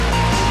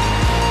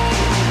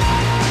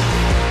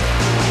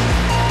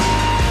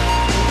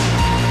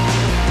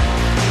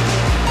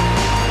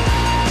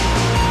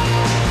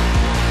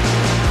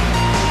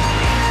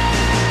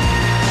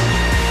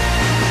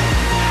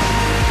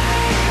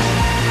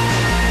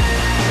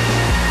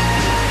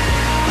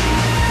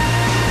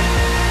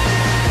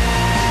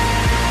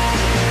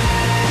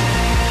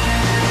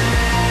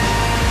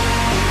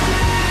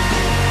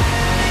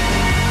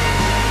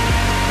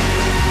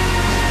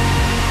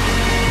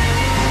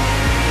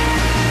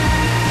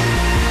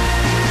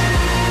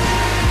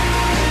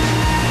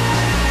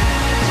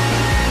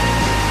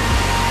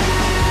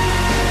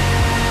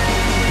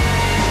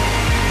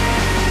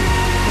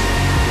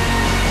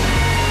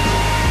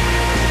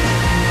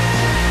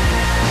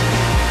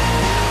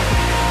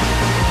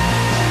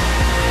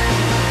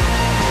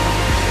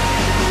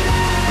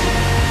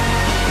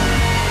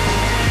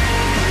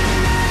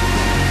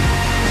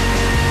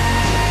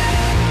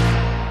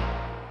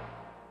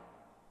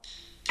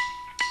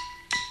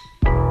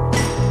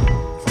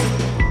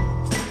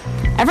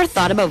Ever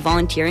thought about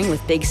volunteering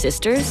with Big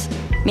Sisters?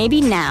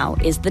 Maybe now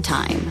is the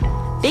time.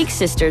 Big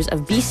Sisters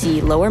of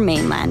BC Lower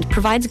Mainland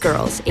provides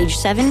girls aged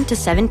 7 to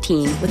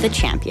 17 with a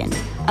champion,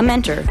 a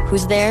mentor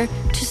who's there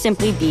to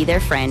simply be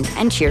their friend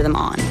and cheer them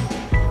on.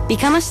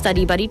 Become a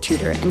study buddy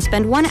tutor and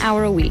spend 1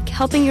 hour a week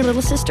helping your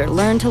little sister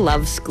learn to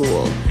love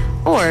school.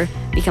 Or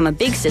become a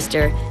big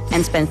sister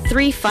and spend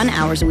 3 fun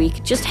hours a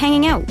week just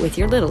hanging out with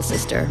your little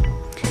sister.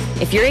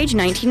 If you're age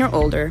 19 or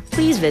older,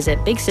 please visit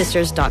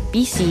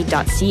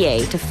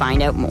bigsisters.bc.ca to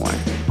find out more.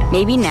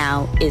 Maybe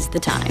now is the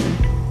time.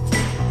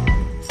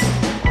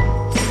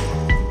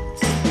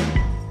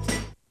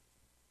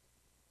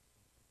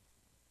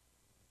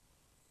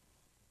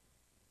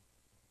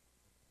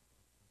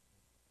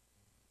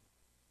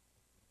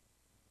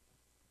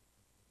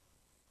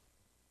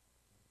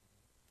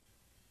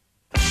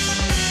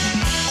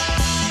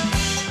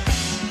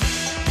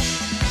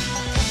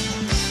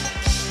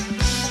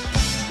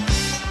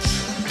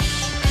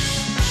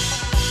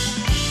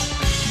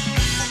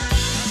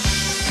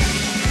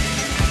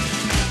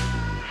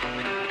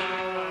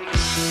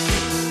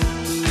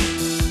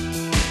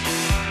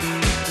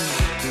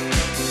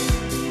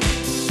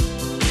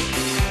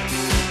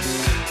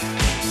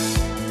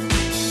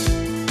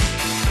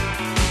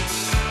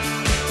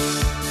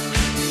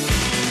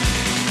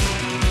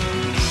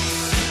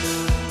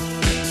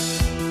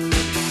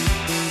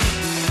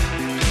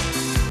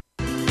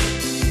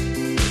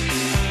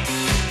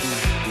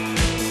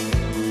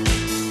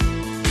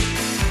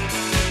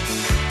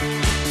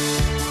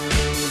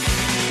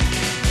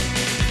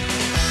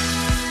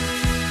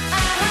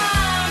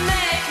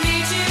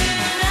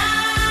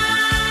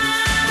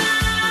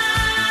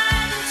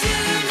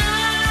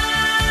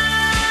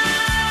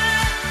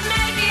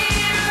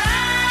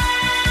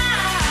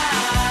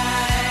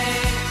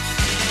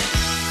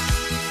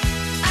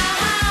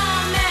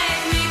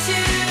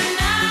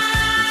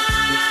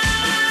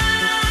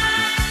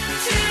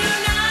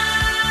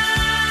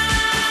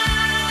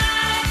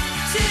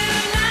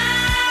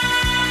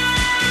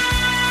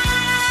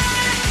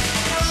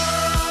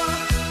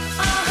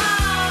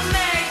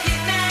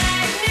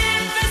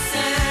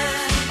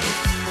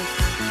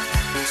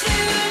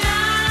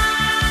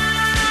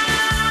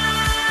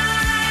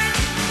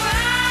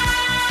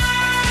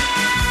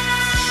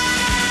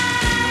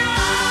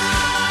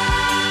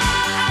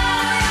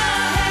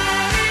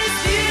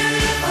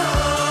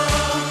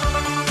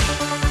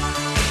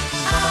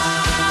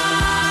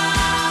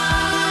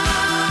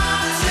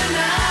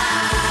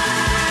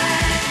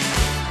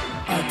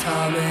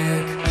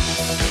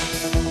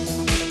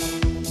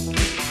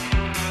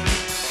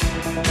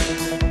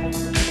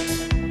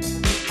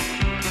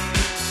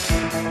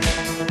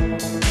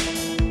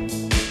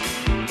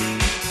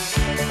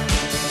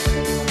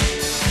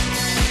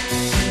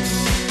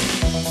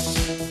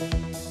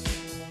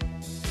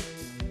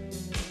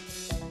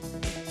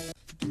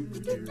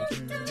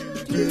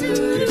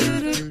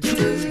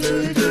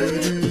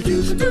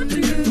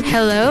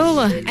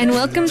 Hello, and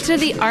welcome to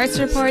the Arts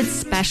Report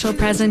special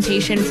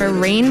presentation for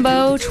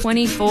Rainbow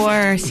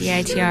 24,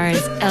 CITR's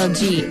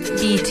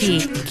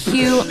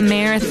LGBTQ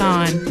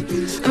Marathon.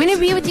 I'm going to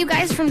be with you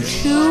guys from 2 to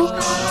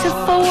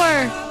 4.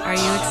 Are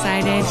you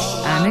excited?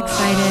 I'm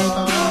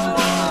excited.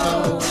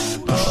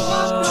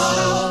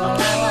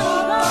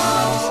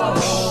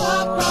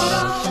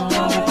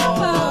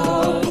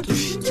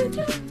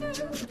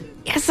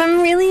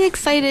 I'm really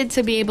excited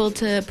to be able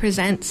to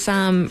present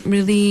some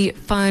really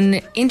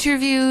fun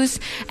interviews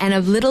and a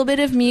little bit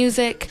of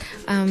music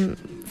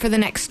for the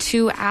next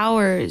 2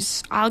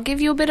 hours. I'll give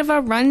you a bit of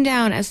a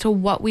rundown as to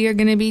what we are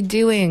going to be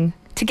doing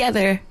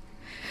together.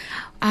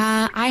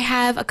 I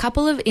have a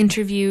couple of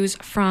interviews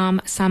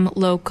from some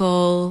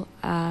local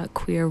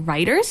queer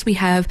writers. We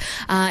have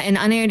an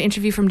unaired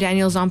interview from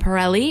Daniel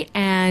Zamparelli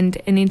and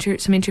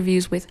some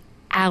interviews with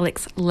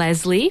Alex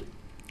Leslie.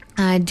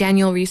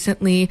 Daniel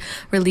recently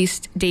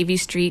released Davy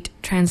Street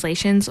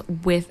Translations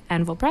with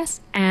Anvil Press,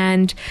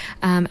 and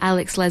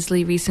Alex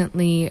Leslie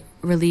recently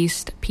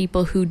released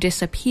People Who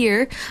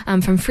Disappear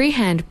from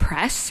Freehand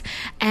Press,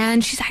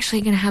 and she's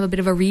actually going to have a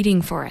bit of a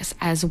reading for us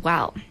as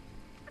well.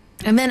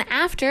 And then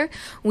after,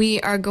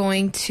 we are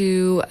going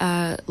to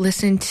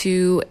listen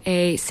to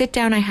a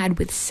sit-down I had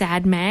with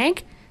Sad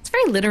Mag. It's a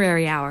very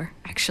literary hour,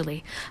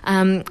 actually,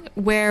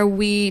 where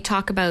we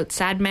talk about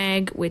Sad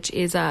Mag, which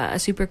is a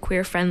super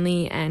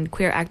queer-friendly and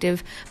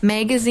queer-active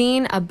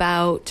magazine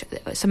about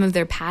some of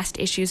their past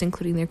issues,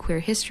 including their queer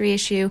history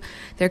issue,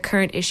 their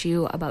current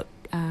issue about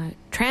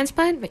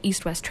transplant,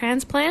 East-West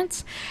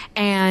transplants,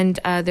 and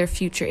their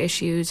future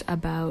issues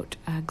about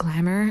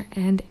glamour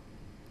and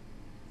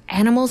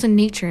animals and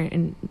nature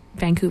in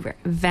Vancouver,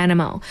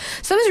 Vanimo.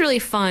 So it was really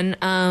fun.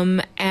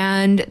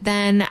 And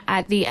then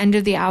at the end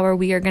of the hour,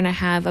 we are going to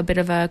have a bit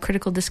of a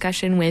critical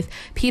discussion with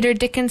Peter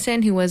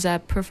Dickinson, who was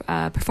a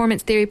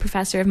performance theory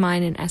professor of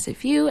mine in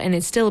SFU and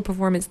is still a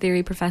performance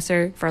theory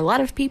professor for a lot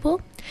of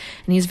people.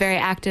 And he's very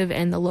active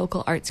in the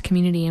local arts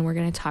community, and we're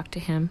going to talk to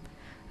him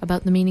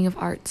about the meaning of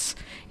arts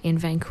in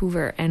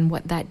Vancouver and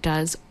what that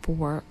does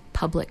for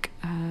public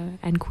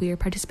and queer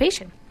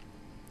participation.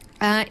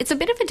 It's a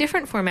bit of a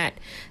different format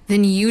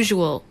than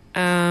usual.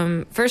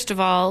 First of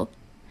all,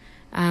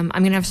 I'm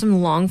going to have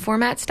some long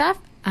format stuff.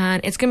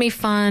 It's going to be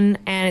fun,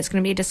 and it's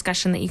going to be a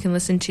discussion that you can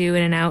listen to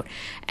in and out.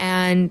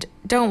 And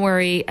don't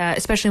worry,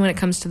 especially when it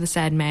comes to the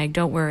Sad Mag,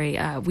 don't worry.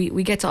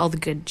 We get to all the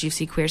good,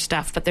 juicy queer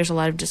stuff, but there's a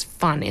lot of just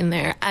fun in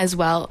there as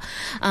well.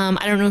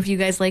 I don't know if you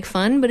guys like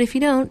fun, but if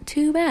you don't,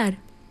 too bad.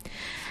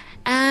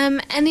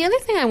 And the other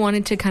thing I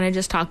wanted to kind of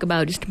just talk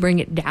about, just to bring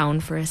it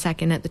down for a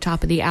second at the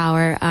top of the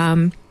hour,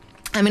 I'm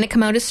going to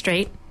come out as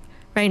straight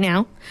right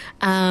now,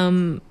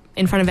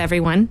 in front of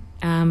everyone.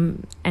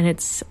 And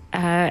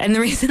the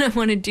reason I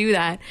want to do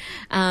that,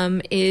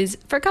 is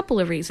for a couple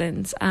of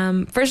reasons.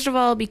 First of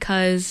all,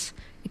 because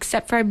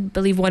except for, I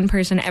believe, one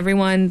person,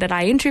 everyone that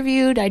I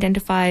interviewed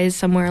identifies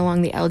somewhere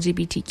along the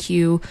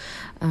LGBTQ,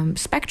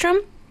 spectrum.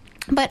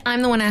 But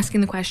I'm the one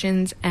asking the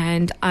questions,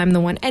 and I'm the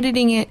one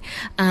editing it.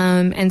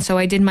 And so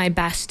I did my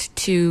best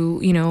to,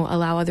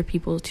 allow other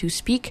people to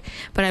speak.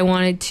 But I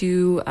wanted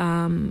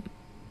to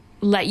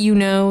let you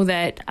know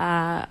that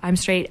I'm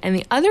straight. And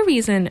the other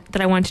reason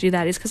that I want to do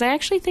that is because I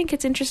actually think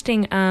it's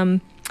interesting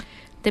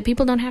that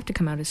people don't have to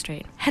come out as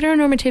straight.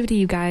 Heteronormativity,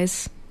 you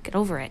guys. Get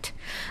over it.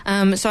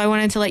 So I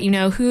wanted to let you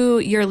know who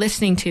you're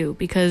listening to,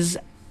 because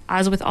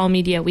as with all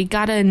media, we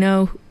got to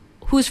know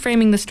who's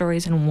framing the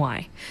stories and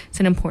why.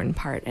 It's an important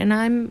part. And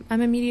I'm a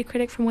media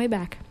critic from way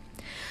back.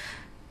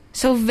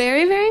 So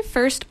very, very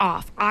first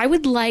off, I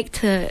would like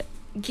to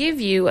give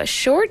you a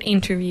short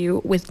interview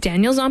with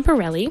Daniel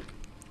Zamparelli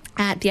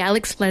at the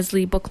Alex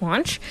Leslie book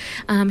launch.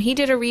 He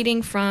did a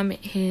reading from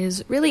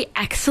his really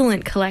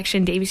excellent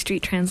collection, Davy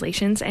Street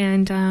Translations,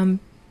 and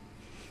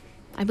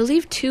I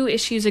believe 2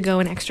 issues ago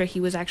in Extra,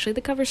 he was actually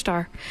the cover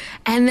star.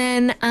 And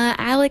then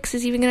Alex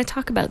is even going to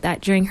talk about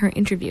that during her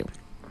interview.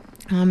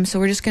 So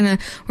we're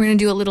gonna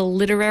do a little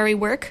literary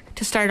work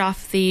to start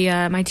off the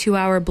my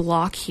 2-hour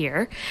block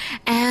here,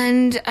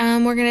 and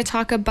we're gonna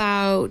talk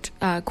about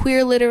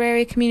queer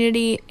literary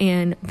community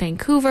in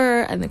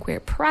Vancouver and the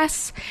queer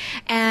press,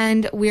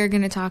 and we're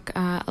gonna talk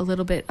a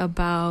little bit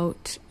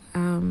about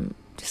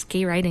just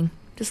gay writing,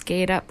 just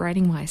gay it up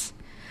writing wise.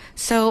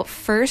 So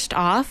first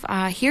off,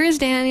 here is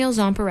Daniel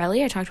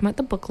Zamparelli. I talked to him at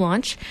the book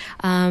launch,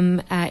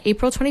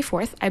 April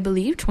 24th, I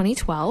believe,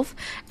 2012.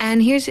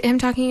 And here's him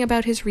talking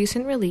about his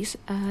recent release,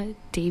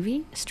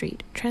 Davy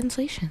Street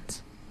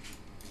Translations.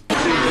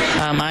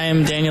 I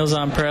am Daniel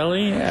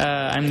Zamparelli.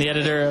 I'm the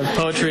editor of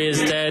Poetry is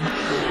Dead,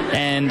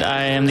 and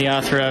I am the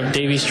author of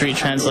Davy Street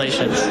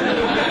Translations.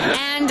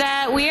 And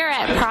we are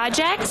at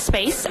Project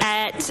Space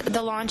at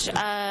the launch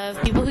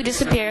of People Who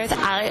Disappear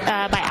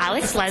by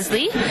Alex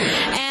Leslie.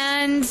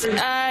 And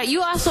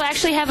you also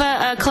actually have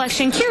a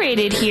collection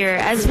curated here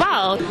as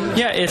well.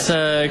 Yeah, it's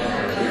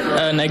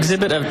an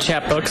exhibit of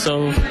chapbooks,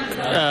 so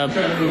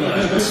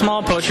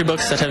small poetry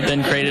books that have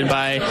been created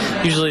by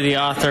usually the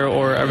author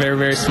or a very,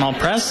 very small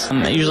press,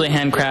 usually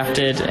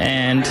handcrafted,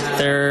 and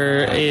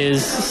there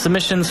is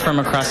submissions from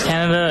across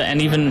Canada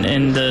and even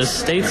in the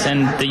States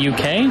and the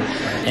UK,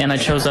 and I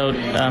chose out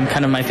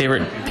kind of my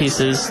favorite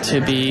pieces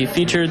to be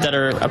featured that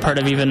are a part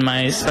of even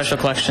my special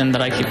collection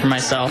that I keep for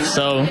myself.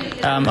 So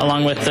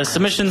along with the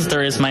submissions,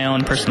 there is my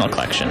own personal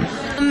collection.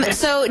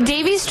 So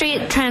Davy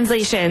Street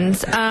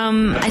Translations,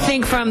 I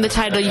think from the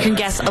title you can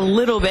guess a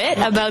little bit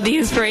about the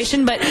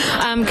inspiration, but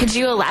could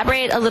you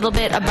elaborate a little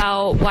bit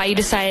about why you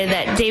decided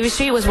that Davy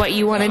Street was what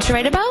you wanted to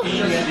write about?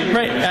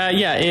 Right,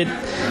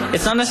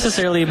 it's not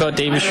necessarily about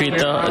Davy Street.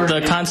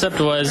 The concept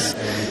was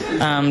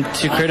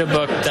to create a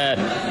book that,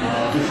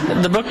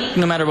 the book,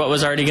 no matter what,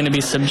 was already going to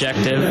be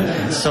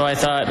subjective. So I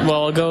thought,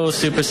 well, I'll go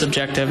super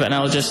subjective and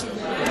I'll just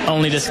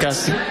only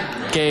discuss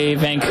gay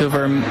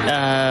Vancouver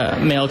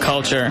male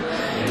culture.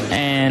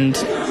 And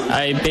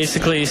I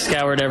basically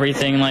scoured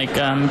everything like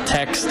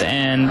text,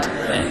 and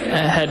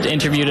had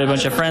interviewed a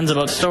bunch of friends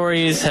about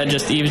stories, had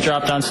just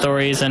eavesdropped on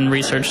stories and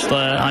researched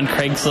on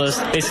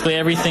Craigslist, basically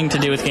everything to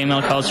do with gay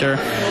male culture,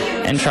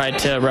 and tried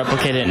to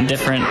replicate it in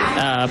different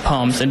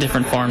poems in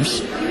different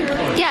forms.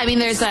 Yeah, I mean,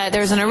 there's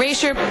an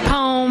erasure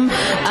poem,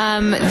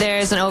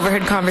 there's an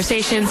overheard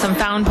conversation, some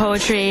found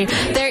poetry.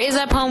 There is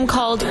a poem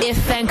called If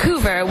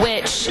Vancouver,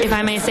 which, if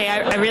I may say,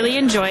 I really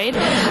enjoyed.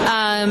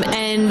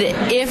 And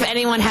if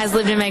anyone has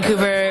lived in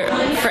Vancouver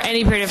for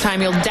any period of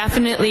time, you'll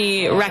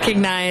definitely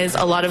recognize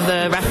a lot of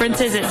the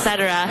references,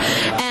 etc.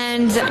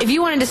 And if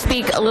you wanted to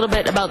speak a little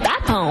bit about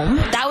that poem,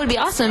 that would be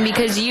awesome,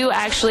 because you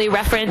actually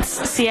reference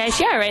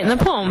CITR right in the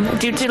poem.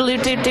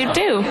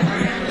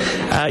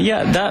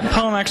 Yeah, that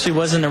poem actually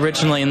wasn't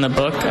originally in the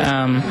book.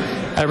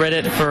 I read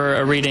it for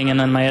a reading, and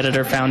then my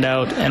editor found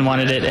out and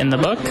wanted it in the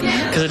book,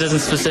 because it doesn't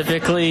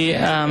specifically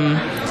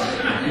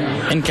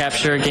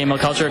capture gay male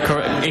culture.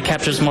 It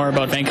captures more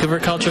about Vancouver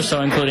culture,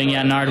 so including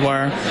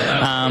Nardwuar.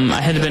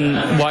 I had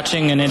been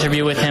watching an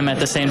interview with him at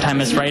the same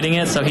time as writing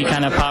it, so he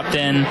kind of popped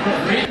in,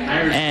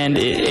 and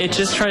it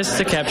just tries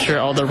to capture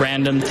all the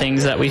random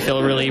things that we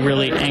feel really,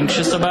 really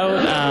anxious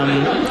about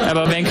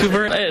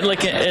Vancouver.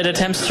 It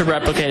attempts to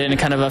replicate it in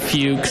kind of a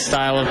fugue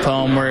style of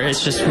poem, where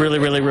it's just really,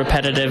 really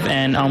repetitive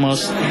and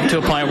almost to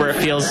a point where it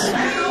feels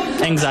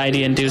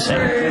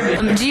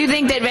anxiety-inducing. Do you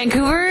think that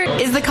Vancouver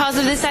is the cause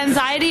of this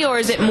anxiety, or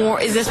is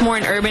this more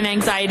an urban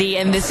anxiety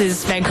and this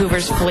is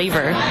Vancouver's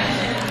flavor?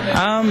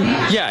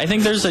 Yeah, I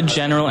think there's a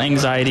general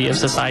anxiety of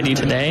society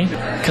today,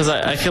 because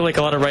I feel like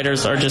a lot of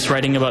writers are just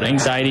writing about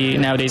anxiety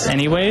nowadays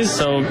anyways,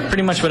 so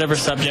pretty much whatever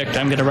subject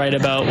I'm going to write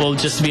about will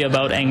just be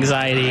about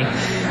anxiety.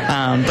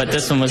 But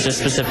this one was just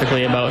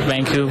specifically about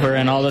Vancouver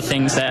and all the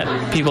things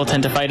that people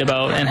tend to fight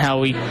about and how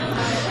we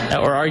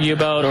or argue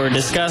about or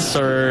discuss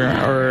or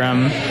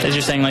as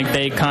you're saying, like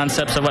vague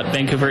concepts of what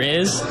Vancouver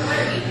is.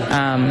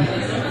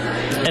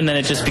 And then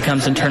it just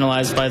becomes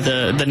internalized by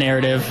the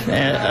narrative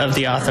of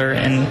the author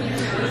and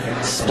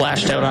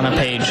splashed out on a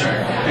page.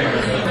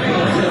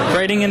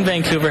 Writing in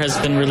Vancouver has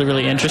been really,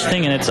 really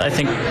interesting, and I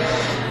think,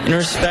 in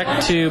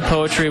respect to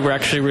poetry, we're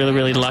actually really,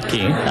 really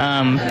lucky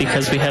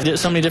because we have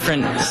so many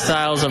different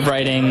styles of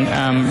writing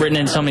written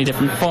in so many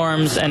different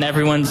forms, and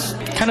everyone's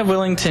kind of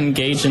willing to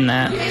engage in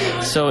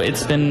that. So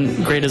it's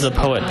been great as a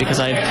poet because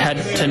I've had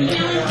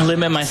to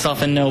limit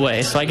myself in no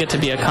way. So I get to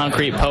be a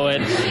concrete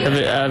poet,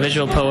 a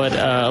visual poet,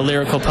 a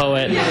lyrical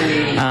poet,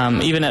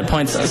 even at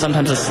points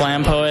sometimes a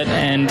slam poet,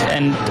 and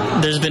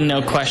there's been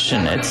no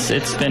question. It's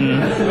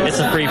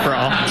a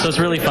free-for-all. So it's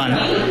really fun.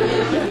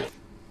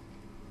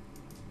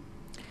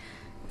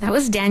 That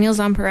was Daniel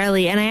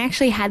Zamparelli, and I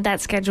actually had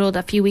that scheduled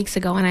a few weeks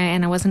ago,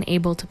 and I wasn't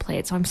able to play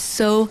it, so I'm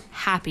so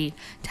happy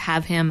to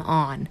have him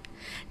on.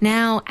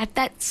 Now, at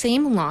that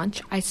same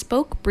launch, I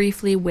spoke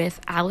briefly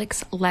with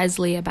Alex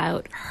Leslie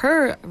about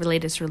her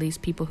latest release,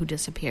 People Who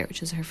Disappear,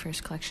 which is her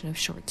first collection of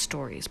short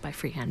stories by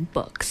Freehand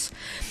Books.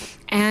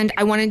 And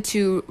I wanted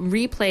to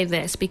replay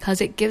this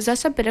because it gives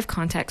us a bit of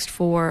context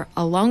for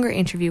a longer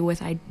interview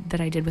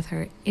that I did with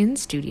her in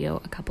studio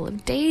a couple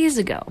of days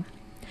ago.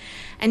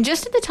 And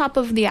just at the top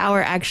of the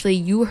hour, actually,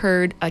 you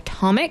heard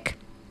Atomic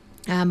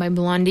by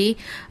Blondie.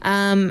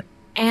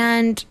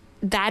 And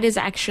that is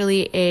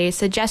actually a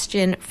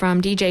suggestion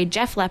from DJ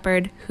Jeff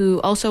Leopard,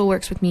 who also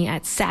works with me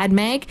at Sad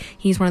Mag.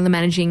 He's one of the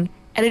managing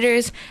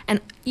editors,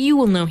 and you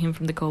will know him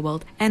from The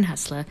Kobold and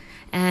Hustler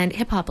and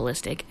Hip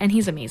Hopolistic, and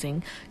he's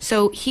amazing.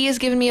 So he has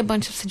given me a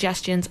bunch of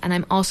suggestions, and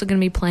I'm also going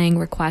to be playing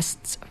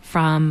requests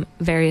from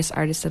various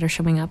artists that are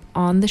showing up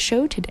on the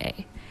show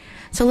today.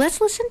 So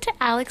let's listen to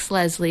Alex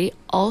Leslie,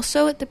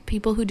 also at the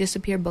People Who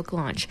Disappear book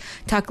launch,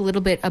 talk a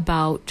little bit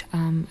about,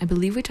 I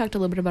believe we talked a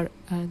little bit about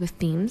the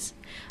themes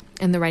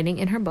and the writing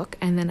in her book,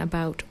 and then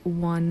about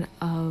one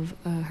of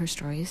her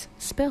stories,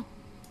 Spill.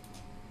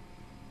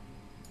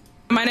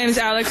 My name is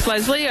Alex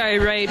Leslie. I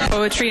write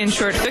poetry and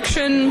short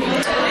fiction.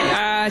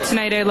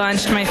 Tonight I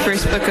launched my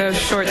first book of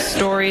short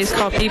stories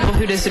called People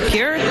Who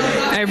Disappear.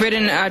 I've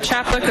written a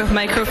chapbook of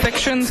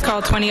microfictions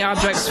called 20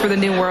 Objects for the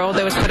New World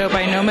that was put out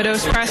by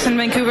Nomados Press in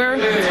Vancouver.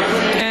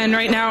 And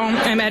right now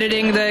I'm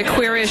editing the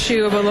queer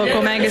issue of a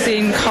local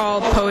magazine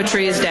called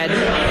Poetry is Dead.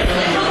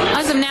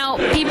 Awesome. Now,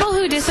 People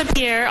Who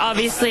Disappear,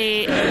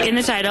 obviously in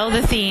the title,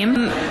 the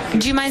theme.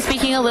 Do you mind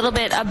speaking a little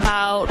bit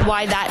about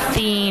why that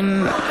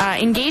theme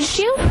engaged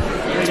you?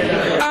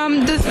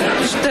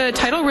 The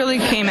title really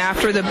came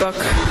after the book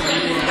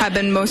had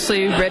been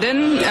mostly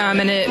written,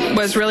 and it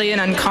was really an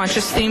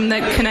unconscious theme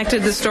that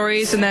connected the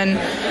stories. And then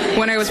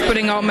when I was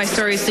putting all my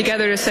stories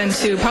together to send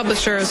to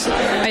publishers,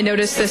 I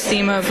noticed this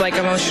theme of like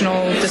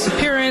emotional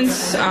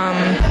disappearance.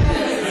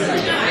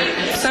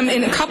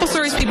 In a couple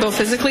stories, people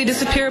physically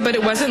disappear, but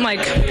it wasn't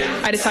like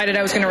I decided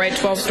I was going to write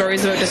 12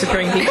 stories about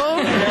disappearing people.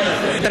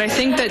 But I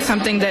think that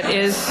something that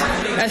is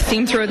a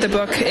theme throughout the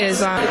book is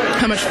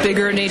how much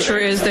bigger nature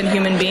is than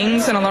human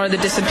beings, and a lot of the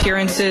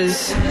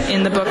disappearances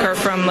in the book are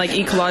from like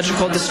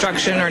ecological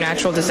destruction or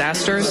natural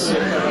disasters.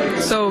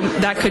 So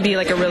that could be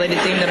like a related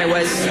theme that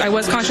I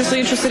was consciously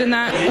interested in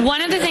that.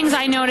 One of the things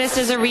I noticed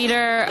as a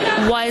reader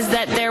was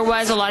that there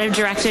was a lot of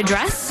direct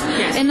address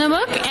in the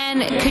book,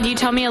 and could you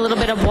tell me a little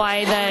bit of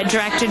why the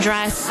direct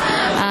address,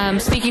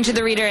 speaking to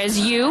the reader as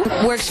you,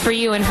 works for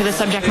you and for the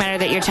subject matter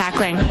that you're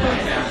tackling?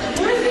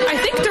 I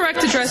think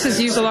direct address is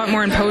used a lot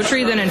more in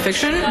poetry than in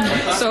fiction,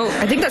 so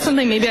I think that's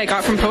something maybe I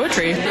got from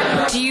poetry.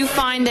 Do you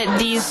find that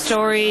these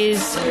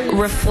stories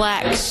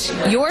reflect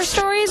your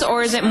stories,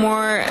 or is it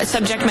more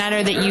subject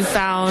matter that you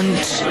found,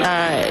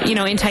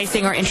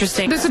 enticing or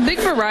interesting? There's a big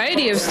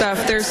variety of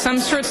stuff. There's some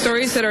short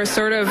stories that are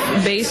sort of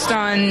based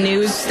on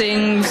news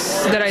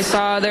things that I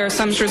saw. There are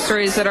some short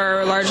stories that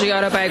are largely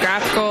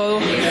autobiographical.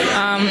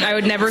 I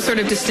would never sort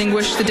of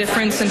distinguish the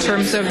difference in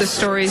terms of the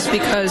stories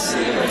because,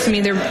 to me,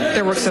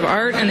 they're works of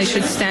art and they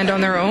should stand on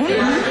their own.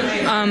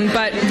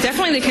 But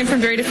definitely they came from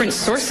very different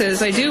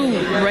sources. I do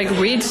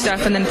read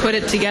stuff and then put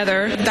it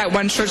together. That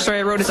one short story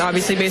I wrote is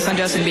obviously based on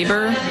Justin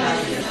Bieber.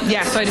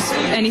 Yeah, so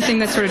anything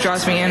that sort of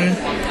draws me in.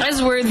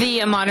 As worthy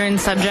a modern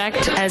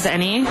subject as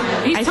any,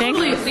 I think.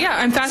 Yeah,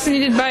 I'm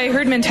fascinated by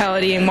herd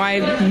mentality and why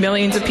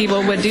millions of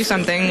people would do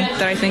something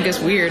that I think is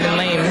weird and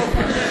lame.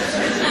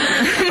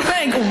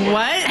 Like,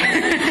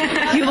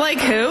 what? You like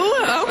who?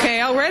 Okay,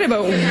 I'll write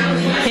about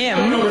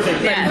him.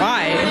 But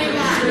why?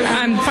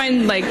 I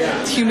find like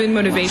human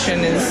motivation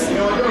is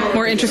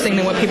more interesting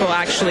than what people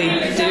actually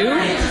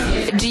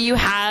do. Do you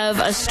have of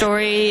a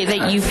story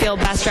that you feel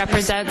best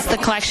represents the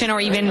collection, or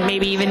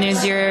maybe even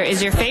is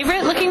your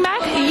favorite looking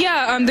back?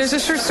 Yeah, there's a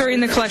short story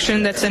in the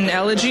collection that's an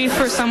elegy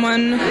for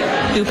someone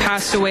who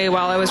passed away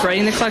while I was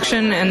writing the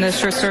collection, and the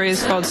short story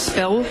is called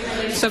Spill.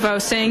 So if I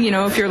was saying,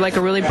 if you're like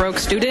a really broke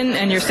student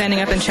and you're standing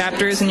up in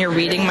chapters and you're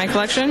reading my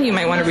collection, you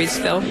might want to read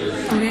Spill.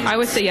 Okay. I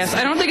would say yes.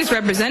 I don't think it's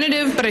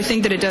representative, but I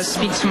think that it does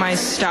speak to my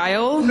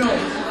style.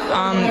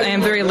 I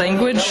am very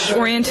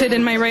language-oriented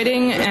in my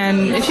writing,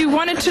 and if you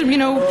wanted to,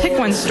 pick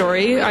one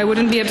story, I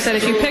wouldn't be upset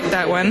if you picked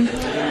that one.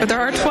 But there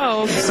are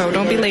 12, so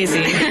don't be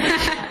lazy.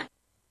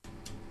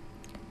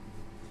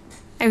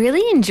 I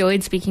really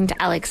enjoyed speaking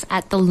to Alex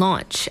at the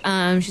launch.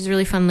 She's a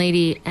really fun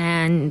lady,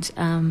 and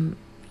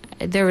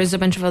there was a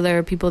bunch of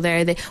other people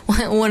there.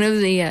 One of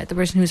the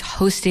person who was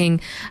hosting,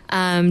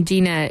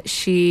 Dina,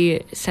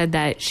 she said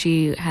that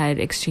she had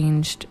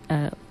exchanged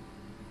a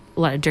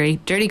lot of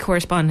dirty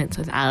correspondence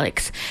with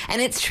Alex,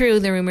 and it's true.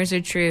 The rumors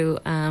are true.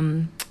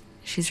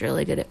 She's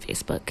really good at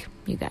Facebook,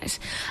 you guys.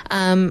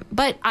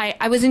 But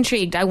I was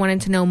intrigued. I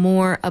wanted to know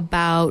more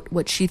about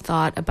what she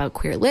thought about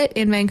Queer Lit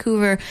in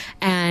Vancouver,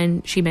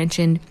 and she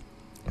mentioned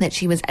that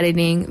she was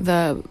editing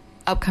the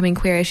upcoming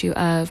queer issue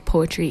of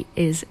Poetry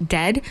is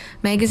Dead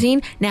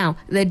magazine. Now,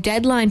 the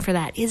deadline for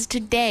that is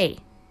today.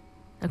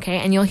 Okay,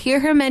 and you'll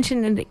hear her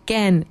mention it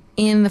again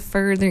in the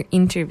further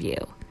interview.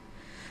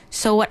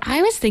 So what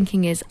I was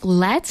thinking is,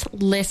 let's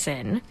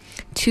listen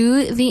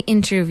to the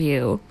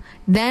interview.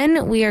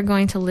 Then we are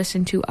going to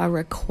listen to a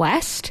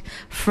request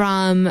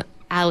from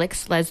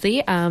Alex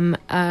Leslie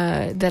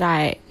that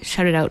I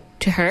shouted out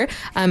to her.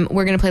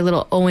 We're going to play a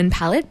little Owen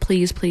Pallett,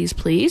 Please, Please,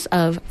 Please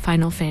of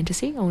Final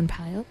Fantasy. Owen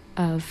Pallett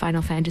of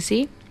Final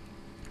Fantasy.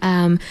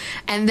 And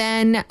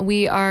then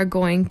we are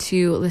going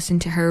to listen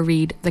to her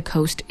read The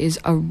Coast is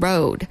a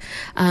Road.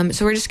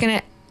 So we're just going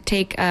to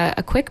take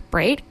a quick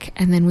break,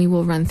 and then we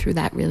will run through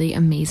that really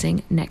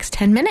amazing next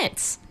 10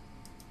 minutes.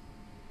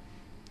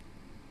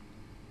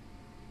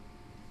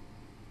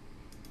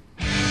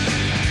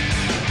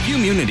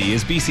 Community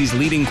is BC's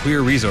leading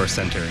queer resource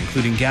centre,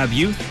 including Gab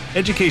Youth,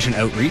 education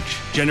outreach,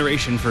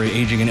 Generation for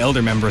aging and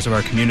elder members of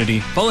our community,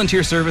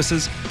 volunteer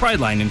services, Pride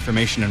Line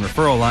information and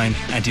referral line,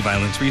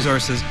 anti-violence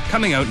resources,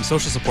 coming out and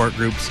social support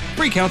groups,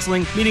 free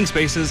counselling, meeting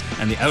spaces,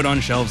 and the Out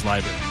on Shelves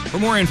library. For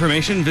more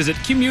information, visit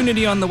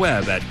Community on the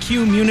web at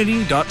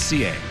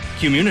community.ca.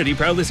 Community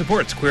proudly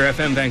supports Queer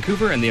FM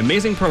Vancouver and the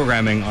amazing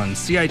programming on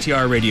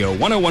CITR Radio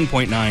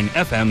 101.9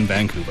 FM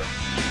Vancouver.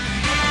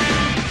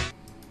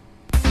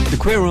 The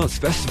Queer Arts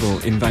Festival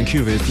in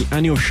Vancouver is the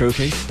annual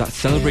showcase that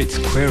celebrates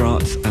queer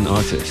arts and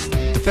artists.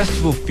 The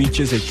festival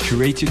features a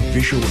curated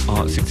visual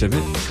arts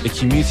exhibit, a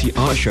community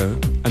art show,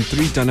 and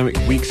 3 dynamic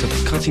weeks of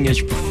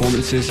cutting-edge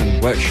performances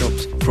and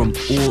workshops from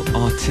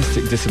all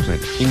artistic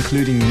disciplines,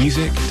 including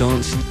music,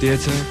 dance,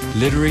 theatre,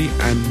 literary,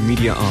 and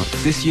media art.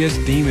 This year's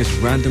theme is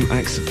Random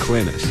Acts of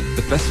Queerness.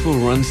 The festival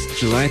runs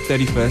July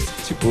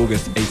 31st to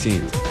August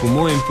 18th. For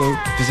more info,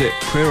 visit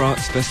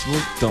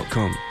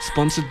queerartsfestival.com.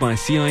 Sponsored by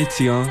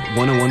CITR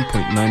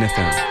 101.9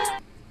 FM.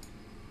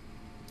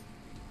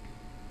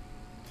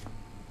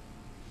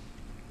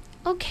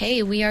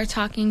 Okay, we are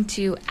talking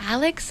to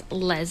Alex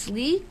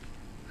Leslie,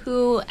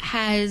 who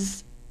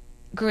has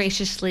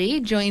graciously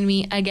joined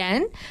me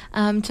again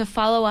to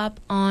follow up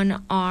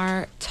on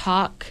our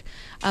talk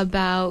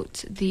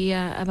about the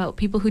about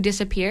People Who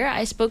Disappear.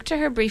 I spoke to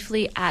her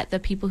briefly at the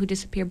People Who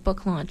Disappear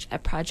book launch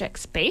at Project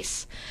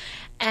Space,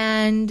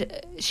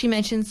 and she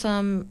mentioned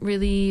some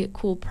really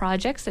cool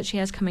projects that she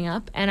has coming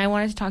up, and I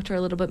wanted to talk to her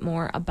a little bit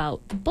more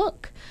about the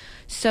book.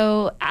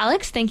 So,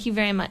 Alex, thank you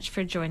very much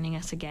for joining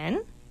us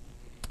again.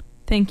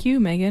 Thank you,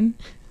 Megan.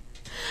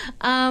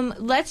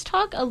 Let's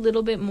talk a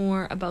little bit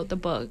more about the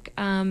book.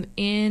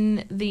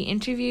 In the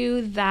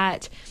interview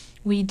that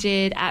we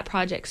did at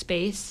Project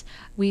Space,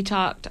 we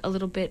talked a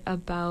little bit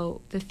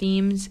about the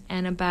themes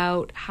and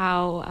about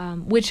how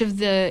which of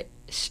the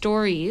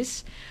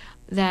stories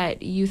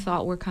that you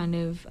thought were kind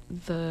of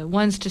the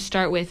ones to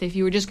start with if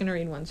you were just going to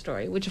read one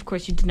story, which of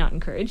course you did not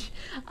encourage.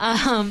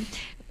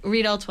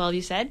 Read all 12,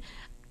 you said.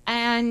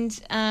 And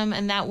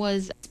that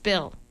was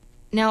Spill.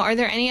 Now, are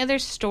there any other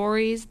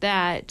stories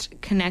that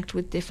connect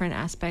with different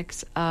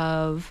aspects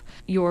of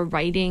your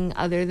writing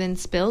other than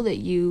Spill that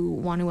you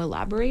want to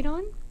elaborate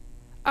on?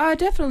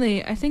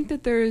 Definitely. I think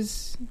that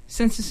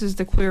since this is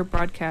the queer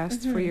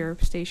broadcast for your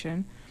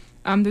station,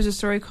 there's a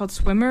story called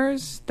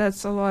Swimmers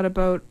that's a lot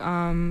about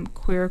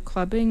queer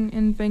clubbing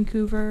in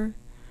Vancouver.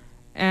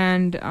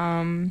 And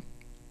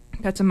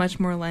that's a much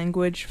more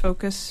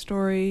language-focused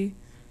story.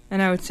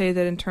 And I would say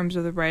that in terms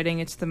of the writing,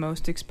 it's the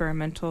most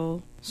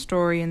experimental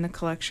story in the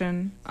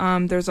collection.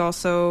 There's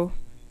also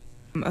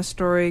a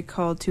story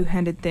called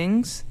Two-Handed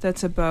Things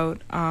that's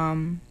about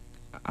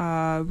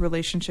a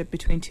relationship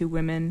between 2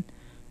 women.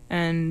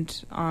 And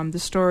the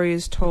story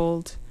is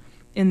told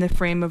in the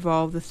frame of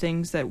all the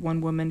things that one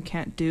woman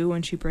can't do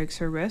when she breaks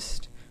her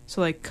wrist.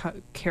 So like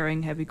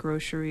carrying heavy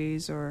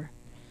groceries or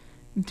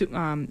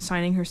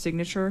signing her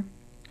signature,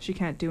 she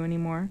can't do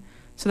anymore.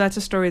 So that's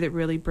a story that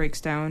really breaks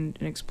down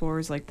and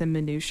explores like the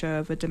minutia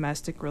of a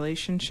domestic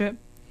relationship.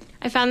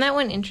 I found that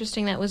one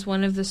interesting. That was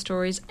one of the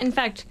stories. In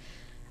fact,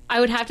 I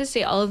would have to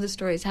say all of the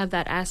stories have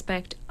that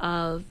aspect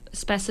of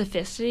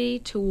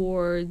specificity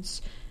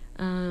towards,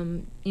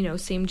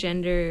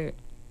 same-gender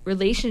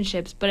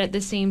relationships, but at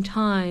the same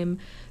time,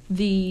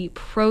 the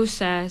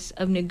process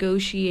of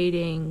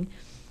negotiating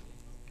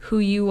who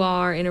you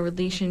are in a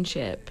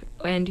relationship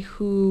and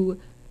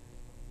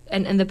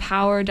the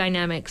power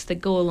dynamics that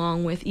go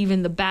along with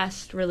even the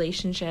best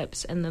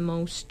relationships and the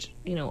most,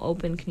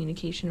 open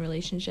communication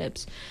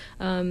relationships,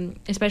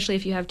 especially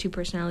if you have two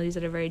personalities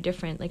that are very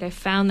different. Like, I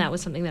found that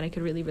was something that I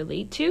could really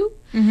relate to.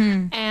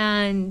 Mm-hmm.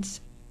 And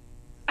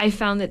I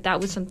found that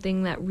was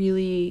something that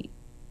really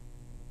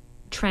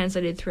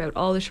translated throughout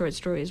all the short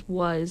stories,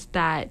 was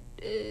that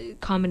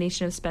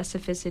combination of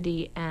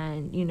specificity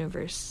and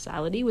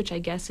universality, which I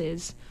guess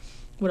is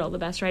what all the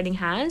best writing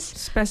has.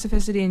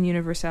 Specificity and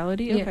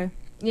universality? Okay.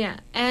 Yeah.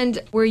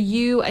 And were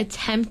you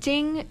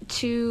attempting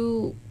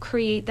to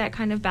create that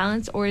kind of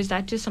balance, or is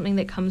that just something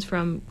that comes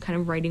from kind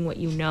of writing what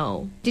you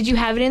know? Did you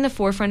have it in the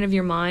forefront of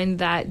your mind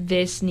that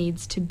this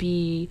needs to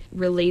be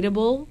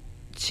relatable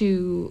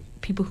to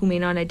people who may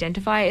not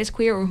identify as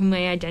queer or who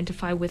may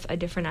identify with a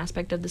different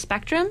aspect of the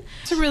spectrum?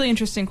 It's a really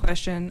interesting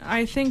question.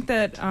 I think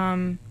that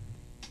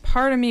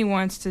part of me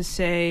wants to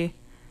say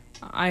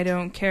I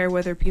don't care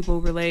whether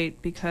people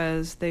relate,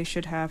 because they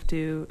should have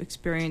to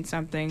experience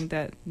something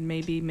that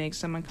maybe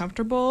makes them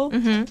uncomfortable.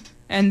 Mm-hmm.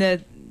 And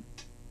that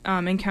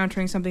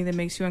encountering something that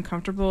makes you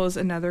uncomfortable is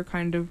another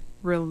kind of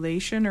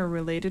relation or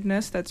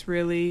relatedness that's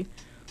really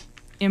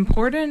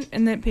important,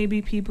 and that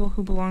maybe people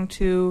who belong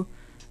to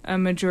a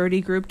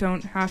majority group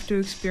don't have to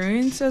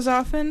experience as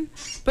often.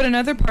 But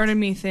another part of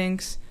me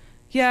thinks,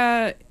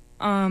 there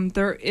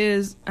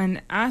is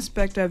an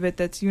aspect of it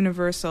that's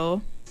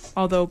universal,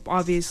 although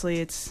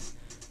obviously it's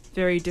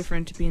very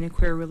different to be in a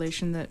queer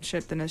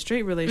relationship than a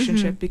straight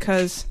relationship, mm-hmm.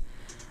 because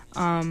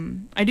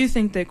I do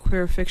think that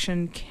queer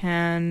fiction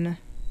can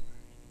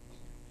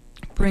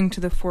bring to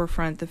the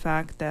forefront the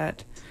fact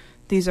that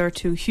these are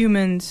two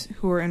humans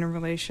who are in a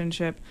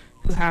relationship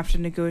who have to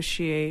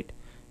negotiate,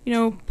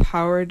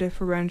 power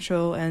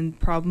differential and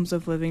problems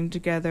of living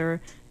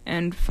together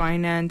and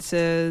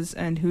finances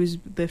and who's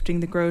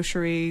lifting the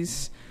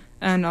groceries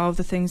and all of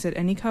the things that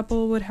any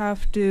couple would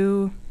have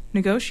to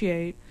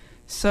negotiate.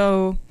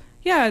 So,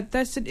 yeah,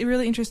 that's a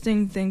really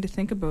interesting thing to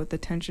think about, the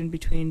tension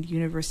between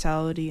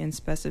universality and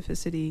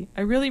specificity.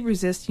 I really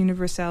resist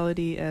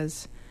universality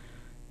as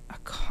a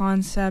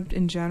concept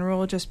in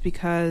general, just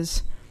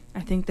because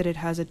I think that it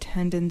has a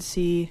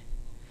tendency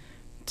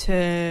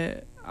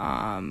to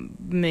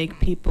make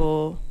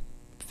people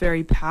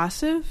very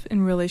passive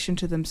in relation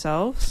to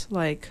themselves,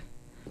 like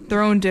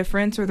their own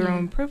difference or their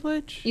own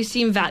privilege. You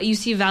see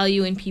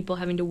value in people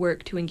having to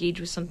work to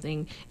engage with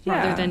something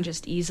rather than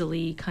just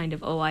easily kind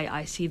of,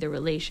 I see the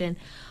relation.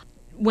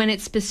 When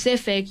it's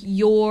specific,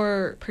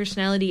 your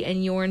personality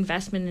and your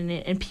investment in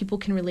it, and people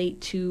can relate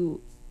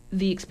to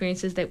the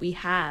experiences that we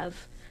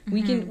have.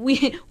 Mm-hmm.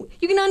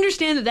 You can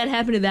understand that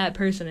happened to that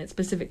person. It's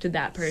specific to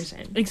that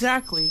person.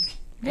 Exactly.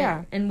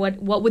 Yeah. And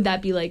what would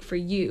that be like for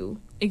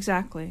you?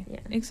 Exactly. Yeah.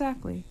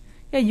 Exactly.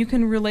 Yeah, you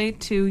can relate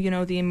to,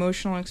 the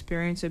emotional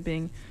experience of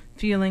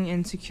feeling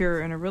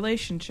insecure in a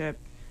relationship,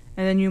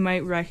 and then you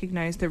might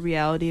recognize the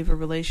reality of a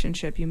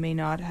relationship you may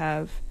not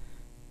have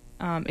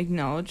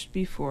acknowledged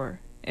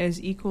before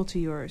as equal to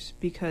yours,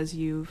 because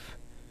you've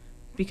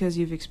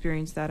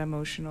experienced that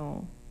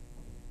emotional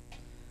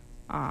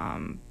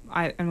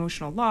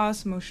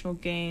loss, emotional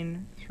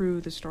gain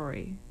through the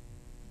story.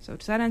 So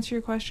does that answer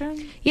your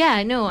question?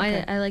 Yeah, no,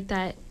 okay. I like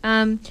that.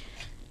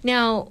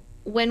 Now,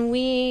 when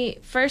we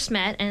first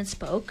met and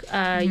spoke,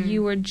 mm-hmm.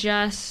 you were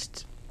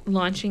just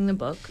launching the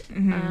book.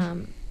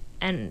 Mm-hmm.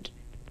 And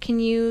can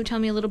you tell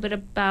me a little bit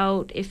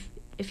about, if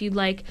you'd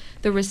like,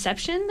 the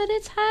reception that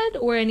it's had,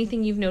 or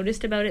anything you've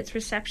noticed about its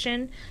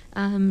reception,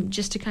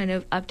 just to kind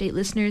of update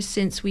listeners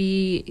since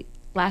we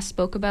last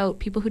spoke about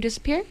People Who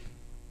Disappear?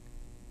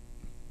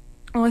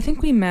 Well, I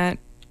think we met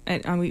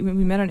we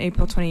met on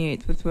April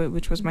 28th,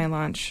 which was my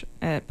launch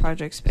at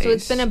Project Space. So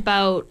it's been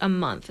about a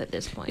month at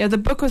this point. Yeah, the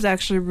book was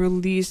actually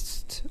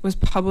was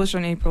published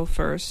on April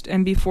 1st,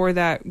 and before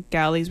that,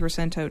 galleys were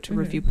sent out to mm-hmm.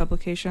 review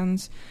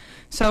publications.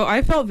 So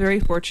I felt very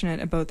fortunate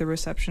about the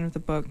reception of the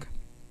book.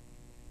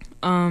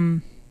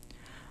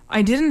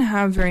 I didn't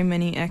have very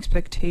many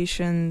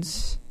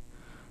expectations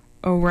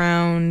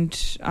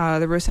around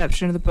the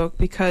reception of the book,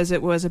 because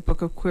it was a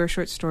book of queer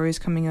short stories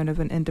coming out of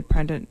an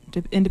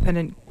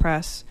independent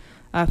press.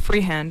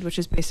 Freehand, which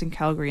is based in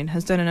Calgary, and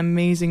has done an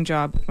amazing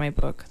job with my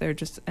book. They're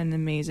just an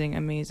amazing,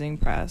 amazing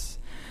press.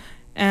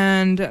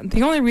 And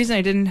the only reason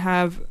I didn't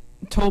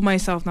told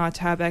myself not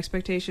to have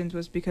expectations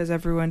was because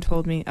other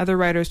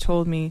writers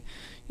told me,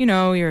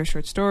 you're a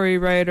short story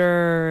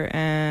writer,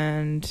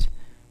 and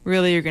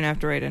really you're going to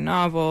have to write a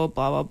novel,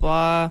 blah, blah,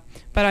 blah.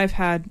 But I've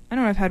had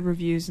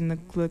reviews in the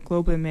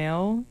Globe and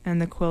Mail and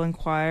the Quill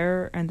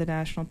Enquirer and the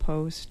National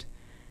Post.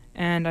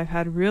 And I've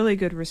had really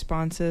good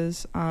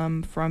responses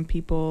from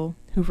people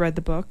who've read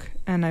the book,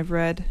 and I've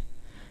read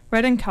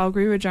read in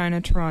Calgary,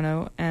 Regina,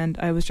 Toronto, and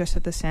I was just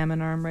at the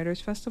Salmon Arm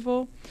Writers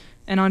Festival.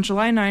 And on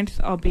July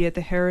 9th, I'll be at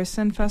the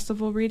Harrison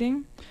Festival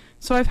reading.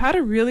 So I've had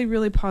a really,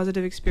 really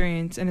positive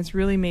experience, and it's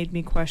really made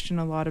me question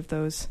a lot of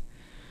those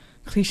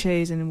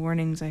cliches and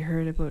warnings I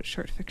heard about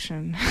short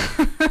fiction.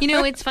 You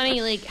know, it's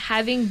funny, like,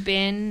 having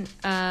been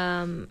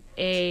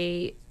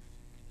a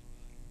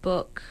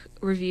book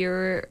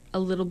reviewer a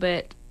little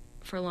bit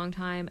for a long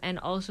time, and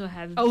also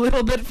have a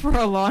little bit for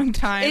a long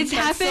time. It's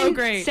That's happened so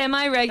great.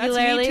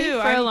 semi-regularly That's me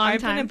too. for a long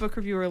I've time. been a book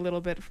reviewer a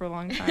little bit for a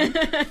long time.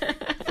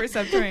 For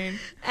Subterranean.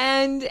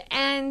 And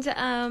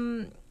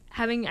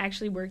having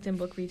actually worked in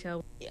book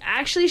retail,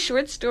 actually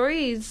short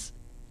stories,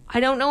 I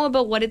don't know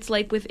about what it's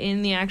like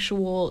within the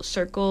actual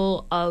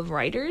circle of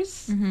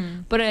writers,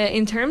 but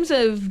in terms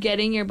of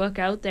getting your book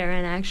out there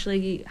and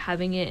actually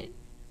having it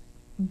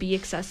be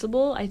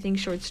accessible, I think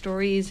short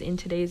stories in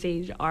today's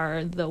age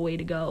are the way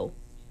to go.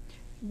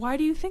 Why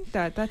do you think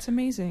that? That's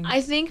amazing. I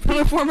think from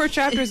a former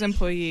Chapters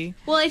employee.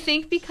 Well, I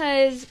think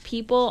because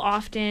people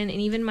often,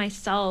 and even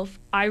myself,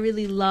 I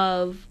really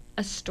love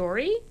a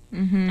story.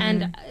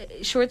 And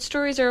short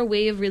stories are a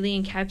way of really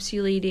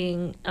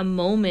encapsulating a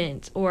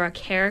moment or a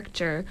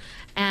character.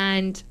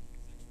 And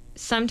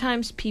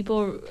sometimes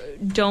people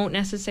don't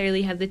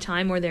necessarily have the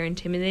time, or they're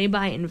intimidated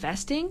by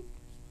investing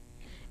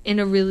in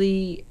a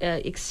really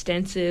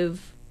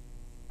extensive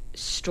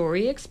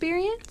story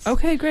experience.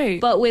 Okay, great.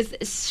 But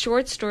with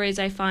short stories,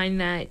 I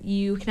find that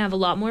you can have a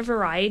lot more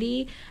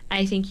variety.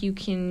 I think you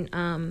can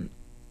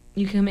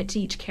commit to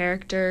each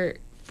character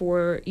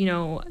for, you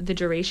know, the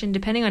duration,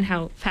 depending on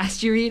how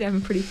fast you read. I'm a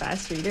pretty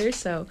fast reader,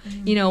 so,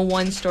 you know,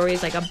 one story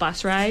is like a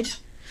bus ride.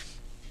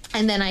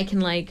 And then I can,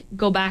 like,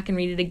 go back and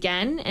read it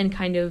again and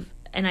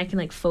I can,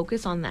 like,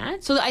 focus on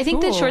that. So I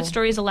think that short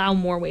stories allow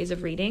more ways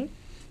of reading.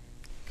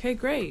 Okay,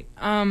 great.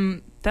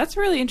 That's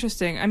really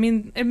interesting. I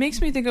mean, it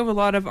makes me think of a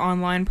lot of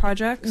online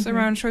projects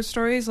around short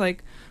stories,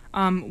 like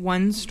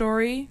One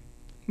Story,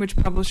 which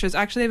publishes.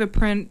 Actually, they have a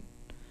print.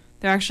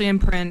 They're actually in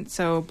print,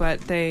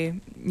 but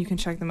you can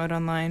check them out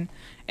online,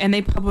 and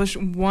they publish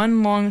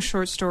one long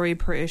short story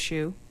per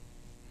issue,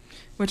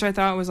 which I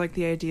thought was like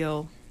the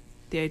ideal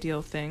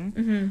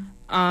thing.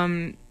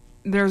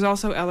 There's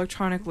also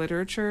Electronic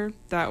Literature,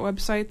 that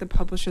website that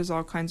publishes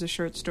all kinds of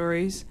short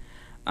stories.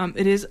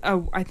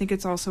 I think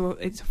it's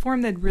a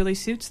form that really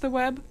suits the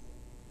web.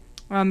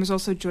 There's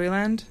also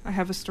Joyland. I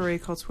have a story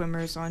called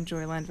Swimmers on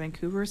Joyland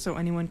Vancouver, so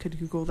anyone could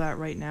Google that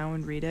right now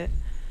and read it.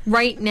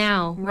 Right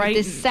now. Right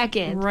this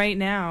second. Right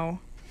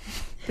now.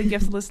 I think you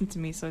have to listen to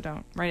me, so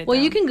don't. Write it down.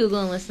 Well, you can Google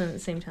and listen at the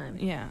same time.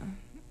 Yeah.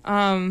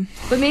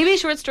 But maybe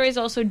short stories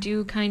also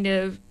do kind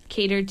of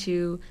cater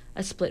to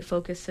a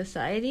split-focus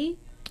society.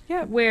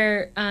 Yeah.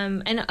 Where,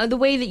 and the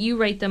way that you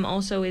write them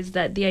also is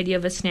that the idea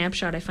of a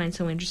snapshot I find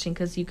so interesting,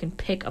 because you can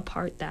pick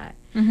apart that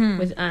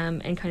with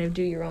and kind of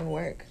do your own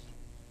work.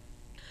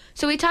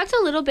 So we talked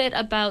a little bit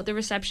about the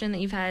reception that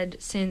you've had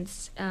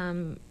since,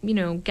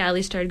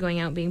 Galley started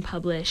going out, being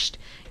published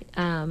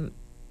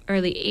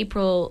early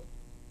April.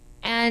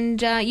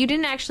 And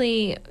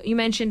you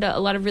mentioned a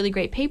lot of really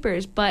great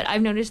papers, but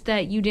I've noticed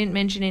that you didn't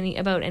mention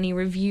any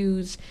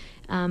reviews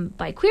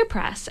by Queer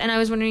Press. And I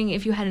was wondering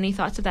if you had any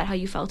thoughts of that, how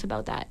you felt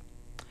about that.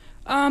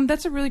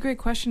 That's a really great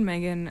question,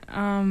 Megan.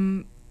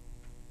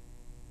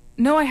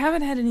 No, I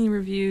haven't had any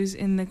reviews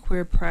in the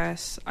Queer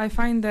Press. I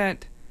find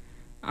that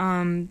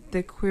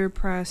the Queer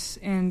Press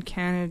in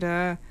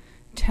Canada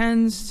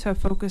tends to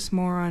focus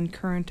more on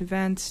current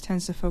events,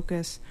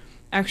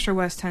 Extra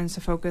West tends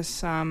to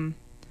focus a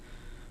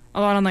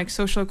lot on like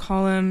social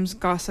columns,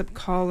 gossip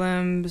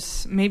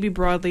columns, maybe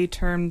broadly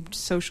termed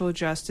social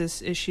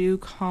justice issue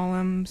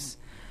columns.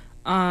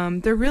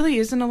 There really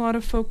isn't a lot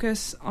of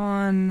focus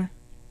on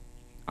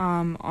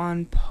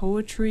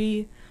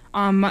poetry.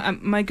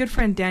 My good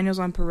friend Daniel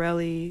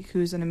Zamparelli,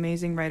 who's an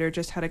amazing writer,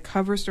 just had a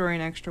cover story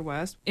in Extra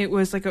West. It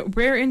was like a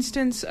rare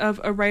instance of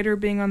a writer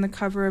being on the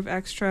cover of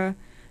Extra.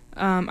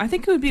 I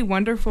think it would be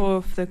wonderful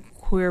if the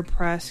Queer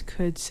Press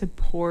could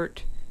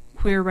support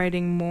queer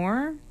writing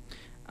more.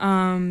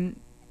 And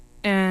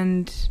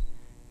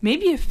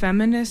maybe if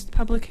feminist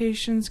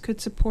publications could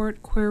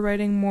support queer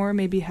writing more,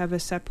 maybe have a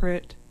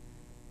separate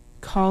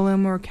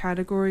column or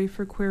category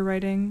for queer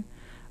writing.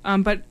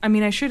 But, I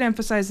mean, I should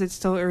emphasize it's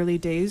still early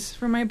days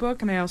for my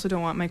book, and I also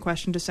don't want my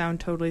question to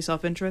sound totally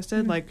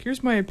self-interested, like,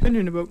 here's my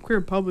opinion about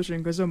queer publishing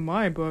because of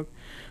my book.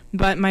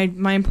 But my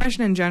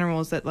impression in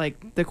general is that,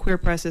 like, the Queer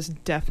Press is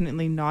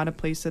definitely not a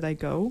place that I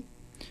go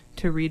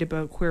to read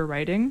about queer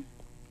writing.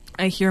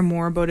 I hear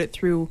more about it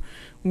through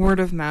word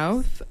of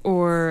mouth,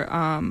 or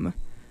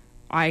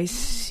I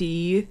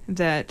see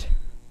that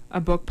a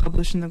book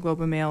published in the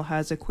Globe and Mail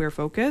has a queer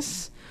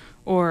focus,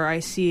 or I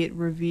see it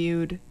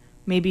reviewed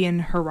maybe in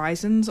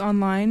Horizons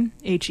Online,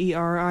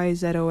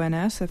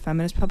 Herizons, a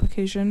feminist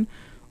publication,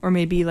 or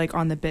maybe like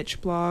on the Bitch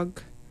blog.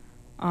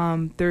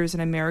 There's an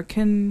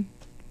American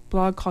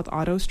blog called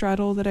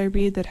Autostraddle that I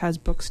read that has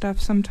book stuff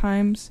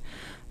sometimes.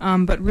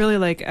 But really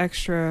like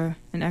Extra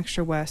and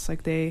Extra West,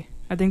 like I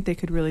think they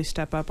could really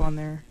step up on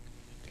their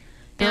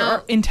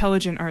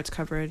intelligent arts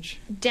coverage.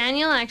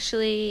 Daniel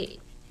actually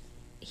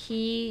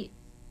he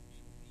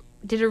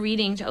did a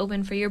reading to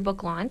open for your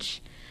book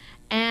launch,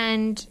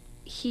 and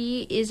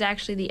he is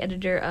actually the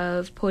editor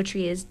of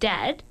Poetry is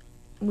Dead,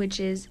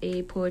 which is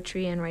a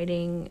poetry and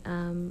writing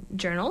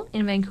journal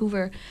in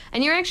Vancouver.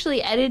 And you're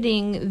actually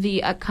editing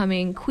the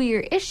upcoming queer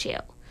issue.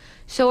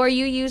 So are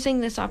you using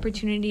this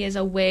opportunity as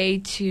a way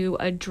to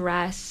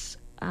address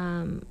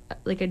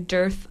like a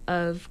dearth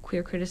of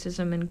queer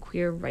criticism and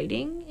queer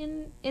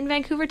writing in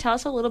Vancouver? Tell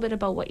us a little bit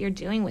about what you're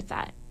doing with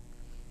that.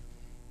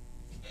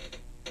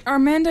 Our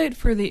mandate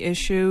for the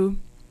issue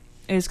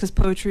is because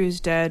Poetry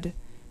is Dead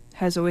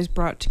has always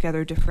brought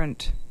together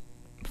different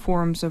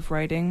forms of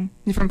writing,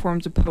 different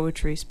forms of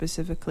poetry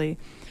specifically.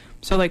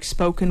 So like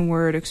spoken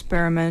word,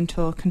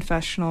 experimental,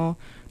 confessional,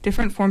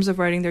 different forms of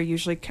writing. They're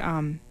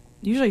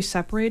usually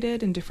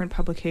separated in different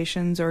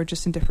publications or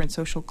just in different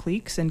social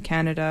cliques in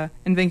Canada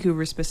and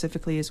Vancouver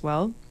specifically as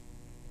well.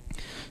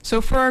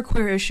 So for our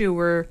queer issue,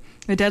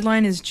 the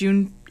deadline is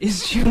June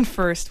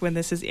 1st when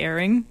this is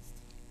airing.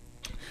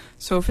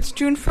 So if it's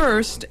June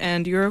 1st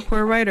and you're a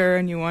queer writer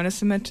and you want to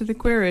submit to the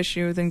queer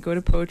issue, then go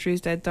to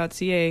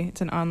poetryisdead.ca.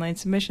 It's an online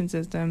submission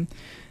system.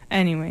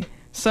 Anyway,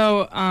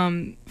 so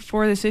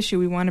for this issue,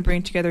 we want to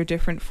bring together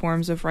different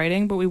forms of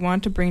writing, but we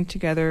want to bring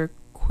together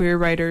queer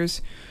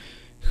writers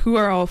who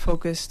are all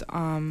focused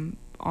on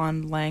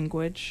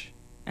language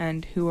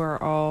and who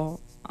are all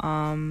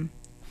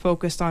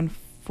focused on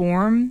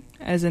form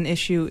as an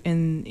issue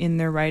in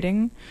their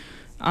writing.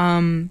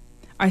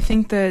 I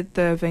think that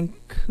the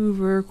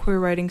Vancouver queer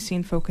writing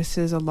scene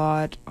focuses a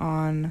lot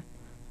on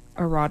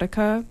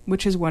erotica,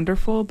 which is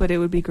wonderful, but it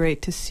would be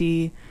great to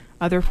see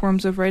other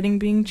forms of writing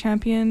being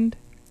championed.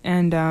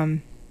 And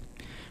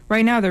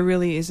right now there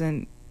really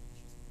isn't.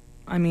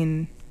 I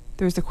mean,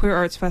 there's the Queer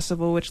Arts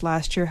Festival, which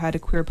last year had a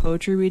queer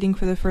poetry reading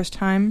for the first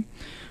time,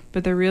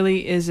 but there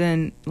really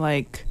isn't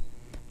like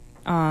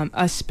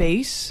a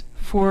space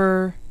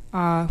for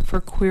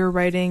queer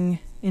writing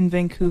in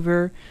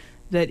Vancouver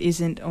that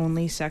isn't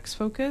only sex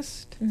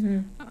focused.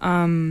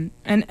 Mm-hmm.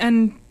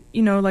 And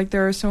you know, like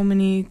there are so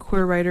many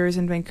queer writers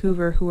in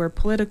Vancouver who are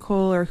political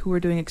or who are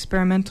doing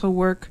experimental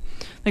work.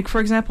 Like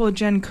for example,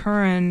 Jen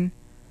Curran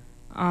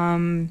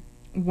won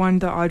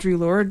the Audre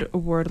Lorde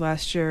Award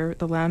last year,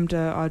 the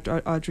Lambda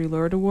Audre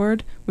Lorde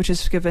Award, which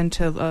is given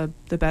to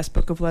the best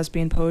book of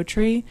lesbian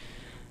poetry.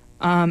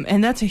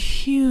 And that's a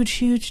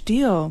huge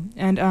deal.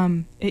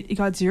 And it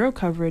got zero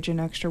coverage in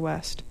Extra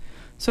West.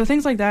 So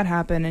things like that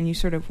happen, and you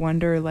sort of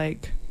wonder,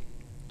 like,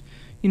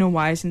 you know,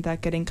 why isn't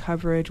that getting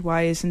coverage?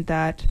 Why isn't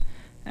that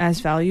as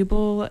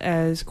valuable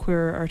as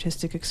queer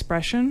artistic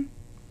expression,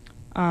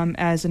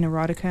 as an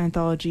erotica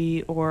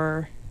anthology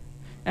or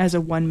as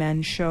a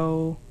one-man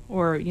show,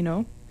 or, you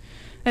know?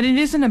 And it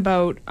isn't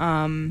about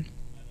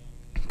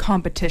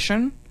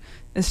competition.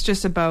 It's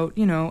just about,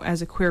 you know,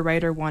 as a queer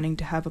writer wanting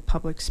to have a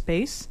public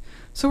space.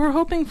 So we're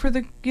hoping for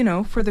the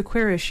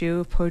queer issue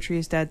of Poetry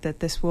is Dead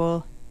that this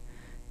will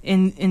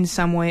in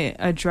some way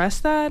address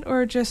that,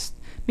 or just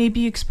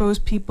maybe expose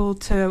people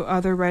to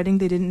other writing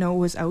they didn't know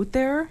was out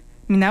there.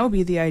 I mean, that would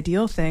be the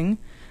ideal thing.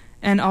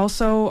 And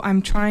also,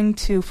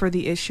 for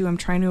the issue, I'm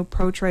trying to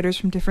approach writers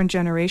from different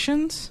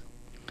generations.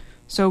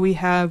 So we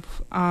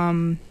have,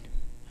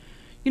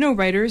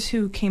 writers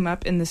who came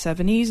up in the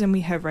 70s, and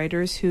we have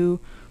writers who,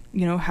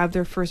 you know, have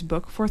their first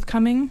book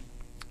forthcoming.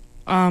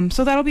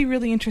 So that'll be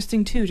really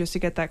interesting, too, just to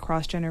get that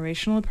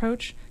cross-generational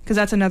approach, because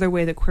that's another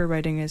way that queer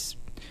writing is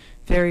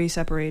very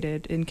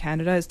separated in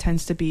Canada. It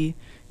tends to be,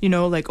 you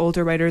know, like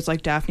older writers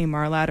like Daphne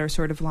Marlatt are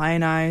sort of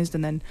lionized,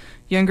 and then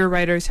younger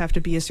writers have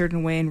to be a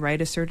certain way and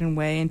write a certain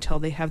way until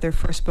they have their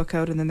first book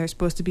out, and then they're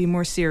supposed to be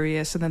more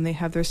serious, and then they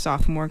have their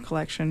sophomore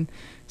collection.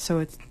 So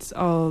it's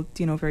all,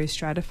 you know, very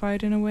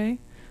stratified in a way.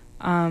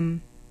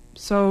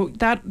 So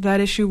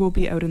that issue will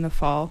be out in the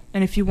fall.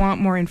 And if you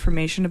want more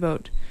information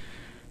about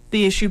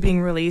the issue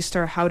being released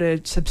or how to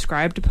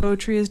subscribe to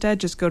Poetry is Dead,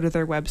 just go to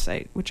their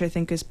website, which I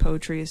think is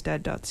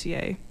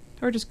poetryisdead.ca.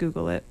 Or just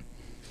Google it.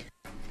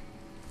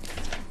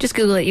 Just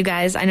Google it, you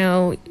guys. I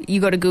know you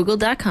go to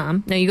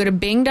google.com. No, you go to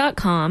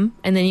bing.com,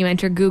 and then you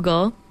enter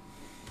Google.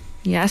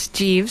 You ask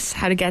Jeeves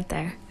how to get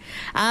there.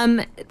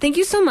 Thank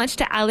you so much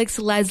to Alex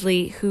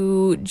Leslie,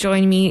 who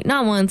joined me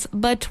not once,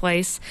 but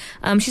twice.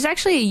 She's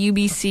actually a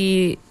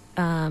UBC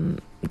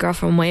girl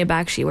from way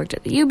back. She worked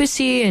at the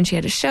UBC, and she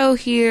had a show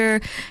here.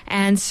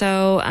 And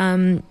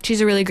so she's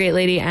a really great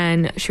lady,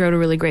 and she wrote a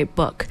really great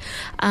book.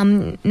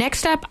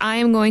 Next up, I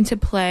am going to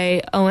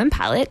play O.M.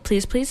 Palette,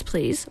 Please, Please,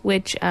 Please,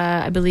 which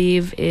I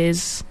believe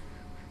is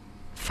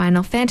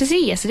Final Fantasy.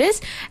 Yes, it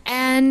is.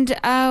 And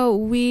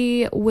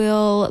we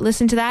will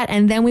listen to that,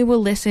 and then we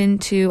will listen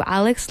to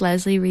Alex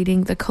Leslie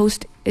reading The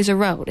Coast is a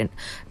Road, and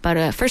about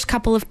a first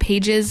couple of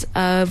pages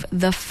of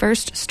the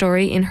first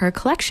story in her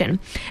collection.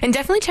 And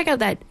definitely check out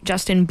that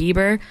Justin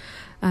Bieber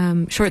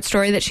short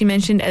story that she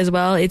mentioned as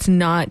well. It's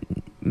not,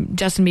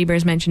 Justin Bieber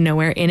is mentioned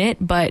nowhere in it,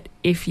 but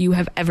if you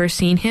have ever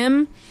seen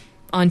him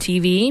on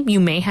TV,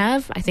 you may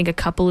have. I think a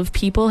couple of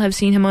people have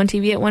seen him on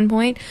TV at one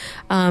point.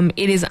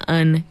 It is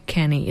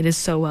uncanny. It is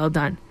so well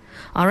done.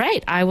 All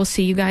right, I will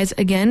see you guys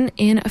again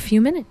in a few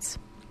minutes.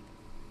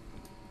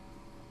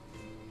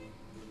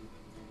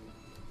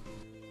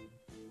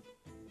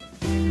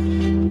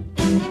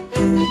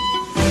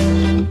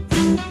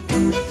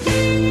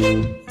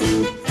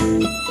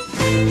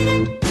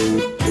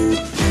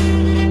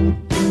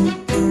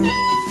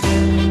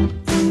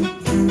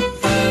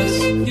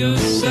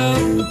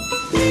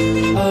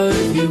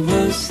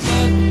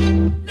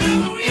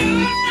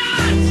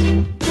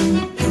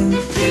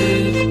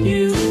 Did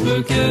you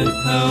forget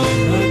how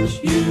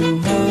much you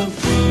have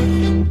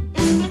worked?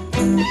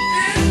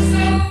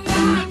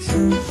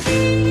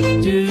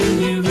 Do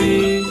you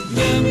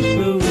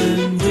remember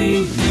when we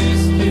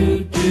used to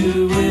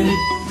do it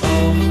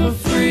all for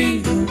free?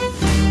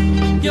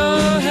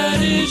 Your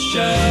head is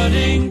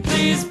shouting,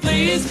 please,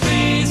 please,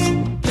 please,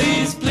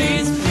 please,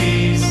 please,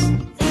 please.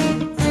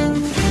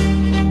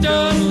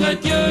 Don't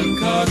let your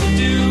cock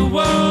do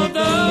all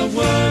the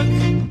work.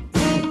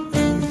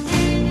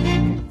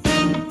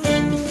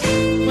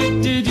 Where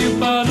did you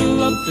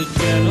bottle up the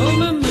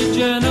gentleman, the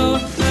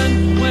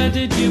gentleman? Where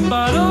did you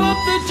bottle up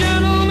the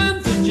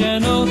gentleman, the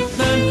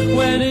gentleman?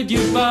 Where did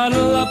you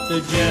bottle up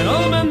the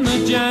gentleman,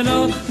 the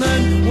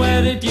gentleman?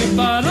 Where did you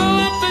bottle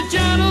up the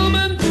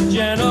gentleman, the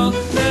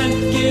gentleman?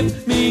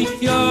 Give me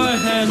your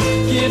hands,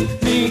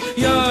 give me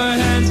your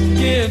hands,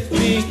 give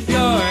me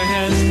your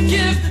hands,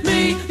 give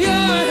me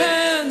your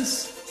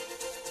hands.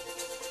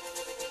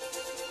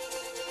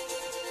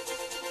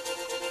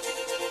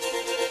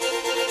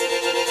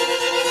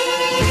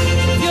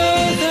 Your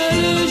head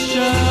is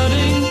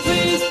shouting,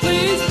 please,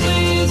 please,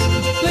 please,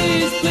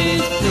 please,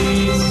 please,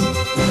 please.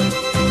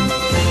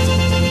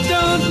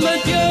 Don't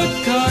let your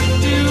cock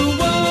do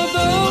all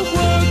the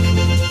work,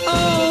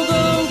 all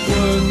the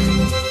work.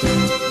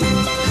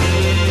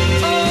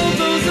 All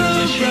those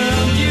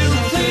around you,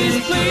 please,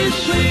 please,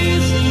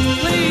 please,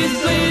 please,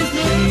 please,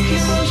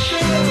 please.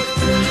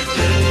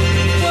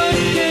 What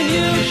can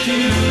you do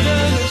to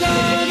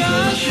turn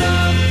us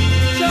up,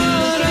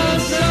 turn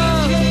us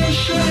up?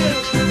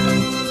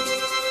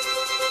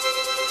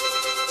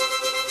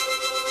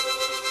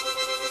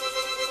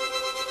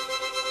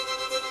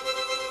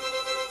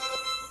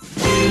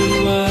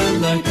 You are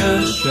like a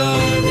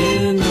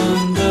shining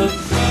on the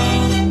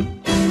ground.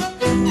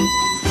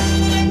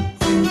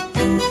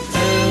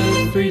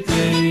 Every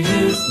day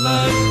is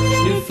like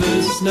your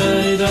first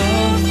night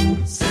off.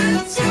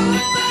 Since you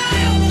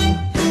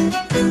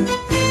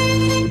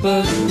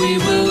but we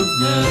will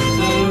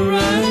never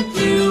write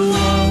you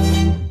off.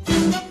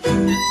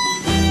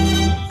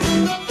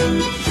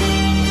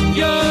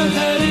 Your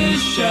head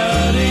is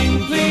shouting,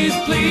 please,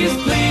 please,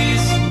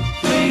 please,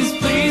 please,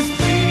 please,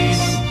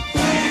 please.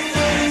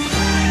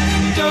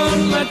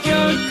 Don't let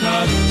your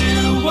cock do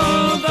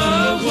all the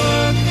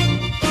work.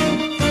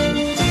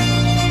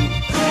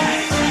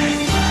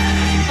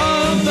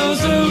 All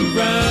those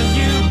around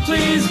you,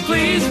 please,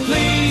 please,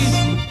 please,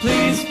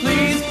 please,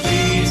 please,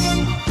 please.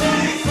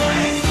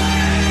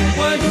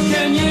 What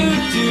can you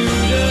do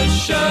to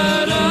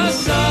shut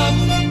us up?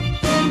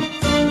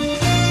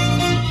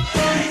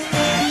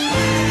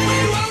 We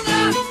will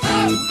never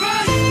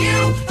write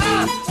you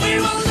up. We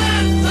will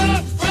never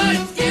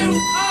write you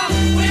up.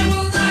 We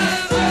will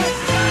never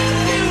write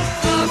you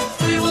up.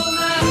 We will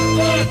never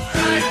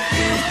write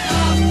you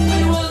up.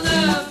 We will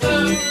never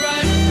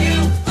write you up. We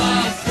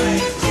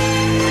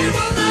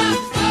will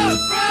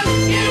never write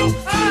you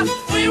up.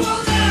 We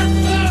will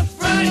never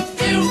write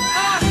you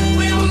up.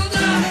 We will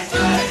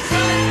never write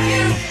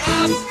you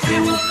up. We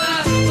will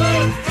never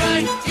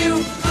write you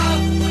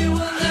up. We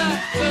will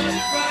never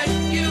write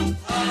you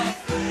up.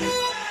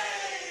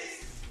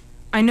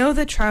 I know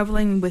that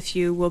traveling with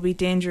you will be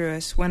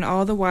dangerous when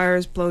all the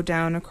wires blow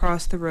down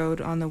across the road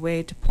on the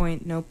way to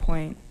Point No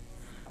Point.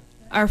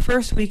 Our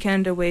first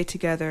weekend away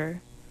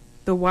together,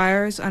 the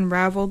wires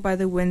unraveled by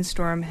the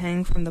windstorm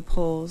hang from the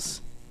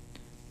poles.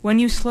 When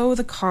you slow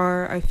the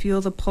car, I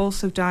feel the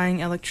pulse of dying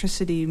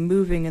electricity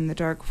moving in the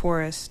dark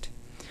forest.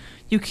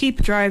 You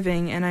keep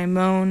driving, and I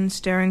moan,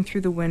 staring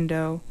through the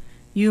window,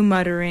 you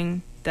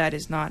muttering, "That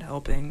is not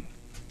helping."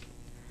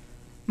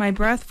 My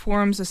breath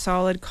forms a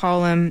solid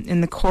column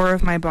in the core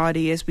of my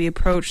body as we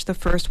approach the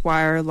first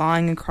wire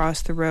lying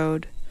across the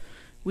road.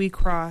 We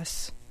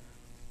cross.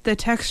 The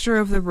texture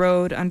of the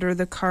road under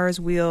the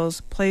car's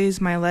wheels plays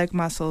my leg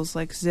muscles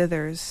like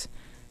zithers.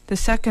 The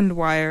second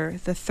wire,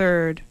 the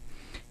third,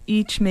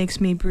 each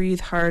makes me breathe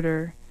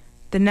harder.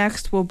 The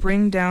next will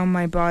bring down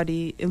my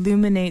body,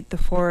 illuminate the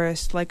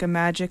forest like a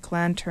magic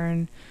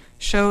lantern,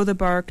 show the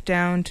bark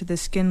down to the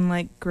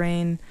skin-like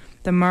grain,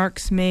 the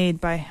marks made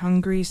by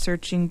hungry,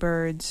 searching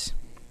birds.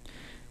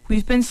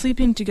 We've been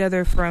sleeping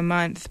together for a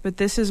month, but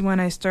this is when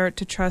I start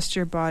to trust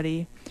your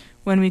body,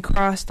 when we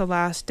cross the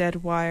last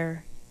dead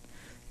wire.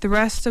 The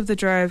rest of the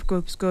drive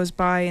goes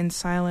by in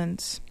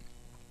silence.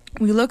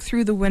 We look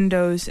through the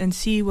windows and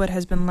see what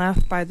has been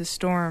left by the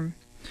storm.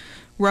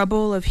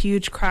 Rubble of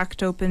huge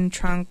cracked-open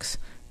trunks,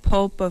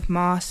 pulp of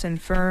moss and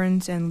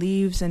ferns and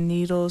leaves and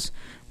needles,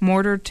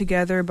 mortared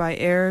together by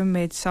air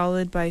made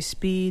solid by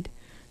speed,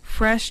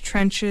 fresh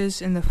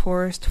trenches in the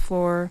forest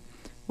floor,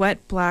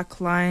 wet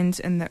black lines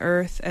in the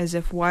earth as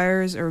if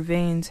wires or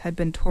veins had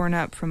been torn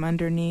up from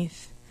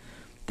underneath.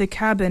 The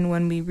cabin,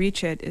 when we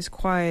reach it, is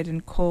quiet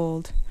and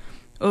cold.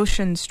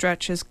 Ocean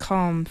stretches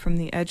calm from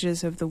the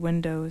edges of the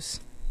windows.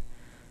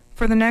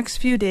 For the next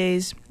few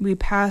days, we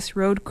pass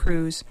road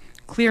crews,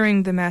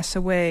 clearing the mess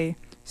away,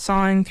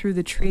 sawing through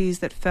the trees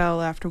that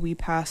fell after we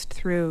passed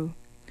through.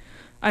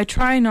 I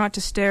try not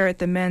to stare at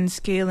the men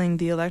scaling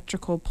the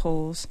electrical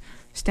poles,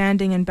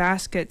 standing in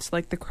baskets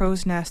like the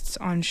crow's nests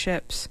on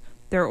ships,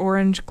 their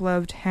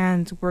orange-gloved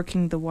hands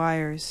working the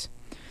wires.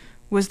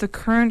 Was the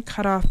current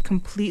cut off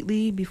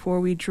completely before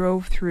we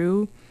drove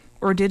through,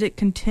 or did it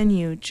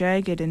continue,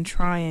 jagged and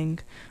trying,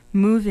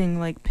 moving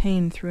like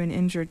pain through an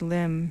injured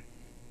limb?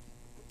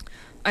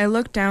 I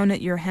look down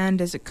at your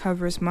hand as it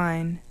covers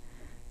mine.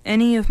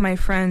 Any of my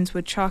friends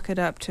would chalk it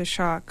up to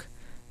shock,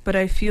 but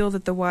I feel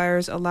that the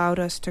wires allowed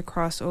us to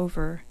cross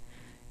over.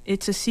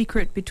 It's a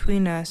secret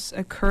between us,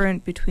 a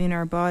current between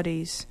our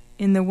bodies.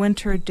 In the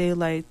winter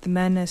daylight, the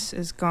menace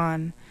is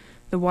gone,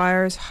 the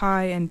wires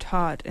high and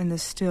taut in the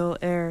still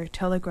air,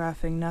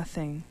 telegraphing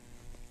nothing.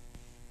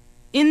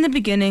 In the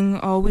beginning,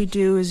 all we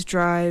do is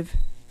drive.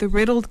 The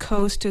riddled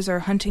coast is our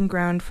hunting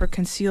ground for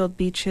concealed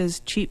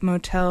beaches, cheap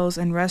motels,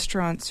 and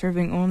restaurants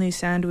serving only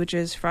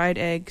sandwiches, fried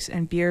eggs,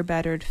 and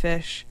beer-battered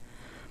fish.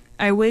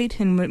 I wait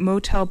in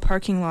motel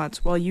parking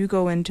lots while you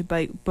go in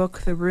to book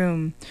the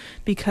room,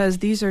 because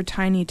these are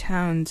tiny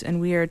towns and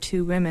we are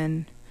two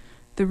women.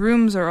 The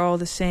rooms are all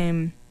the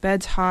same,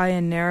 beds high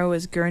and narrow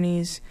as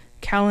gurneys,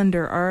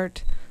 calendar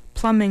art,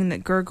 plumbing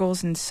that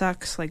gurgles and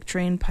sucks like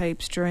drain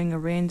pipes during a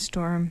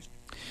rainstorm.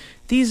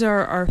 These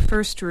are our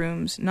first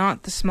rooms,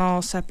 not the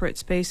small separate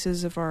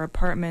spaces of our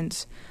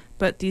apartments,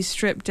 but these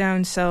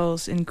stripped-down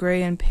cells in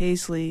grey and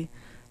paisley,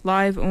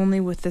 live only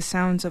with the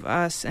sounds of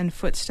us and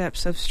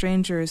footsteps of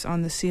strangers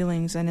on the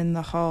ceilings and in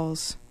the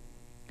halls.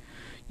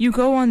 You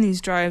go on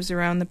these drives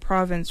around the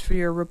province for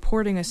your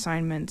reporting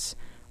assignments,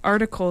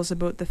 articles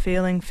about the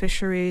failing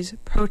fisheries,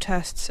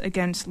 protests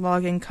against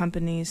logging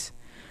companies.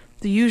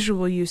 The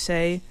usual, you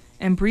say,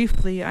 and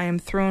briefly I am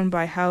thrown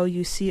by how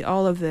you see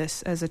all of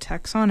this as a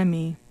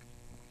taxonomy.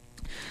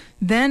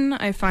 Then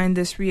I find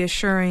this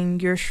reassuring,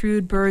 your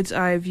shrewd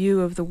bird's-eye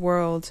view of the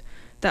world,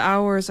 the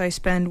hours I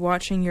spend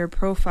watching your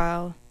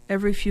profile.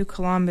 Every few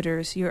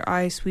kilometers, your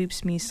eye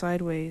sweeps me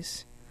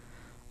sideways.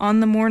 On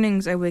the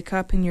mornings I wake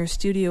up in your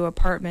studio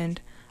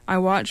apartment, I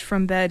watch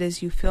from bed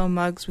as you fill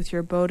mugs with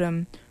your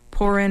Bodum,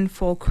 pour in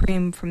full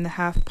cream from the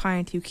half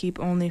pint you keep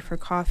only for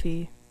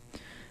coffee.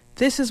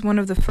 This is one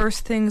of the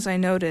first things I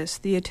notice,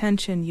 the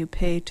attention you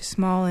pay to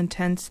small,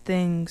 intense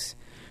things.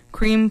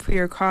 Cream for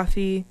your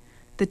coffee,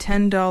 the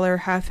 $10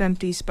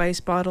 half-empty spice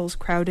bottles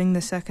crowding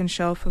the second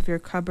shelf of your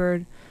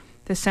cupboard,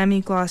 the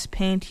semi-gloss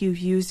paint you've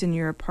used in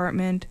your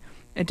apartment,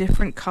 a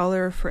different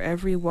color for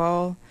every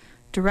wall,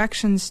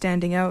 directions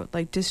standing out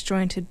like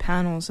disjointed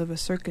panels of a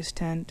circus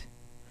tent.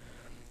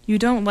 You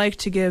don't like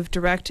to give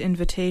direct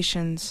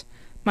invitations.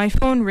 My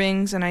phone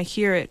rings and I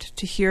answer it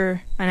to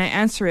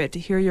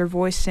hear your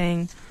voice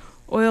saying,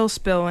 oil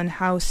spill in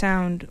Howe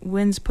Sound,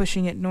 winds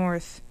pushing it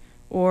north,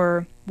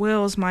 or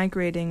whales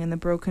migrating in the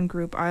Broken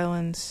Group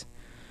Islands.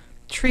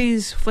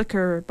 Trees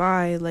flicker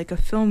by like a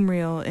film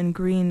reel in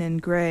green and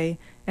gray,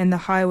 and the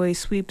highway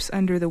sweeps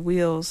under the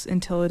wheels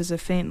until it is a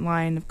faint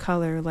line of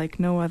color like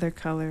no other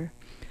color,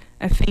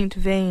 a faint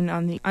vein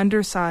on the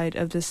underside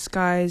of the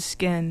sky's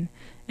skin,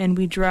 and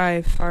we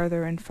drive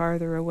farther and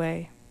farther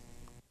away.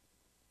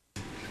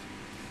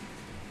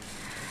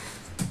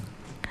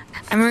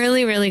 I'm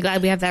really, really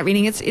glad we have that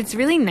reading. It's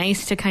really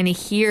nice to kind of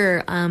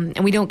hear,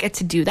 and we don't get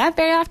to do that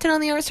very often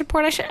on the Arts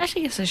Report. I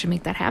should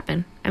make that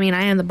happen. I mean,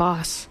 I am the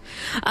boss.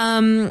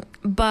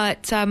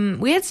 But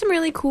we had some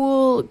really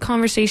cool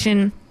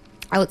conversation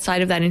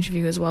outside of that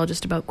interview as well,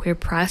 just about queer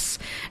press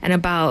and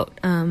about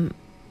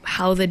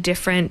how the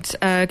different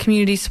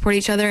communities support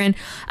each other. And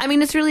I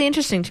mean, it's really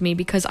interesting to me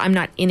because I'm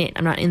not in it.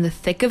 I'm not in the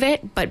thick of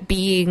it, but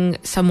being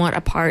somewhat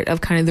a part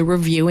of kind of the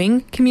reviewing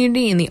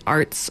community and the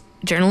arts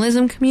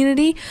journalism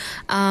community,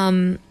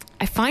 I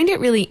find it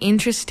really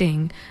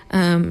interesting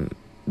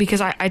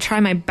because I try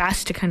my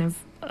best to kind of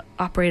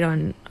operate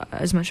on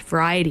as much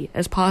variety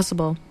as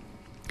possible.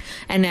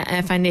 And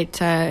I find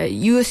it,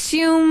 you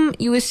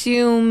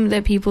assume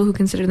that people who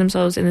consider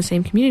themselves in the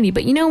same community,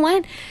 but you know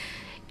what?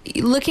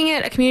 Looking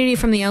at a community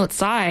from the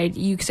outside,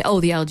 you can say, oh,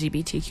 the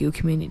LGBTQ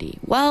community.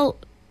 Well,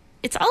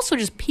 it's also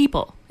just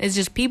people. It's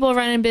just people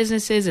running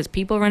businesses. It's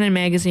people running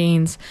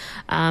magazines.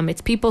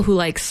 It's people who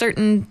like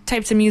certain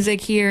types of music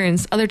here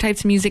and other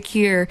types of music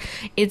here.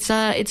 It's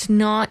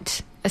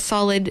not a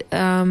solid,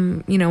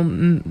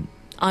 unvaried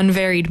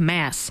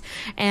mass.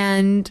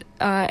 And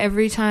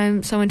every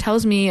time someone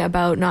tells me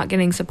about not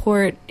getting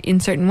support in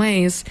certain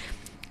ways,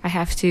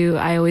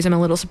 I always am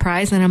a little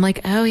surprised, and I'm like,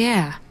 oh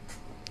yeah,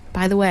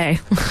 by the way,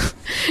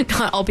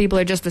 not all people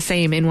are just the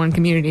same in one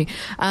community.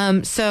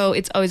 So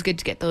it's always good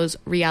to get those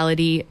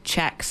reality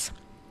checks.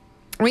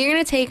 We're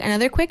going to take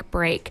another quick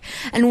break,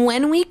 and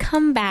when we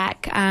come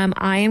back,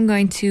 I am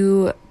going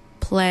to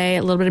play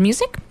a little bit of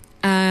music,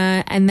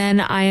 and then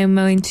I am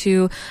going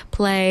to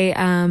play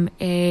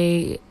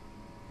a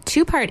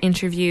two-part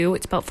interview.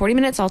 It's about 40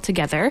 minutes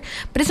altogether,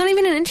 but it's not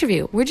even an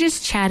interview. We're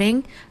just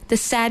chatting. The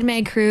Sad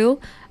Mag crew,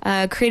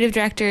 creative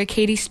director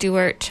Katie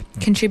Stewart,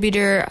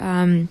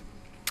 contributor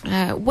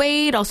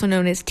Wade, also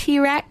known as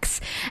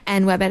T-Rex,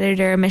 and web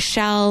editor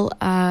Michelle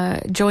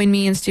joined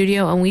me in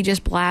studio, and we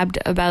just blabbed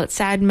about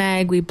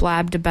SADMAG. We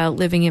blabbed about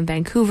living in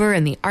Vancouver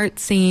and the art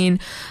scene.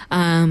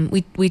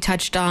 We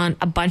touched on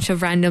a bunch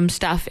of random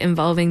stuff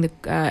involving the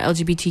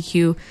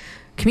LGBTQ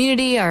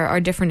community, our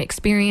different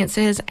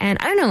experiences, and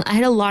I don't know, I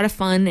had a lot of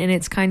fun, and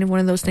it's kind of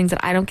one of those things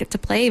that I don't get to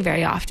play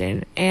very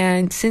often,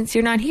 and since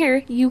you're not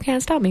here, you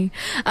can't stop me.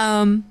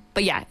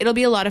 But yeah, it'll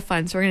be a lot of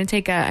fun. So we're going to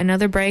take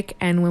another break,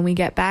 and when we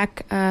get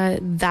back,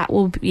 that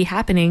will be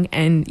happening,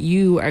 and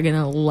you are going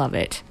to love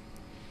it.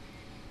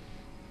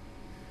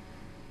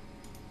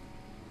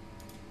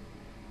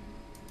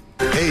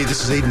 Hey,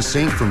 this is Aiden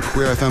Saint from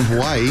Queer FM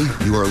Hawaii.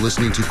 You are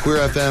listening to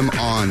Queer FM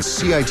on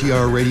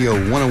CITR Radio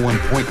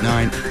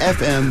 101.9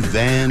 FM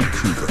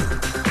Vancouver.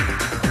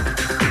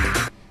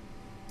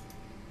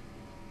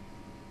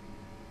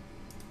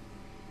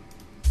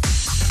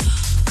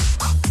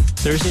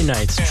 Thursday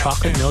nights,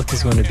 Chocolate Milk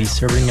is going to be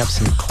serving up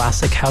some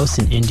classic house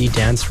and indie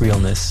dance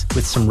realness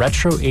with some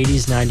retro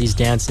 80s, 90s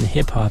dance and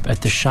hip-hop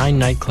at the Shine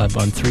nightclub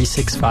on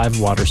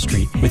 365 Water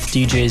Street with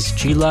DJs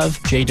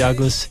G-Love, J.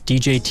 Douglas,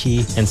 DJ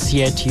T, and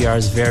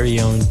CITR's very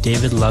own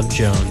David Love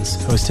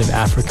Jones, host of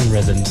African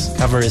Rhythms.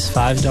 Cover is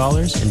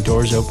 $5 and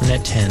doors open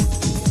at 10.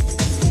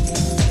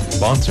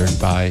 Sponsored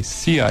by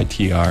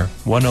CITR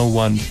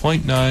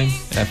 101.9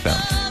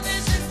 FM.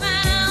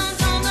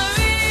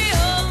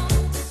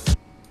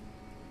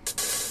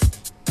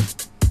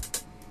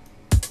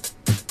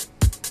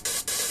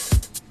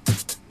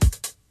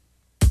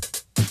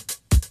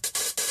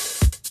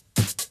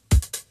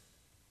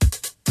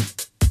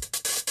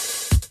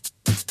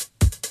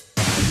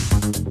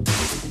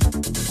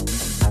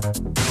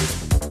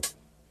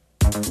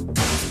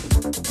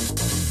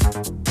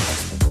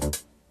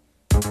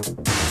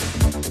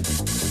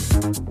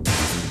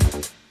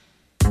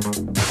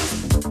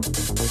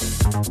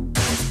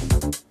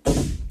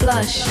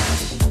 Blush,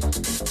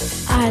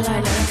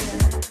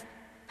 eyeliner,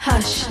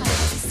 hush,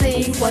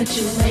 see what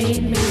you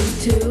made me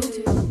do.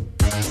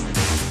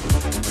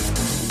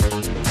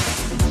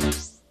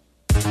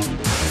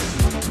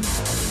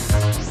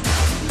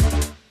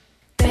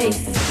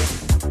 Base,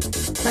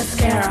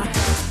 mascara,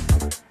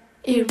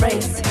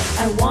 erase,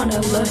 I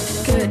wanna look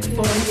good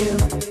for you.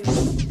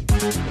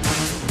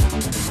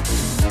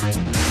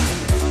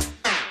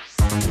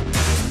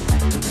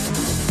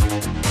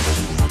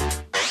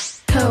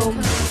 Comb,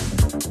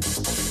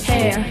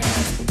 hair,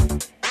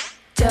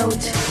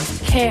 don't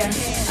care,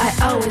 I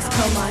always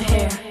comb my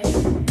hair.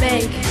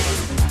 Make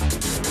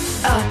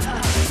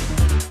up,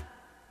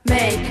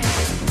 make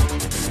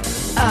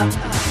up,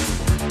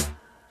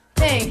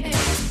 pink,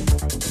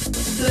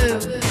 blue,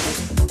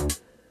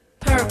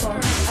 purple,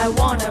 I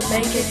wanna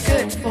make it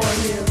good for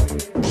you.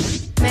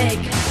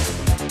 Make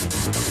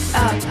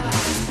up,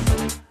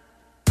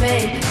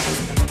 make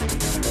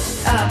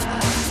up,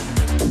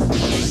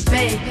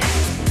 make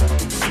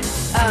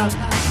up,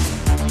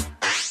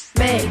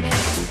 make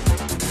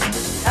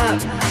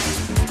up.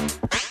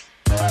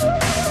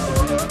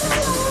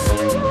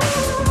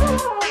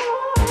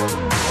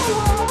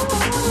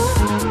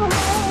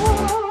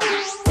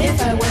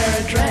 If I wear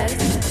a dress,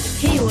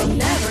 he will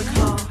never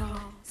call,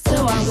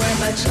 so I wear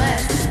much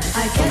less.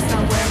 I guess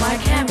I'll wear my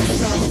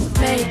camisole.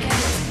 Make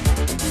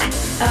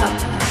up,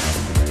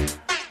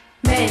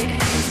 make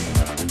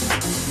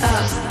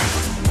up,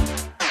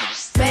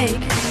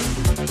 make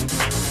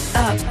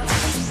up,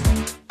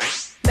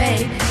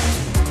 make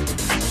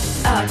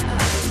up.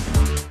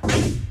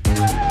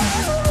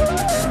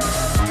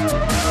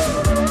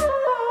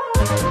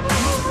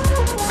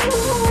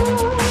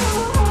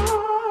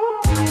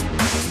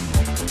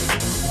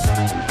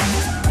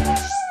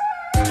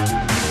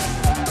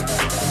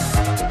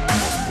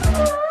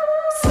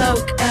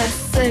 Smoke a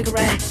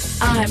cigarette,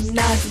 I'm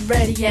not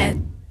ready yet.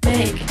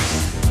 Make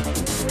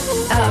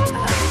up,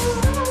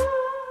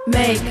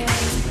 make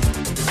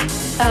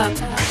up.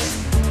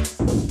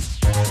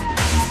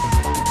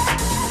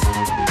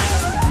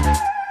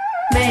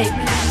 Make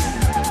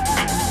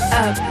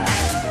up.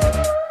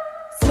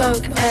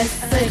 Smoke a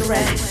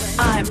cigarette,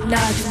 I'm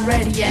not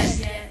ready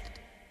yet.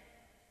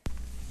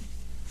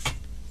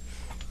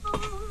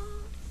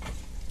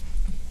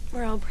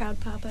 We're all proud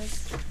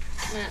papas.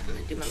 I'm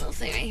gonna do my little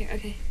thing right here.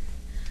 Okay.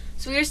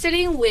 So we are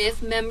sitting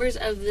with members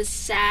of the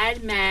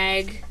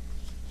SADMAG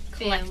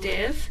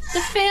collective,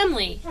 the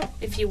family,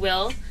 if you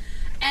will.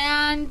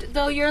 And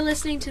though you're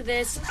listening to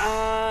this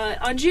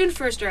on June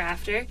 1st or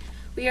after,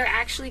 we are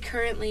actually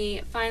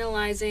currently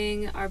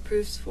finalizing our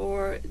proofs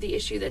for the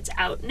issue that's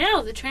out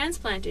now, the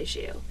transplant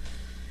issue.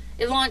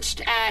 It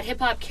launched at Hip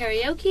Hop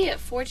Karaoke at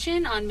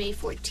Fortune on May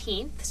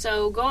 14th,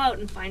 so go out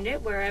and find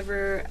it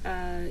wherever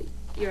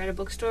you're at a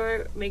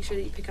bookstore. Make sure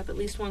that you pick up at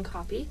least one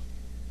copy.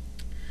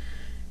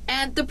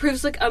 And the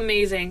proofs look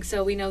amazing,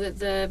 so we know that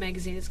the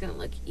magazine is going to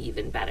look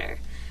even better.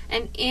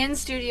 And in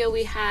studio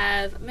we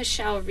have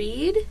Michelle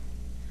Reed,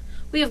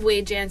 we have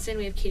Wade Jansen,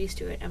 we have Katie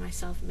Stewart, and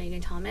myself,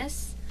 Megan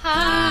Thomas.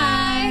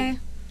 Hi.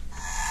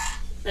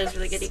 That was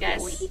really good, you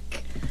guys.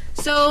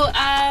 So,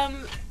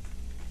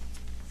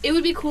 it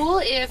would be cool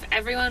if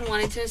everyone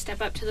wanted to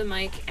step up to the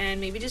mic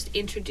and maybe just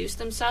introduce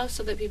themselves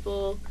so that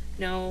people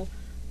know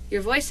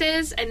your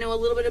voices and know a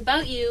little bit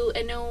about you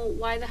and know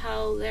why the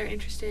hell they're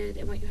interested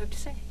in what you have to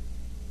say.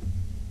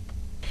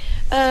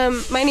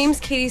 My name's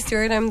Katie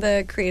Stewart. I'm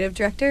the creative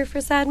director for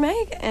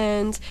SADMAG,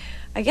 and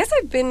I guess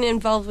I've been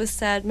involved with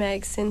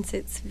SADMAG since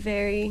its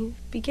very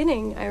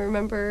beginning. I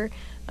remember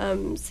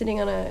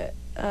sitting on a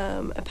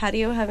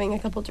patio having a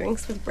couple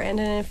drinks with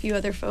Brandon and a few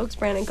other folks.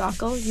 Brandon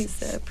Gockel, he's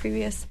the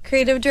previous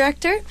creative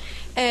director,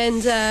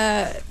 and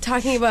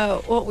talking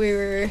about what we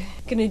were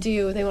going to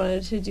do. They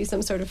wanted to do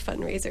some sort of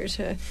fundraiser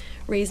to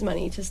raise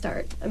money to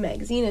start a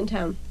magazine in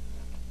town.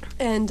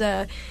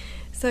 And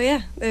so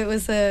yeah, it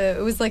was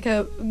like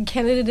a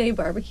Canada Day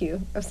barbecue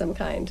of some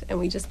kind, and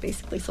we just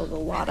basically sold a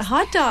lot of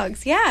hot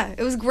dogs. Yeah,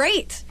 it was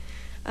great.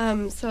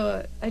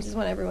 So I just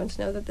want everyone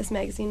to know that this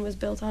magazine was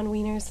built on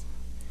wieners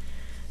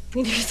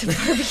and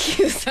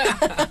barbecues.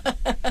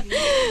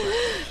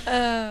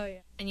 Oh yeah.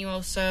 And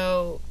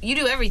you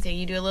do everything.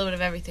 You do a little bit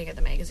of everything at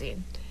the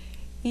magazine.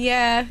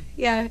 Yeah.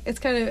 It's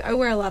kind of, I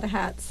wear a lot of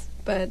hats,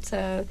 but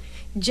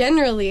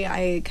generally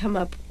I come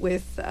up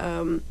with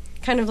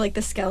kind of like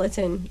the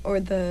skeleton or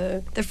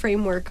the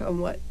framework on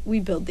what we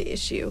build the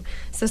issue.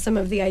 So some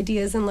of the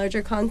ideas and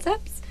larger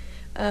concepts,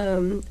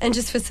 and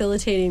just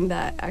facilitating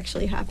that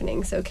actually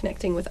happening. So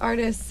connecting with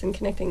artists and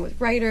connecting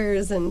with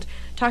writers and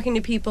talking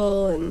to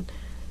people and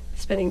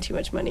spending too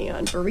much money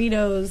on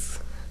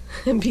burritos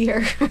and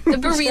beer. The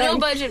burrito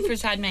budget for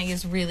SADMAG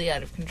is really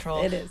out of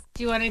control. It is.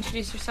 Do you want to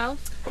introduce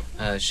yourself?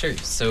 Sure.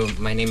 So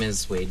my name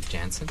is Wade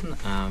Jansen.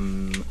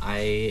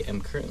 I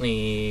am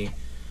currently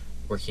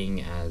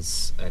working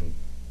as an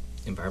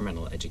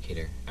environmental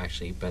educator,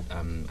 actually, but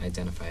I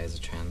identify as a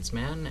trans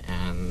man,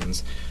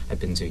 and I've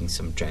been doing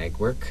some drag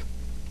work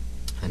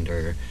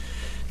under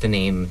the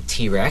name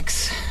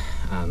T-Rex,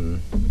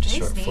 which is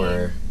short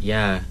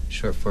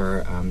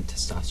for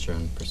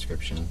testosterone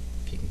prescription,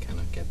 if you can kind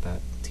of get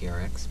that,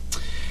 TRX.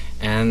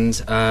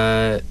 And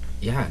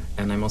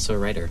and I'm also a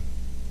writer.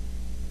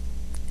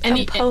 And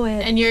a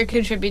poet. And you're a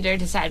contributor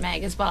to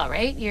SADMAG as well,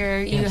 right?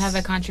 You have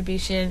a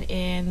contribution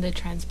in the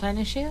transplant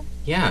issue?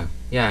 Yeah,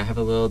 I have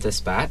a little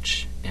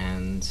dispatch,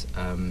 and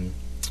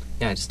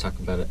I just talk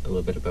about a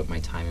little bit about my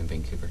time in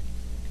Vancouver.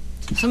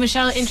 So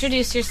Michelle,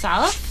 introduce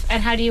yourself,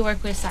 and how do you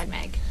work with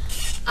SADMAG?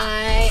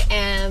 I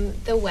am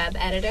the web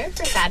editor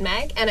for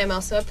SADMAG, and I'm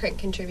also a print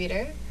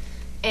contributor.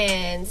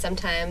 And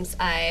sometimes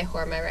I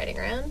whore my writing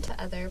around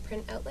to other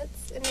print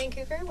outlets in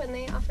Vancouver when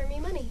they offer me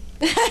money.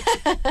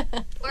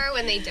 Or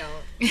when they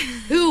don't.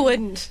 Who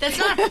wouldn't? That's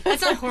not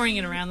whoring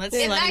it around. That's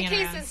in slutting that it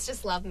case, around. it's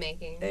just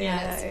lovemaking.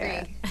 Yeah, it's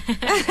free.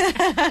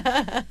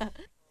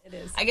 It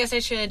is. I guess I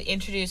should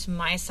introduce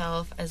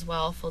myself as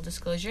well, full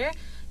disclosure.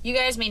 You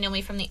guys may know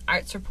me from the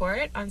Arts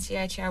Report on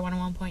CITR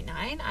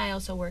 101.9. I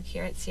also work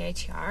here at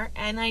CITR,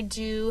 and I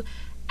do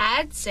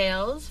ad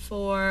sales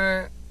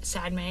for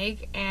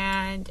SADMAG,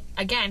 and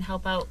again,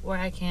 help out where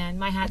I can.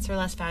 My hats are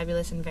less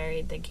fabulous and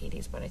varied than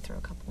Katie's, but I throw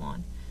a couple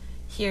on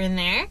here and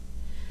there.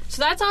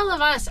 So that's all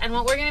of us, and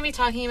what we're going to be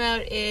talking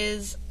about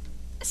is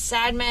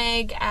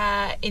SADMAG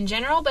in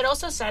general, but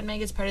also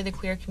SADMAG is part of the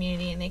queer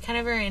community, and they kind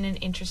of are in an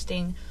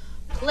interesting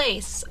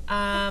place.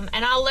 And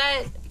I'll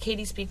let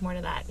Katie speak more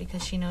to that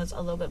because she knows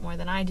a little bit more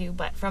than I do.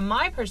 But from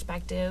my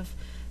perspective,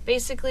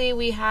 basically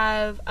we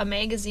have a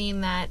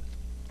magazine that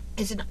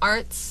is an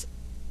arts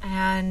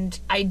and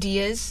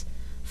ideas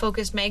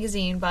focused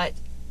magazine, but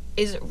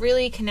is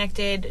really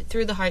connected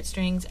through the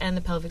heartstrings and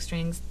the pelvic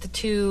strings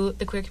to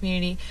the queer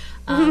community.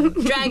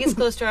 Drag is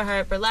close to our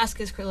heart,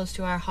 burlesque is close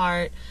to our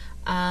heart,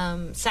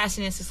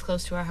 sassiness is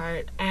close to our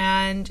heart,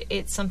 and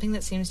it's something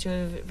that seems to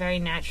have very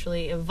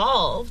naturally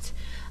evolved.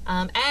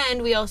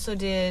 And we also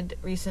did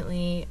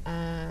recently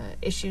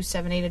issue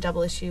 7/8, a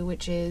double issue,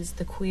 which is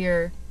the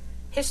queer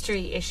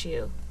history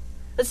issue.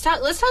 Let's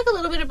talk a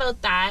little bit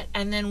about that,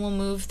 and then we'll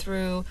move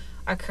through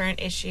our current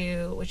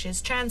issue, which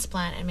is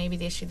transplant, and maybe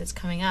the issue that's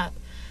coming up.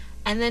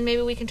 And then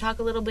maybe we can talk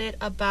a little bit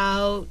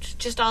about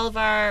just all of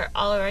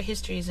our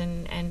histories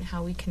and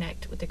how we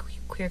connect with the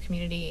queer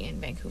community in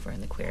Vancouver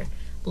and the queer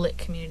lit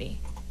community,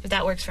 if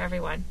that works for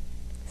everyone.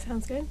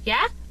 Sounds good.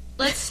 Yeah?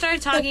 Let's start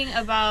talking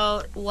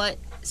about what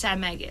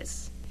SADMAG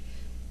is.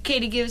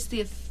 Katie, give us the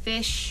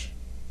official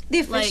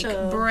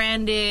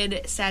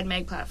branded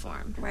SADMAG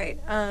platform. Right.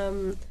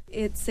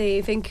 It's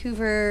a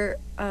Vancouver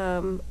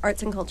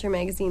arts and culture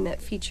magazine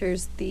that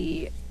features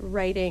the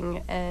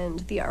writing and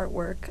the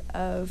artwork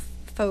of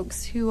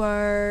folks who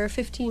are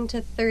 15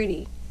 to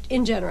 30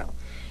 in general.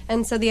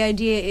 And so the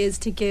idea is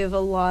to give a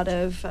lot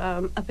of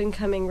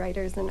up-and-coming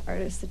writers and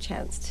artists a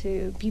chance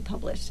to be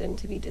published and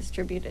to be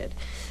distributed.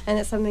 And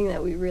it's something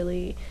that we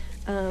really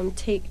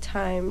take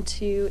time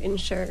to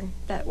ensure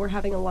that we're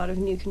having a lot of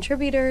new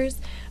contributors.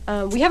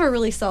 We have a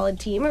really solid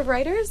team of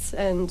writers,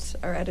 and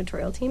our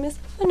editorial team is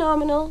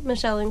phenomenal,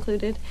 Michelle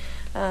included.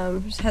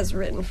 Has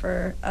written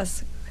for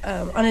us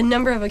on a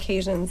number of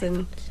occasions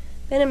and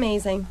been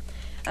amazing.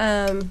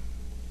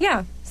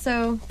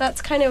 So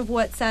that's kind of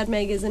what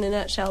SADMAG is in a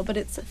nutshell, but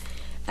it's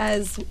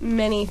as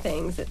many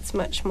things, it's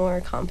much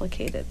more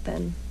complicated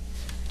than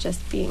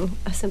just being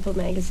a simple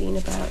magazine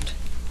about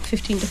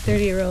 15 to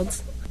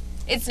 30-year-olds.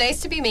 It's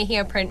nice to be making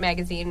a print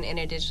magazine in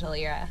a digital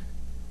era.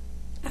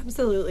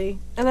 Absolutely.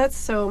 And that's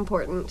so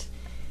important.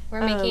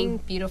 We're making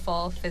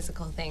beautiful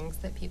physical things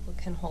that people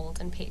can hold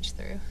and page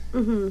through.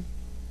 Mm-hmm.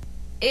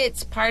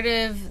 It's part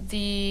of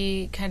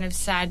the kind of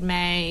Sad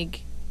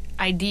Mag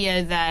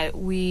idea that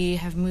we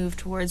have moved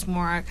towards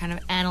more kind of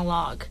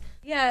analog.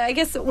 Yeah, I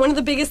guess one of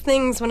the biggest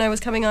things when I was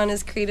coming on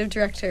as creative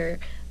director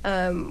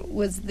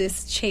was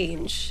this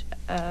change.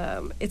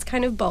 It's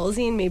kind of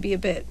ballsy and maybe a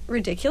bit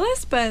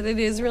ridiculous, but it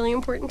is really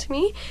important to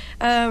me.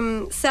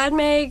 Sad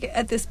Mag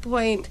at this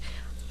point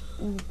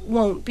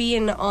won't be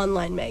an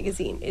online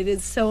magazine. It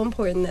is so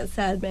important that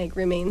Sad Mag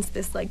remains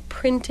this like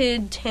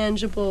printed,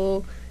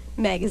 tangible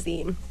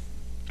magazine.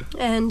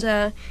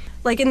 And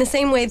like in the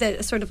same way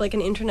that sort of like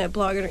an internet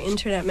blog or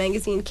internet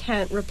magazine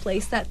can't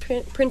replace that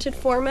printed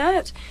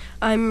format,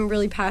 I'm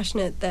really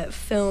passionate that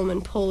film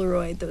and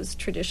Polaroid, those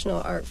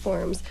traditional art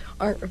forms,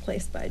 aren't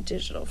replaced by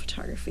digital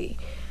photography.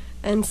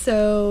 And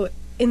so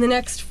in the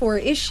next 4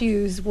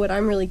 issues, what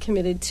I'm really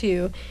committed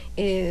to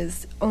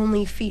is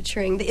only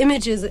featuring the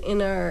images in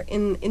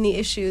the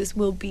issues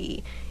will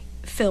be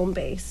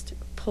film-based,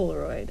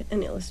 Polaroid,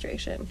 and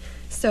illustration.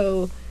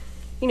 So,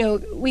 you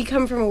know, we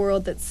come from a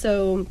world that's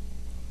so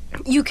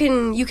you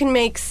can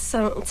make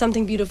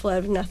something beautiful out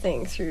of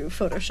nothing through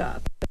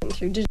Photoshop and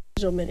through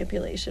digital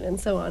manipulation and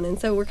so on. And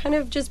so we're kind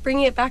of just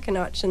bringing it back a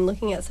notch and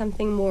looking at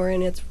something more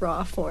in its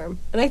raw form.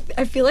 And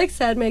I feel like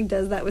Sad Mag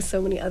does that with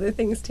so many other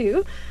things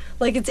too.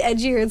 Like it's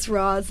edgier, it's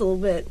raw, it's a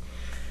little bit.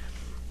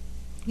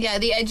 Yeah,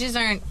 the edges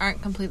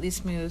aren't completely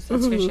smooth,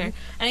 that's for sure. And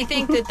I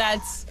think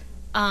that's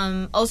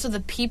also the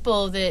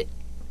people that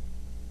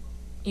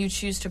you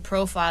choose to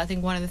profile. I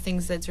think one of the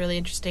things that's really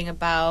interesting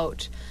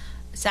about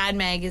Sad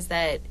Mag is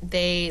that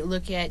they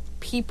look at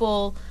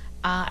people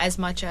as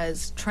much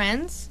as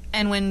trends,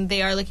 and when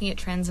they are looking at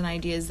trends and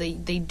ideas, they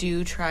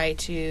do try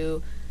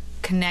to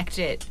connect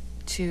it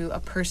to a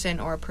person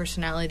or a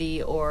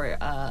personality or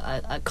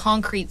a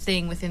concrete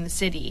thing within the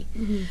city.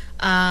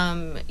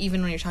 Mm-hmm.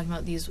 Even when you're talking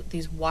about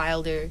these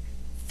wilder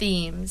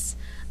themes,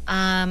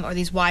 or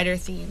these wider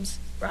themes,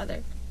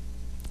 rather.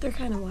 They're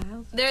kind of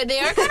wild. They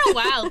are kind of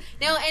wild.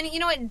 Now, and you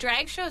know what?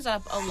 Drag shows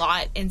up a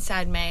lot in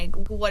Sad Mag.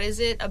 What is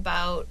it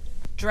about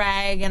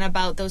drag and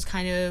about those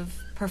kind of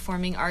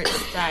performing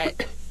arts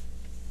that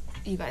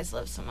you guys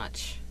love so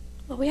much?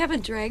 Well, we have a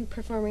drag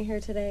performer here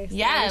today. So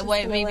Yeah,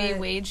 maybe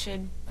Wade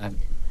should...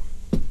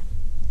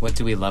 What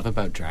do we love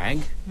about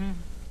drag?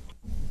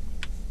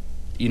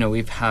 You know,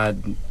 we've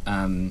had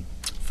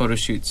photo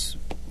shoots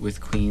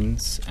with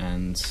queens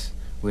and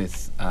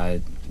with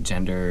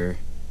gender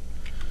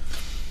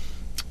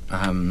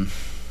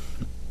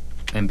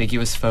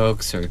ambiguous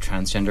folks or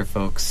transgender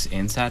folks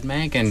in Sad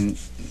Mag, and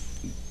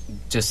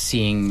just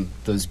seeing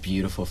those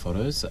beautiful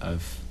photos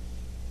of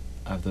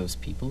those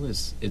people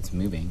it's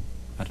moving.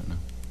 I don't know.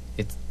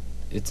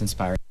 It's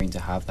inspiring to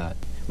have that.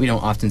 We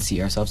don't often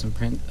see ourselves in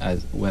print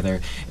as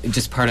whether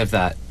just part of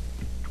that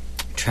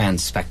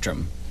trans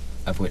spectrum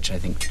of which I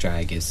think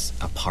drag is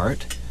a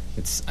part.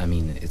 It's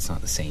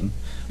not the same,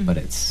 but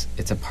it's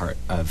a part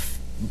of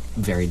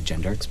varied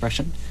gender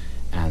expression.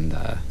 And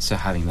so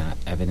having that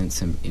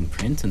evidence in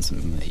print and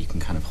something that you can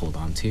kind of hold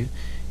on to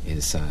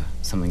is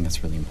something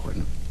that's really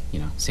important. You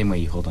know, same way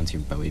you hold on to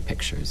your Bowie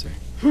pictures or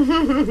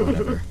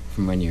whatever.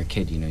 From when you're a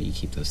kid, you know, you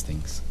keep those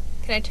things.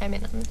 Can I chime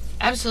in on this?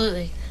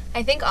 Absolutely.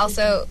 I think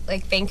also,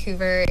 like,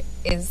 Vancouver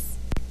is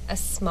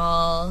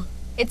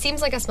it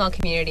seems like a small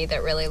community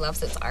that really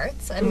loves its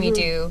arts. And we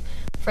do,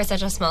 for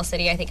such a small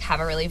city, I think, have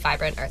a really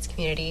vibrant arts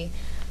community.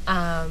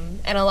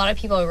 And a lot of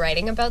people are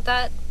writing about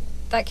that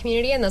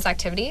community and those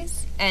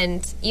activities.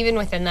 And even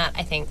within that,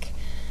 I think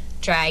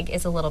drag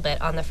is a little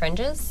bit on the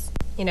fringes.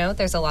 You know,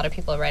 there's a lot of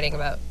people writing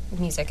about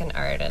music and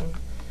art and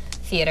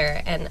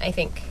theater, and I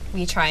think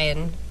we try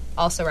and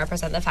also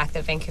represent the fact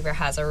that Vancouver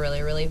has a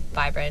really, really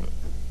vibrant,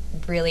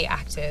 really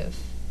active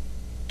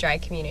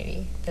drag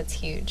community that's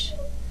huge.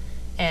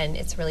 And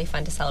it's really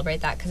fun to celebrate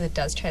that because it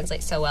does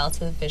translate so well to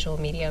the visual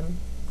medium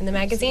in the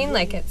magazine.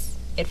 Like, it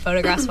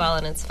photographs well,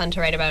 and it's fun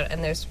to write about,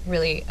 and there's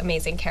really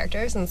amazing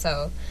characters, and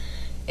so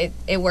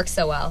it works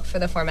so well for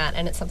the format,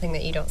 and it's something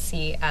that you don't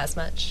see as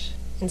much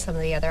in some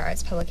of the other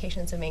arts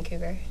publications in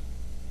Vancouver.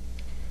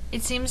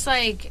 It seems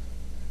like,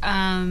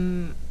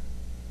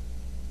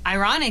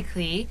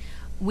 ironically,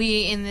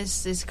 we, in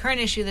this current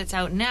issue that's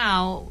out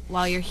now,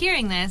 while you're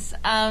hearing this,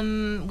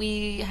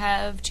 we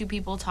have 2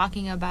 people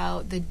talking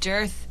about the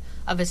dearth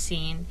of a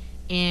scene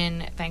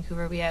in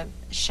Vancouver. We have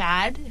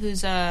Shad,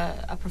 who's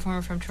a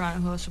performer from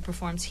Toronto who also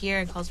performs here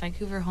and calls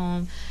Vancouver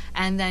home,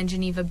 and then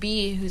Geneva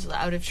B, who's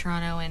out of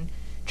Toronto and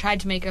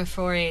tried to make a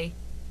foray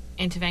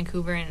into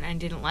Vancouver and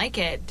didn't like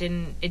it.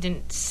 It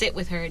didn't sit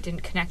with her. It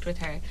didn't connect with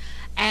her.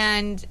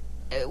 And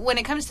when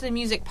it comes to the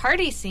music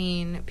party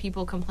scene,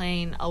 people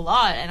complain a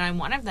lot, and I'm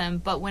one of them.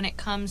 But when it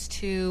comes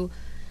to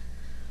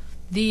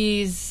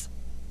these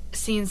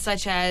scenes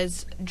such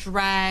as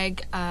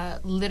drag,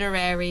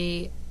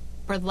 literary,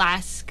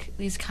 burlesque,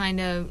 these kind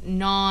of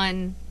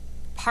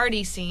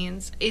non-party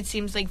scenes, it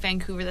seems like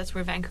Vancouver, that's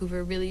where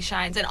Vancouver really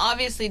shines. And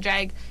obviously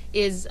drag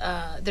is,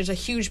 there's a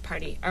huge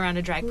party around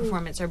a drag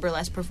performance or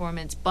burlesque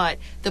performance, but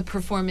the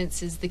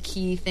performance is the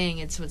key thing.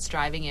 It's what's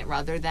driving it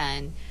rather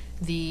than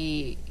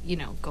the,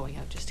 going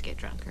out just to get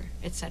drunker,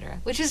 etc.,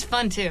 which is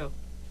fun too.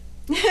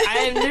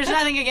 There's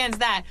nothing against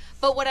that.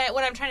 But what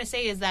I'm trying to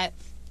say is that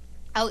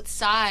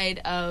outside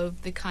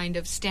of the kind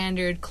of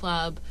standard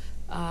club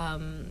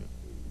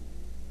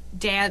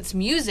dance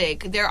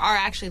music, there are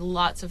actually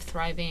lots of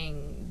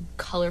thriving,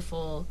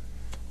 colorful,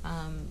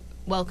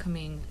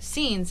 welcoming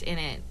scenes in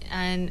it.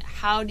 And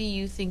how do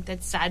you think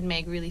that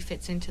SADMAG really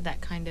fits into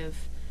that kind of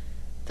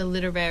the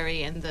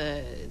literary and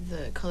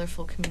the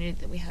colorful community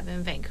that we have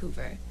in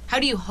Vancouver? How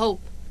do you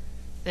hope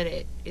that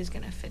it is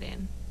going to fit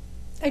in?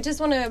 I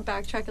just want to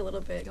backtrack a little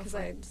bit because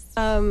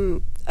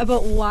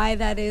about why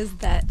that is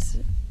that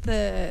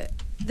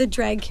the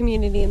drag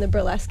community and the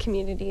burlesque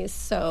community is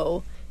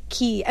so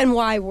key and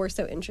why we're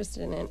so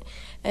interested in it.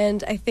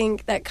 And I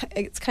think that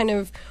it's kind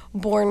of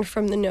born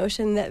from the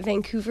notion that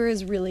Vancouver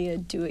is really a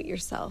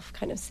do-it-yourself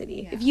kind of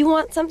city. Yeah. If you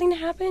want something to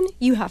happen,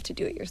 you have to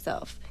do it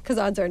yourself because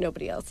odds are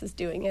nobody else is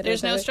doing it.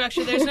 There's no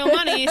structure, there's no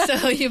money,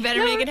 so you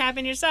better make it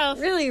happen yourself.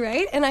 Really,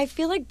 right? And I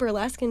feel like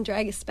burlesque and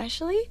drag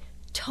especially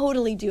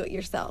totally do it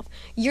yourself.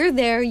 You're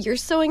there, you're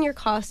sewing your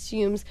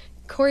costumes,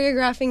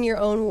 choreographing your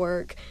own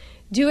work,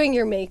 doing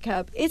your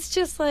makeup. It's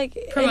just like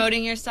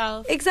promoting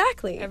yourself.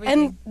 Exactly. Everything.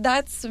 And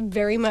that's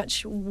very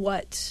much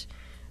what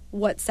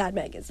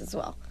SADMAG is as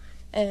well.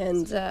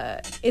 And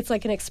it's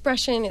like an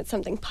expression, it's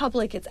something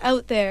public, it's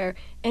out there,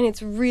 and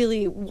it's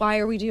really, why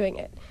are we doing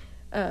it?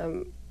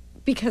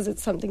 Because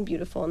it's something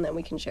beautiful and then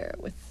we can share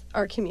it with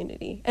our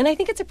community. And I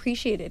think it's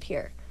appreciated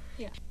here.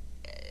 Yeah.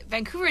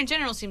 Vancouver in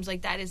general seems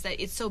like that, is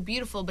that it's so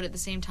beautiful, but at the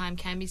same time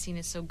can be seen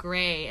as so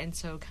gray and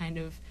so kind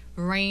of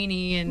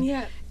rainy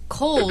and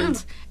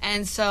cold.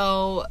 And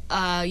so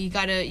you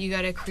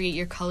gotta create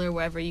your color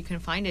wherever you can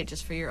find it,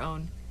 just for your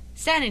own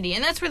sanity.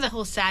 And that's where the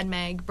whole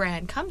SADMAG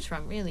brand comes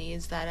from, really,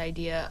 is that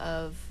idea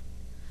of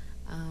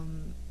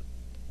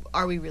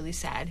are we really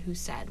sad? Who's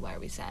sad? Why are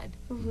we sad?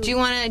 Mm-hmm. Do you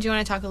want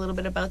to talk a little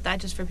bit about that,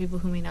 just for people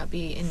who may not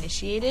be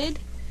initiated?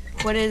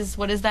 What is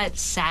that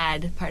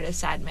sad part of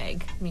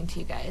SADMAG mean to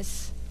you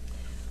guys?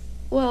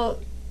 Well,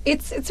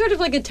 it's sort of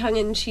like a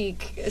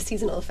tongue-in-cheek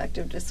seasonal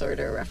affective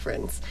disorder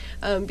reference,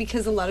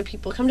 because a lot of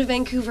people come to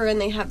Vancouver and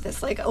they have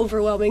this like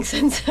overwhelming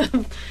sense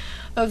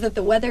of that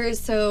the weather is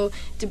so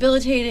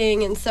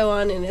debilitating and so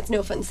on, and it's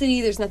no fun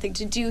city, there's nothing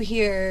to do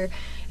here,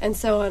 and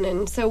so on.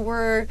 And so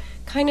we're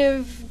kind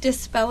of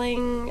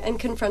dispelling and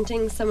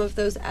confronting some of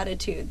those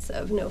attitudes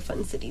of no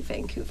fun city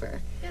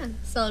Vancouver. Yeah,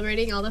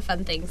 celebrating all the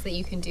fun things that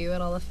you can do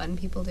and all the fun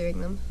people doing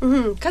them.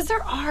 Because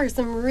there are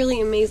some really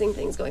amazing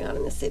things going on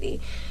in the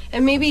city.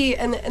 And maybe,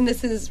 and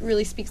this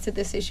really speaks to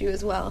this issue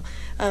as well.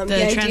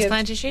 The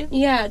transplant issue?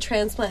 Yeah,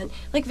 transplant.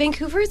 Like,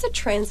 Vancouver is a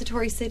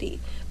transitory city.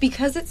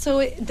 Because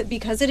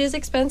it is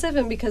expensive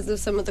and because of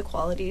some of the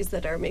qualities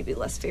that are maybe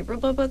less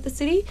favorable about the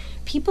city,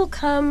 people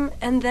come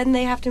and then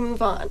they have to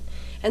move on.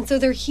 And so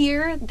they're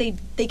here, they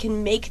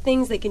can make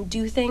things, they can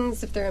do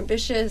things if they're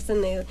ambitious,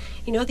 and they, if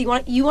you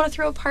want to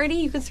throw a party,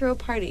 you can throw a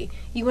party.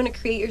 You want to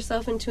create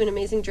yourself into an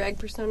amazing drag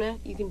persona,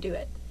 you can do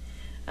it.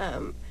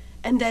 And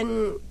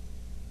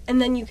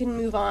then you can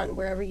move on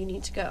wherever you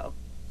need to go.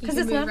 You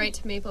can move right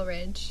to Maple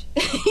Ridge.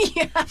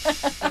 Yeah.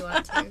 If you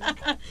want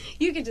to.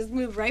 You can just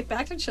move right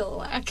back to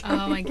Chilliwack.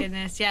 Oh my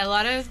goodness. Yeah,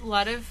 a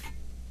lot of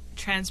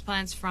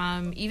transplants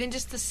from even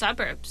just the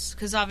suburbs,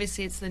 because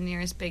obviously it's the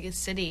nearest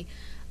biggest city.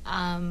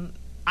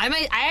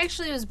 I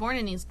actually was born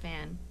in East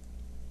Van.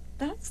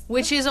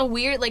 Which is a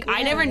weird,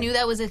 I never knew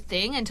that was a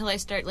thing until I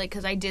started,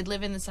 because I did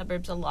live in the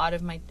suburbs a lot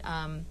of my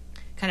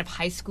kind of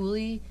high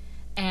schooly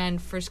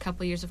and first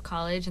couple years of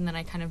college, and then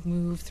I kind of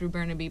moved through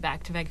Burnaby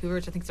back to Vancouver,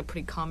 which I think is a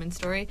pretty common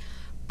story.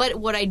 But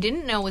what I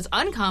didn't know was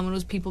uncommon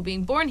was people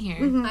being born here.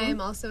 Mm-hmm. I am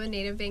also a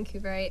native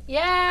Vancouverite.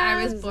 Yeah,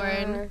 I was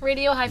born.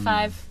 Radio high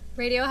five.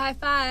 Radio high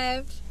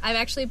five. I'm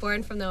actually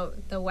born from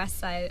the west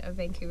side of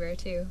Vancouver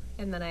too,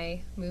 and then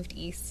I moved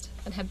east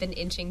and have been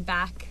inching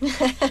back.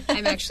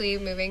 I'm actually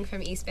moving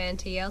from East Van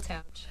to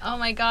Yaletown. Oh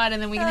my god!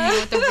 And then we can hang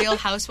out with the Real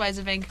Housewives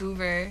of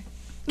Vancouver.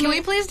 Can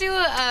we please do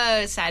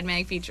a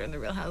SADMAG feature in the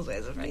Real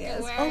Housewives of Vancouver?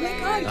 Yes. Oh my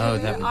god! Oh,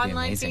 that would be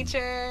online amazing.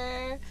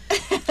 Feature.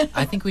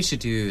 I think we should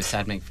do a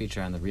SADMAG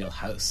feature on the Real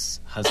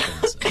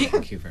Husbands of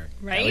Vancouver.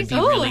 Right?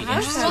 That would be really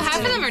interesting. Well, half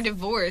of them are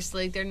divorced.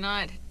 They're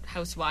not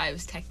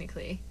housewives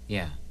technically.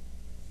 Yeah.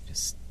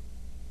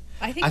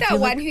 I think that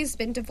one who's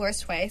been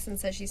divorced twice and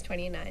says she's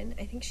 29,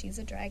 I think she's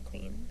a drag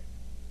queen.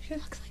 She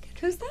looks like it.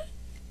 Who's that?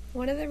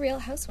 One of the Real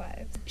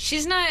Housewives.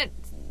 She's not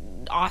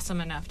awesome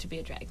enough to be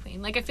a drag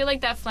queen. I feel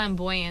like that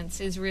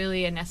flamboyance is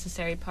really a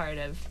necessary part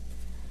of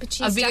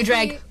being a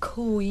drag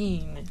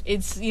queen.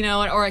 It's,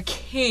 or a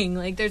king.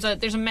 There's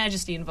a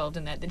majesty involved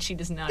in that she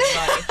does not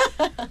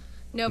embody.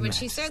 No, but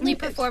she's certainly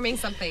performing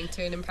something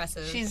to an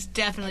impressive. She's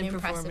definitely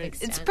performing.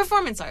 Extent. It's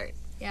performance art.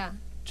 Yeah.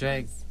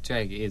 Drag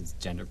is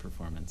gender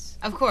performance.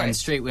 Of course. And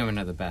straight women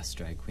are the best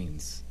drag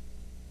queens.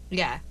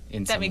 Yeah,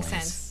 in that some makes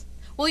ways. sense.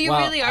 Well, you Well,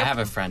 really are. I have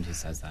a friend who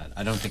says that.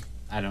 I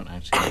don't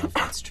actually know if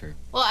that's true.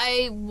 Well,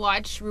 I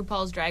watch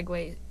RuPaul's Drag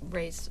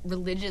Race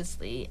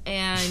religiously,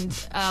 and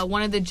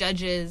one of the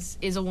judges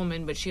is a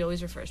woman, but she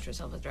always refers to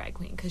herself as drag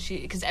queen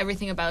because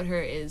everything about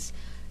her is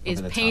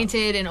Over the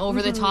painted top. and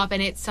over the top,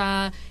 and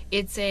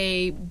it's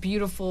a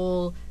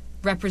beautiful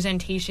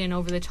representation,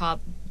 over the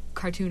top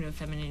cartoon of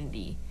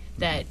femininity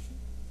that.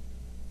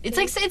 It's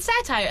like it's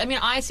satire. I mean,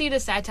 I see it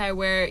as satire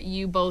where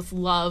you both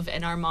love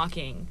and are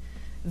mocking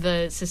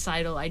the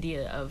societal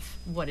idea of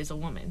what is a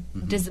woman.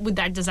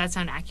 Mhm. Does that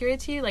sound accurate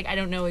to you? Like, I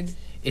don't know. It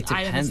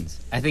depends.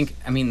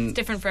 It's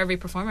different for every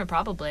performer,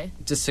 probably.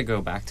 Just to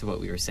go back to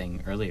what we were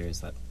saying earlier is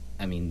that,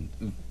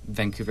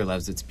 Vancouver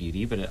loves its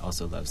beauty, but it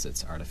also loves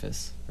its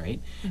artifice, right?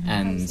 Mhm.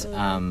 And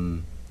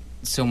Absolutely.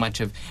 so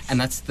much of... And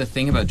that's the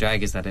thing about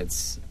drag is that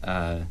it's...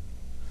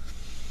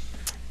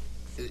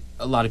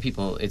 a lot of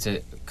people, it's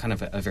a kind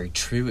of a very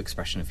true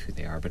expression of who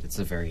they are, but it's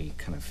a very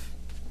kind of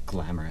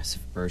glamorous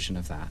version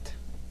of that,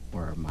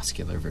 or a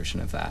muscular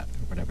version of that,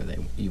 or whatever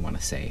you want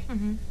to say.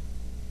 Mhm.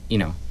 You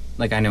know,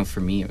 like I know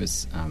for me it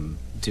was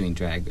doing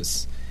drag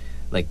was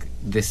like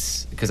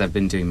this, because I've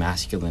been doing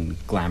masculine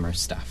glamour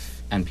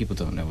stuff and people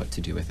don't know what to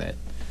do with it.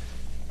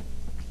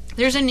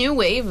 There's a new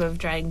wave of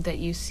drag that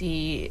you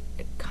see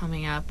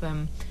coming up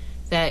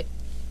that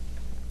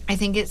I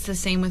think it's the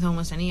same with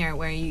almost any art,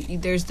 where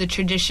there's the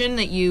tradition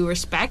that you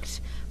respect,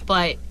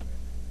 but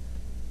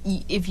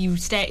if you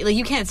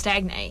you can't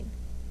stagnate.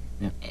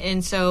 Yeah.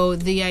 And so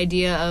the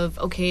idea of,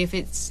 okay, if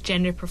it's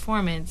gender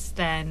performance,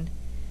 then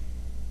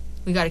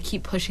we got to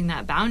keep pushing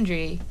that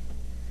boundary.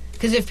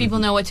 Because if people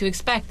know what to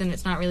expect, then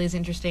it's not really as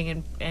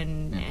interesting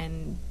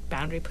and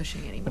boundary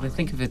pushing anymore. But I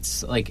think if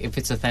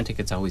it's authentic,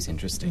 it's always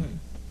interesting,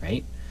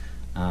 right?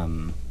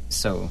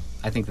 So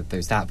I think that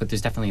there's that, but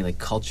there's definitely like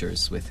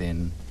cultures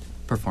within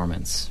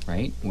performance,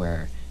 right?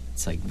 Where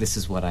it's like, this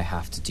is what I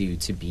have to do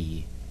to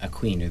be a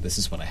queen, or this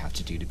is what I have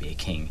to do to be a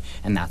king,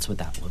 and that's what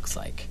that looks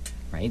like,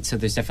 right? So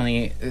there's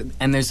definitely,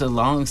 and there's a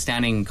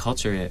long-standing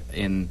culture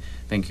in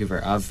Vancouver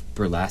of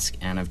burlesque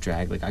and of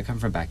drag. Like, I come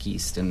from back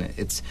east, and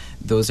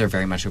those are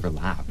very much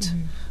overlapped.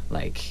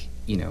 Like,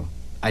 you know,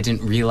 I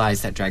didn't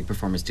realize that drag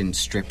performers didn't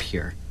strip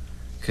here,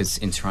 because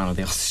in Toronto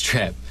they all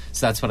strip.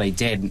 So that's what I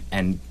did,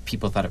 and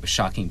people thought it was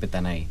shocking, but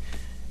then I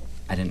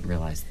didn't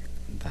realize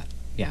that,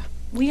 yeah.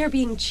 We are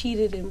being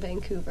cheated in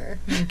Vancouver.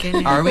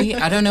 Are we?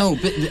 I don't know.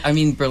 But I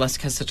mean,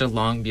 burlesque has such a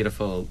long,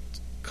 beautiful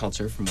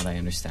culture, from what I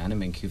understand, in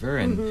Vancouver,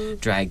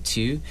 and drag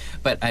too.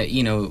 But I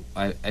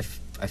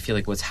feel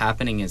like what's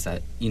happening is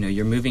that, you know,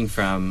 you're moving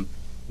from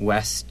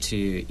west to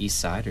east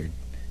side, or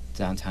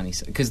downtown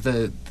east, because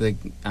the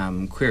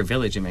queer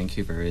village in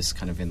Vancouver is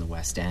kind of in the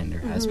West End, or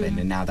has been,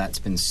 and now that's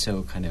been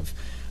so kind of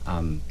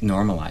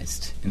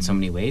normalized in so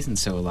many ways, and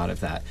so a lot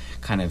of that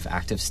kind of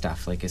active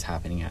stuff like is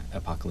happening at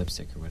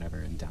Apocalyptic or whatever,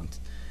 and down,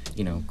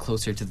 you know,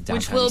 closer to the downtown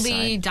Which will east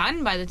be side.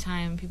 done by the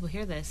time people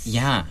hear this.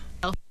 Yeah.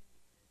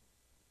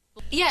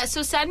 Yeah,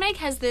 so SADMAG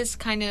has this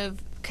kind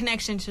of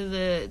connection to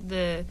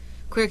the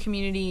queer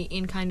community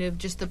in kind of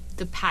just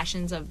the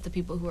passions of the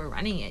people who are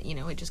running it. You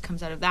know, it just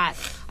comes out of that.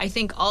 I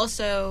think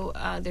also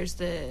there's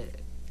the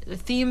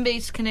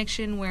theme-based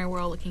connection where we're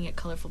all looking at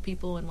colorful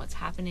people and what's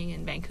happening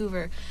in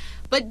Vancouver.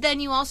 But then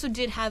you also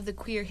did have the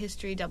queer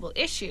history double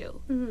issue.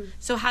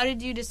 So how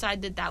did you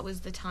decide that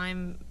was the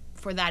time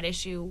for that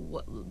issue?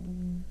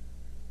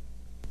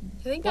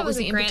 I think What that was was a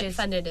the impetus?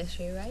 grant-funded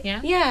issue, right? Yeah?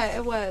 Yeah,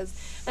 it was.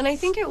 And I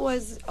think it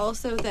was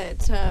also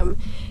that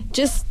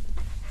just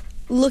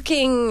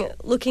looking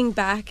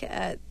back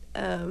at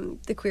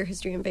the queer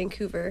history in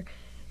Vancouver,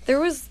 there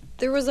was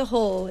a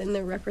hole in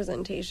the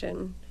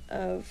representation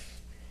of,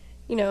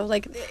 you know,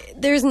 like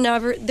there's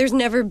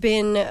never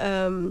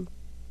been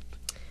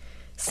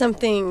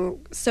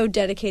something so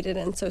dedicated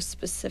and so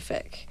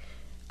specific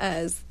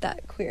as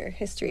that queer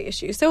history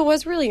issue. So it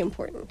was really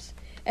important.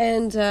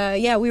 And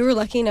we were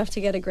lucky enough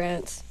to get a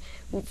grant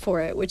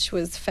for it, which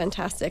was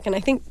fantastic. And I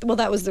think, well,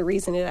 that was the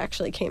reason it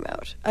actually came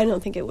out. I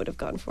don't think it would have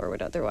gone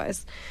forward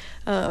otherwise.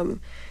 But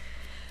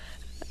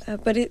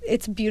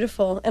it's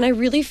beautiful. And I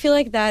really feel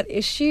like that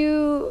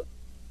issue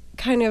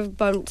kind of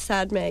bumped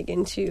SADMAG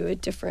into a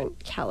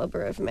different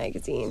caliber of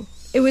magazine.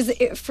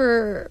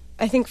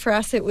 I think for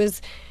us, it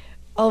was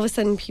all of a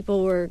sudden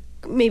people were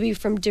maybe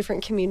from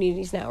different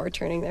communities now are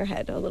turning their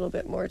head a little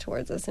bit more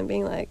towards us and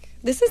being like,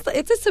 it's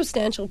a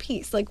substantial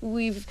piece. Like,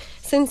 we've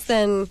since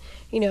then,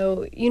 you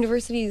know,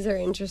 universities are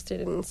interested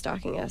in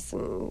stocking us,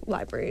 and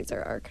libraries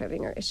are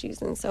archiving our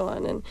issues and so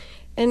on, and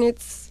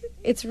it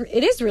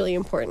is really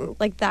important.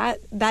 Like,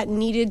 that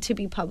needed to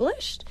be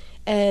published,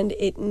 and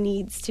it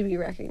needs to be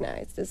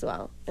recognized as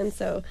well. And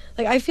so,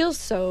 like, I feel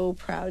so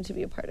proud to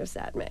be a part of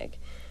SADMAG.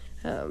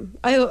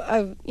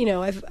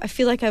 I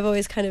feel like I've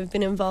always kind of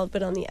been involved,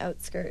 but on the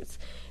outskirts.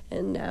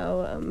 And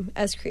now,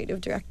 as creative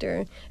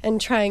director,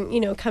 and trying, you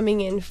know, coming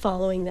in,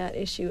 following that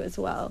issue as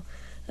well.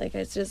 Like,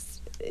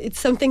 it's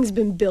something's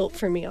been built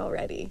for me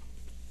already.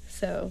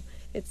 So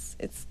it's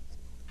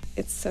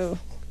so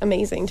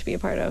amazing to be a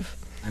part of.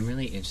 I'm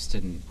really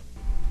interested in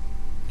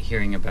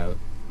hearing about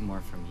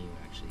more from you,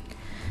 actually.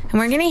 And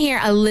we're going to hear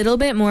a little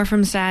bit more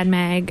from Sad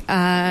Mag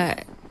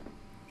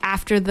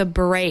after the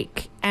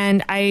break.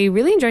 And I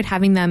really enjoyed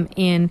having them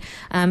in.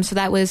 So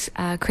that was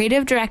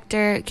creative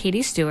director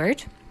Katie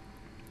Stewart,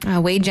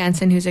 Wade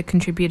Jensen, who's a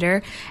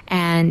contributor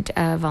and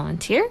a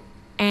volunteer,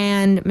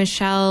 and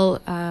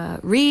Michelle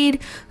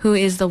Reed, who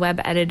is the web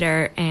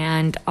editor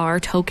and our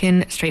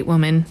token straight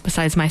woman,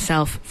 besides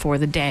myself, for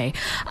the day.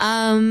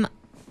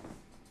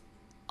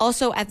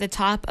 Also at the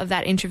top of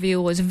that interview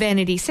was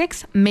Vanity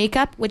 6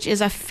 Makeup, which is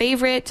a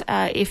favorite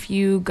if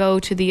you go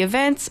to the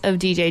events of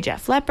DJ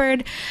Jeff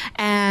Leppard,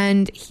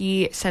 and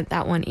he sent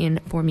that one in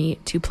for me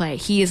to play.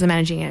 He is the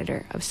managing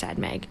editor of Sad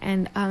Mag,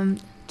 and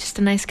just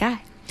a nice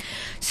guy.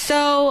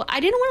 So I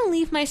didn't want to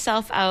leave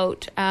myself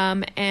out,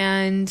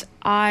 and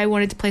I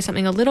wanted to play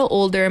something a little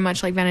older,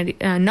 much like Vanity,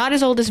 not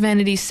as old as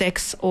Vanity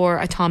 6 or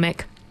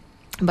Atomic,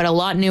 but a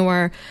lot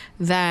newer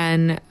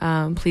than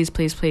Please,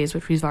 Please, Please,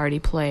 which we've already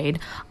played.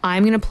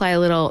 I'm going to play a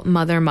little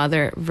Mother,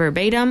 Mother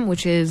Verbatim,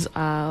 which is,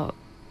 I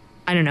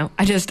don't know,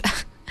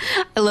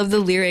 I love the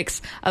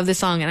lyrics of the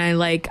song,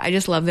 and I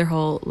just love their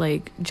whole,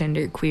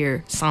 gender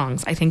queer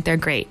songs. I think they're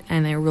great,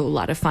 and they're a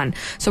lot of fun.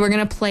 So we're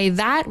going to play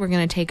that, we're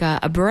going to take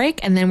a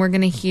break, and then we're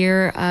going to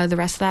hear the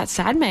rest of that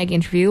Sad Mag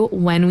interview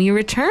when we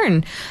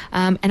return.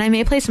 And I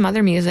may play some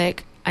other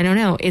music. I don't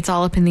know. It's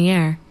all up in the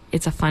air.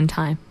 It's a fun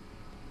time.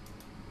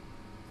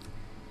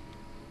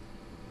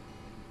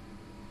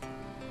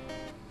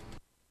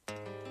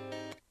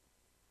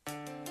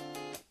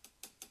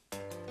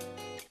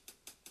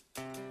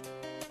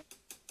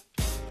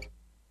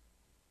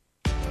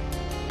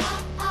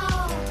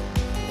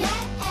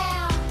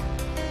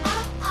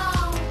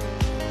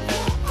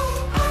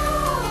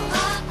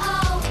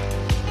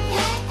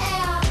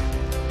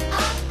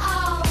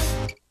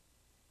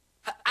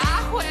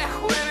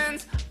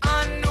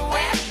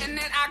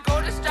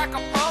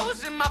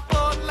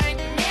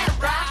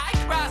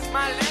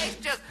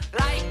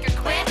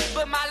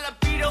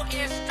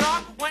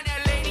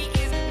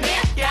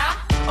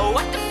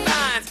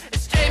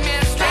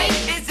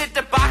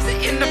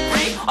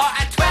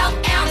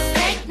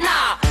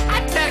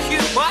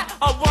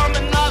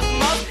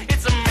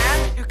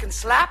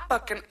 Slap,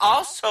 but can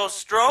also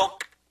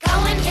stroke.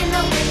 Going in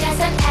the wind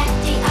doesn't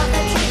act the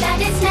other truth that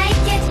it's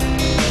naked.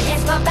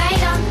 It's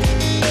verbatim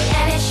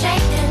and it's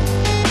shaking.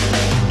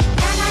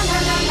 Na na na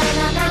na na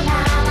na na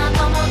na.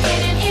 No more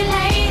getting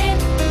elated.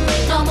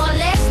 No more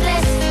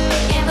listless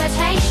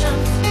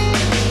invitations.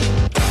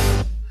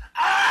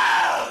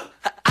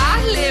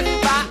 I live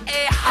by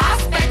a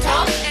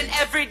hospital, and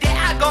every day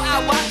I go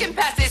out walking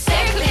past its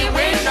sickly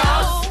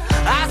windows.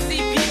 I see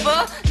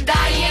people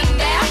dying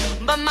there,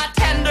 but my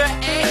tender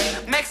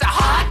age makes it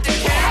hard to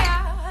care.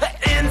 The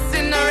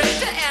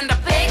incinerator and the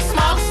big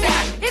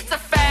smokestack, it's a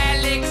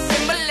phallic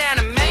symbol and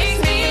it makes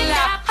me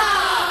laugh.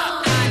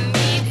 All I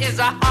need is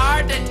a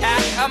heart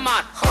attack. Come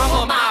on,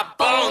 crumble my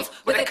bones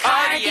with a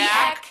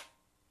cardiac.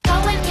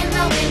 Going in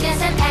the wind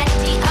doesn't act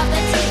the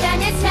other truth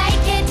and it's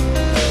naked.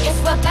 It's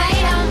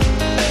verbatim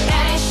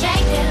and it's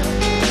shaking.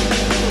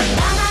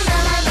 Na na na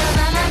na na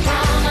na na na.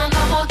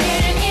 No more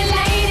getting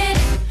elated.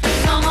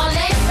 No more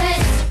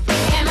listless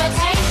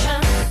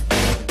invitations.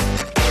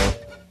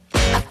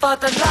 For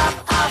the love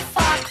of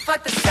fuck, for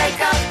the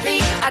sake of me,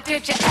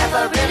 did you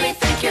ever really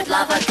think you'd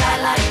love a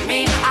guy like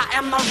me? I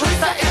am a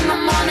rooster in the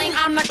morning,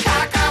 I'm the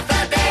cock of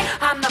the day,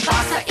 I'm the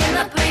boss in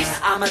the police,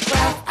 I'm a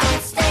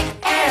 12-ounce steak.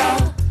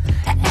 Ayo,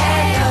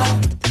 ayo,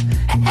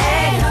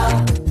 ayo,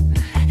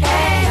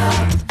 ayo,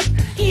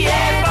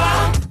 yeah, bo,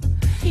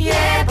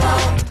 yeah, bo,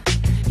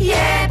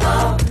 yeah, bo,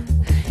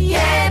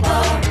 yeah, bo,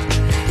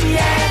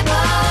 yeah, bo.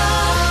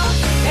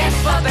 It's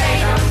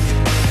verbatim,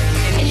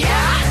 and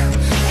yeah,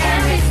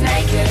 and it's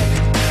naked,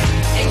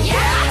 and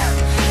yeah,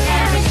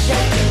 and it's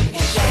shaking,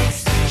 it shakes,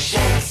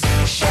 shakes,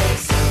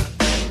 shakes.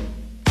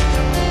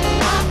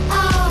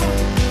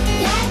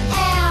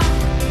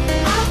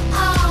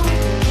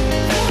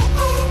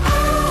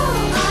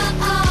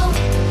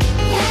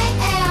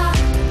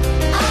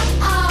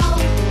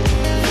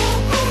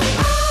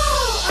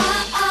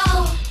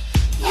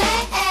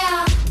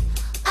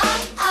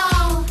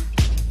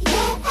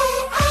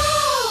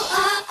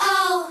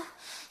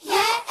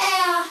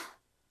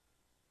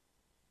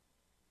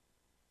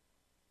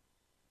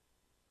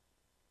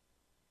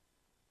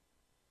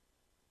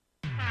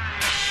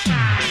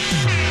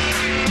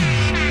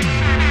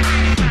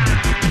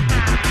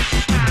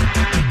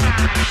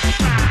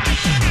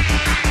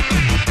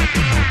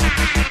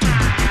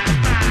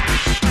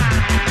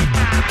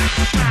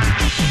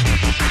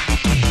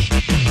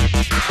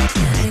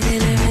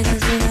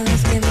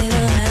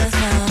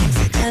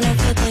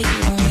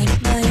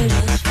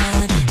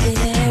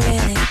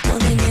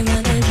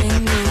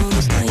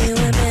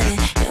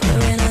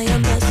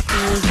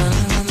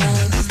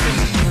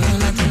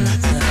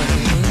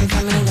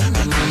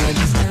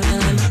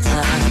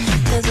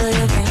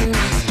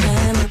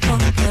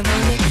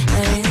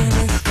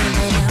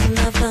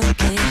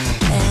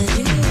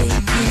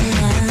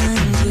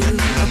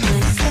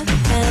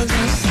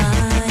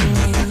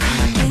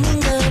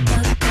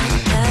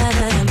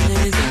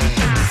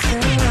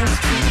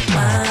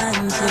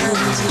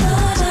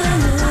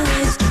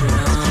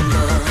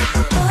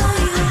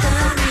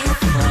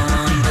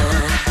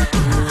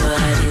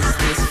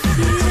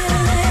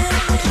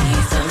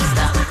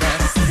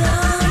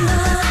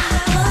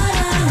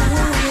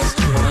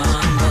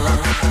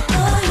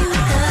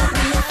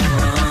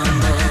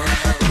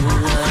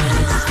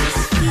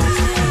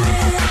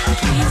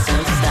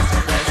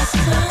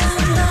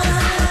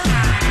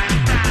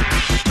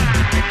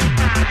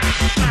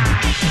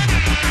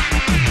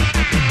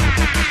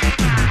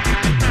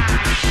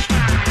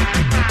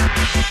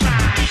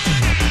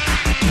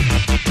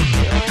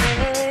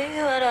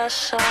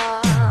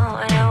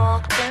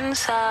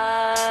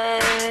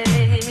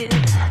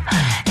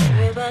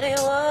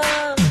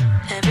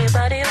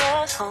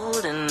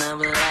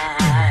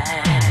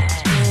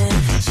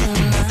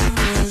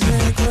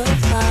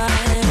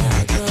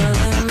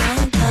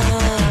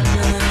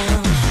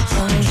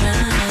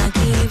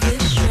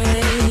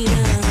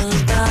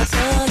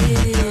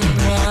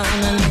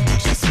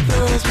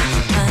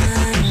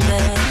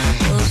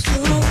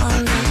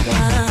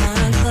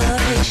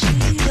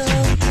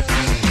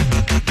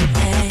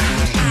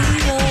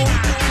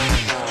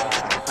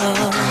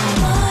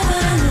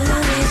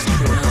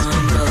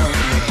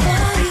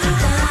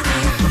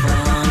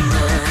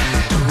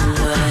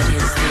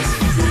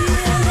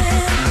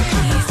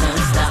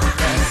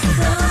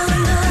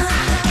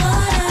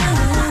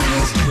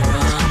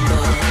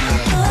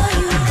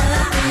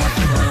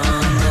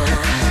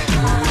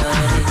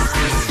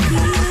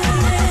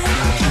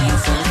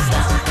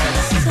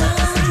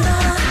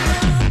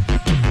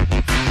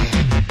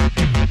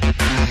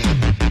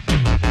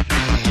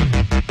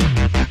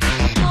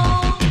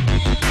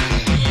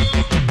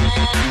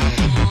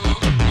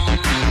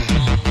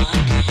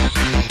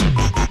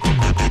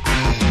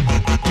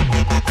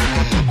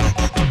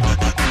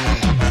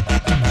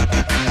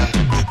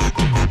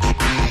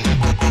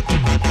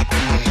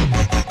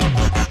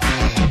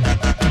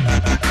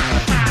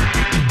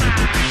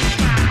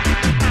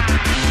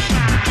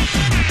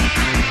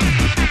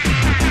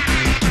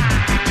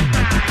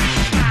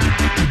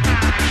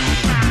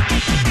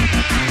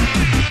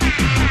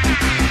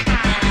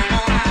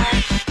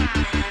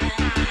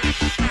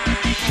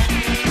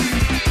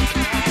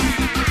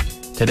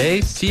 Today,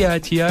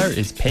 CITR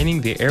is painting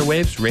the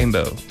airwaves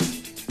rainbow.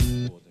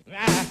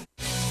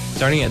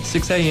 Starting at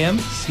 6 a.m.,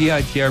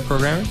 CITR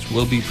programmers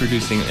will be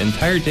producing an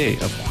entire day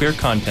of queer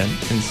content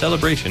in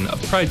celebration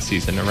of Pride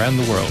season around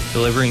the world,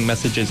 delivering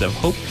messages of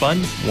hope,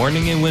 fun,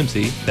 warning, and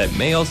whimsy that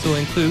may also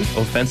include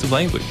offensive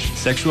language,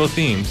 sexual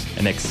themes,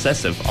 and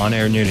excessive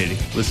on-air nudity.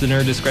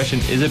 Listener discretion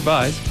is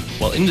advised,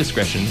 while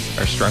indiscretions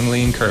are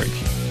strongly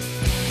encouraged.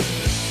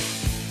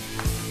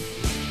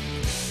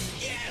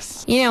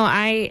 You know,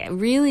 I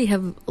really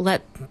have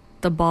let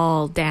the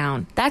ball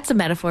down. That's a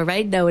metaphor,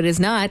 right? No, it is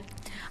not.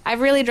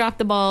 I've really dropped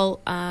the ball,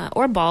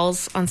 or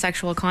balls, on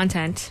sexual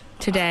content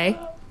today.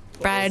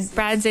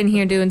 Brad's in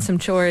here doing some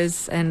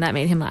chores, and that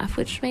made him laugh,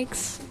 which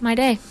makes my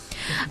day.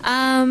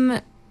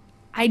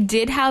 I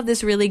did have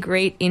this really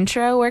great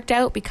intro worked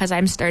out because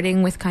I'm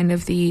starting with kind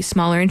of the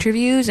smaller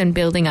interviews and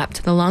building up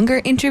to the longer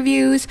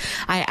interviews.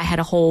 I had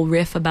a whole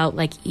riff about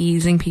like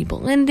easing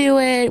people into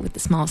it with the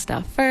small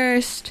stuff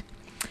first,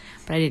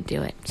 but I didn't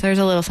do it. So there's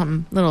a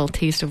little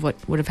taste of what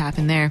would have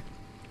happened there.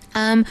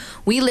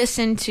 We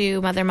listened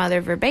to Mother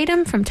Mother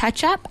Verbatim from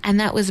Touch Up, and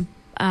that was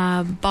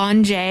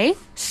Bon J,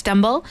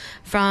 Stumble,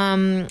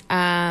 from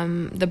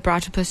the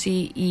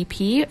Bratapussy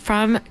EP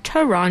from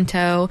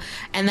Toronto.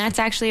 And that's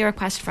actually a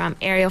request from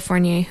Ariel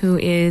Fournier, who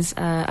is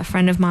a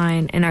friend of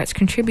mine, an arts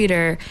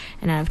contributor,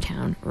 and out of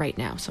town right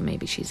now. So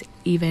maybe she's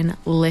even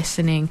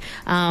listening.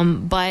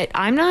 But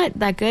I'm not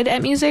that good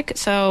at music,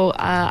 so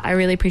I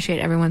really appreciate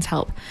everyone's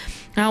help.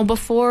 Now,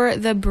 before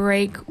the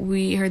break,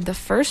 we heard the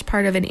first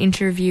part of an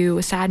interview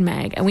with Sad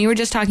Mag, and we were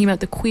just talking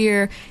about the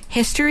queer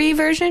history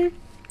version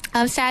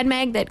of Sad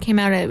Mag that came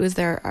out. It was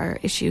our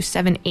issue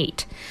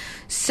 7-8.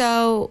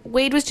 So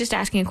Wade was just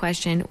asking a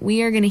question.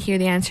 We are going to hear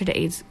the answer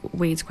to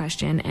Wade's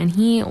question, and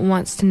he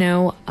wants to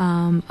know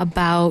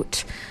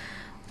about...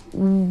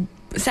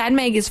 Sad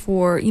Mag is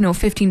for,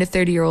 15 to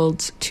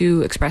 30-year-olds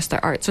to express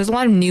their art. So there's a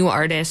lot of new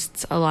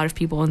artists, a lot of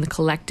people in the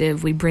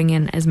collective. We bring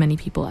in as many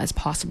people as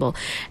possible.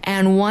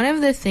 And one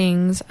of the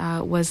things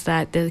was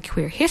that the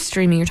queer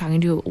history, you're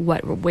talking to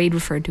what Wade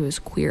referred to as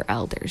queer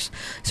elders.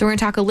 So we're going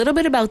to talk a little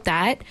bit about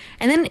that.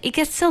 And then it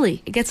gets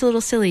silly. It gets a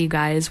little silly, you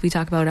guys. We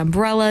talk about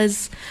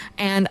umbrellas.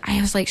 And I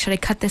was like, should I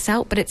cut this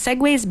out? But it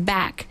segues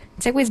back.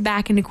 It segues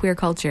back into queer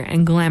culture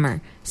and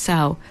glamour.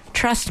 So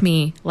trust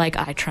me like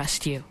I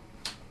trust you.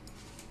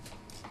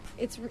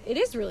 It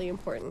is really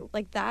important.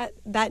 Like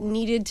that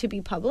needed to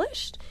be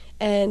published,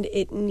 and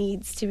it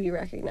needs to be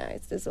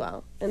recognized as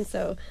well. And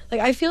so,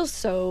 like, I feel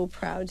so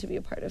proud to be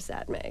a part of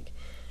Sad Mag.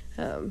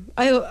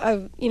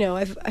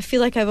 I feel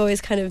like I've always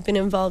kind of been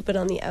involved, but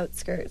on the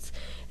outskirts.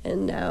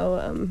 And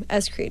now,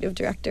 as creative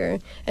director,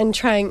 and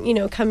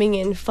trying, coming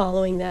in,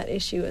 following that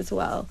issue as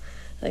well.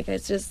 Like,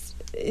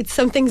 it's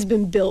something's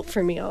been built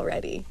for me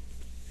already.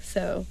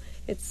 So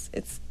it's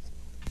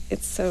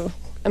so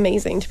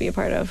amazing to be a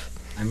part of.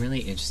 I'm really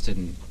interested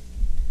in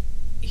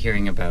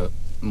hearing about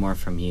more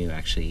from you,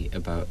 actually,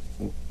 about...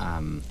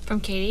 from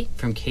Katie?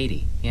 From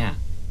Katie, yeah.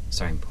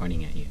 Sorry, I'm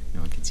pointing at you. No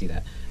one can see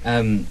that.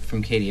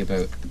 From Katie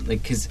about,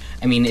 like, because,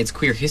 it's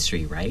queer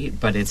history, right?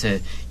 But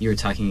you were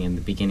talking in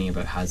the beginning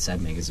about how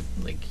Sad Mag is,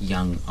 like,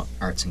 young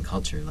arts and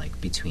culture,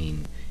 like,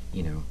 between,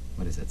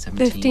 what is it,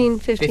 17?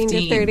 15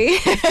 to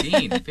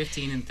 30.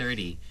 15 and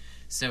 30.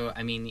 So,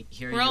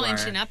 here we're all you are.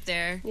 inching up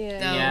there, Yeah.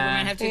 though. Yeah. We're going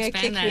to have to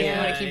expand that if we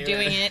want to keep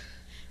doing it.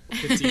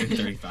 15 and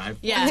 35.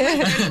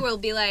 Yeah, 30 will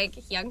be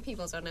like, young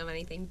people don't have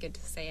anything good to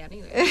say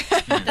anyway.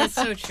 That's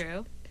so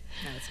true.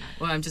 No, it's not.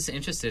 Well, I'm just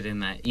interested in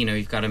that,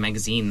 you've got a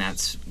magazine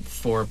that's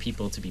for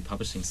people to be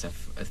publishing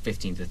stuff at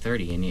 15 to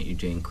 30, and yet you're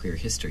doing queer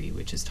history,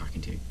 which is talking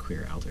to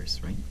queer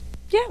elders, right?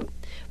 Yeah,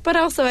 but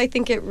also I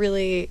think it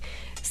really...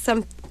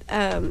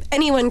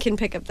 anyone can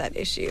pick up that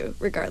issue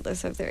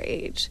regardless of their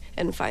age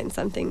and find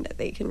something that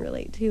they can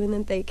relate to and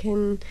that they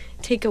can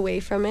take away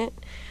from it.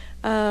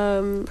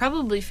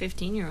 Probably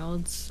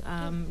 15-year-olds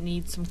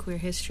need some queer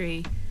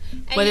history,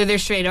 whether they're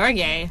straight or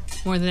gay,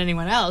 more than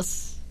anyone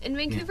else. And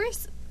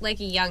Vancouver's like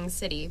a young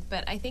city,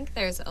 but I think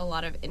there's a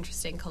lot of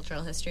interesting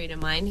cultural history to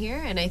mine here,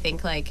 and I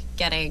think like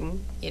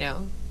getting,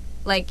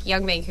 like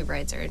young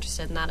Vancouverites are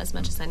interested in that as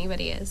much as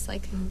anybody is,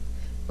 like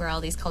where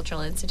all these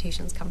cultural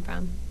institutions come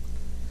from.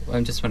 Well,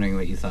 I'm just wondering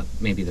what you thought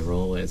maybe the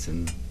role is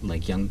in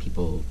like young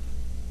people,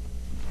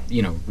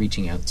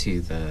 reaching out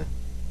to the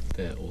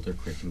older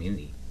queer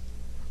community.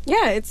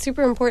 Yeah, it's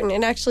super important.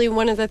 And actually,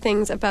 one of the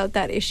things about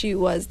that issue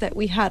was that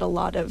we had a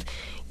lot of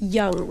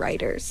young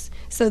writers.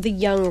 So the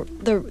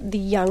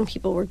young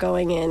people were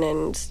going in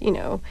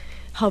and,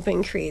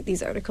 helping create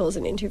these articles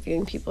and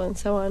interviewing people and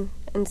so on.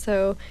 And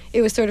so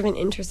it was sort of an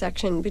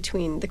intersection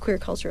between the queer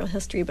cultural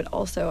history, but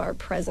also our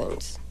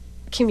present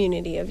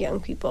community of young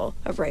people,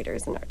 of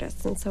writers and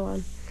artists and so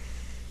on.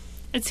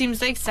 It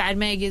seems like Sad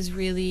Mag is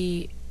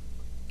really...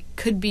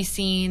 could be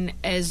seen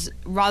as,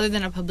 rather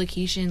than a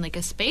publication, like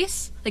a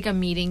space, like a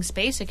meeting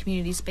space, a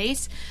community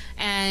space.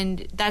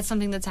 And that's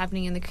something that's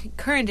happening in the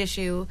current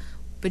issue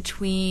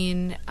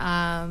between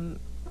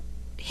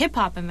hip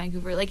hop in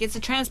Vancouver. Like, it's a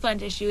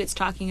transplant issue. It's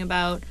talking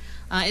about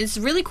it's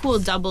a really cool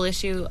double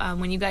issue.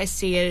 When you guys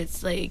see it,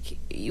 it's like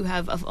you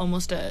have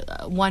almost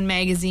a one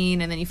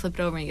magazine, and then you flip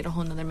it over and you get a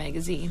whole nother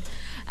magazine.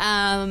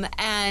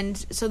 And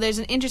so there's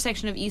an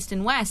intersection of East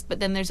and West, but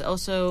then there's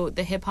also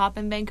the hip hop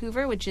in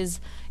Vancouver, which is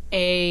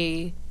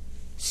a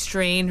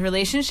strained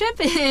relationship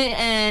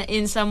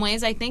in some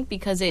ways, I think,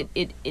 because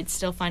it's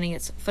still finding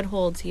its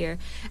footholds here.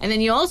 And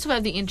then you also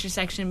have the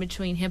intersection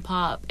between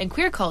hip-hop and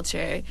queer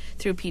culture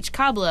through Peach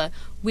Cobbla,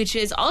 which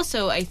is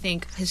also, I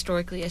think,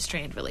 historically a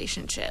strained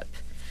relationship.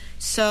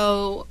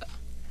 So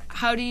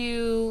how do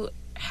you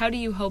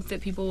hope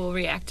that people will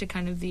react to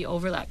kind of the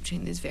overlap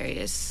between these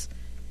various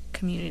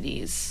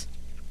communities?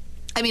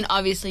 I mean,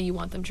 obviously you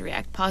want them to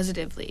react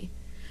positively,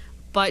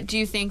 but do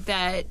you think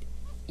that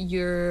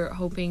you're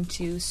hoping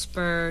to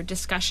spur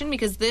discussion?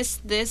 Because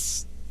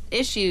this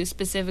issue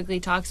specifically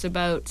talks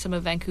about some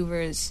of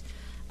Vancouver's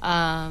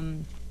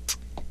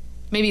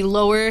maybe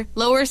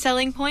lower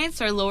selling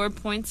points or lower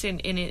points in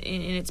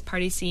its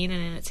party scene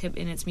and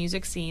in its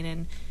music scene,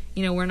 and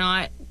you know, we're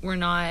not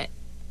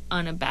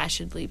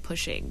unabashedly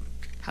pushing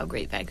how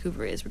great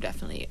Vancouver is. We're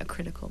definitely a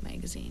critical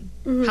magazine.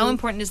 Mhm. How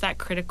important is that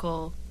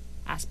critical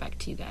aspect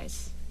to you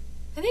guys?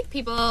 I think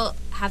people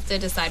have to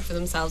decide for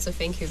themselves if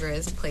Vancouver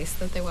is a place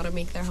that they want to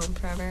make their home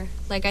forever.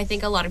 Like, I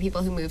think a lot of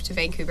people who move to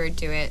Vancouver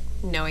do it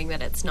knowing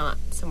that it's not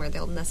somewhere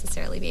they'll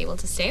necessarily be able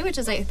to stay, which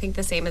is, I think,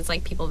 the same as,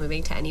 like, people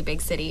moving to any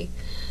big city.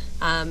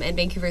 And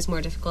Vancouver is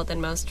more difficult than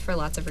most for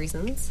lots of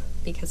reasons,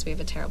 because we have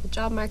a terrible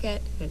job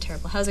market and a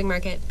terrible housing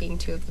market, being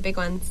two of the big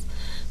ones.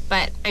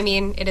 But, I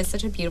mean, it is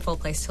such a beautiful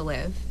place to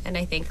live, and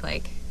I think,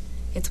 like,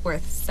 it's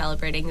worth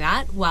celebrating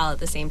that while at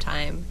the same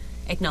time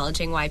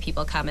acknowledging why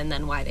people come and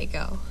then why they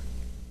go.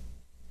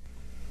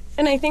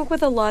 And I think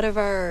with a lot of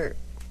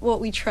what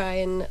we try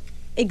and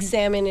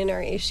examine in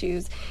our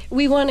issues,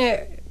 we want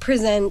to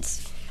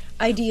present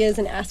ideas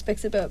and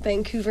aspects about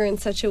Vancouver in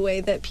such a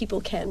way that people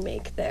can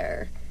make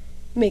their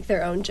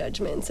own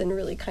judgments and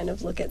really kind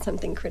of look at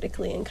something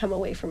critically and come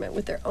away from it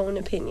with their own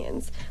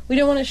opinions. We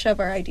don't want to shove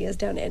our ideas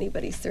down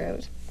anybody's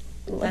throat,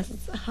 unless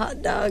it's a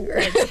hot dog or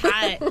It's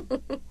hot.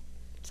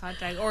 It's hot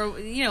dog, or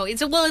you know,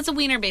 it's a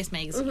wiener-based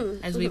magazine,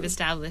 as we've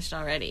established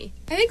already.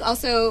 I think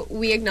also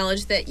we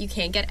acknowledge that you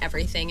can't get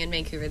everything in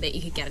Vancouver that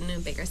you could get in a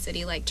bigger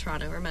city like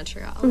Toronto or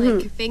Montreal.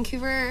 Mhm. Like,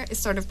 Vancouver is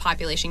sort of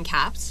population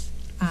capped.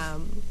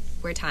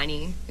 We're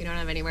tiny. We don't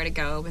have anywhere to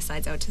go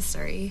besides out to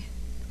Surrey.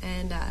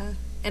 And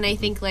I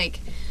think, like,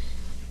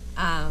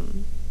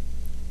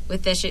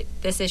 with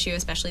this issue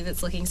especially,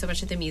 that's looking so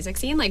much at the music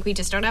scene, like, we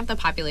just don't have the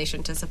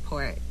population to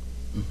support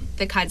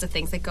the kinds of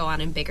things that go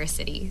on in bigger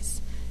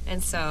cities.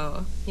 And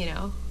so, you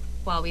know,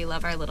 while we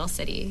love our little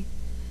city,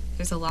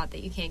 there's a lot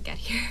that you can't get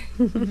here,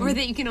 or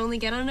that you can only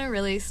get on a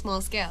really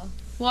small scale.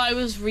 Well, I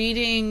was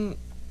reading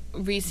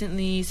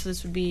recently, so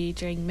this would be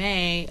during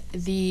May,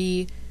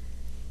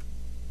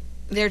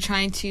 they're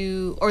trying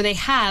to, or they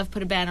have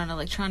put a ban on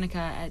electronica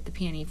at the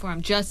PNE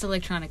Forum, just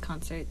electronic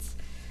concerts.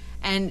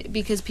 And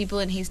because people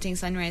in Hastings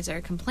Sunrise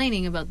are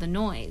complaining about the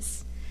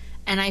noise.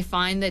 And I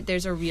find that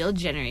there's a real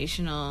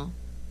generational,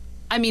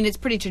 I mean, it's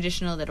pretty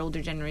traditional that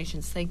older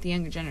generations think the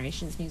younger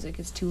generation's music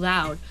is too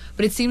loud.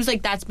 But it seems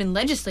like that's been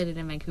legislated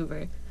in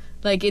Vancouver.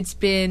 Like, it's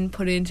been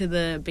put into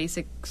the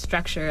basic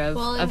structure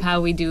of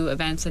how we do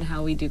events and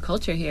how we do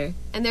culture here.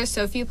 And there's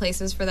so few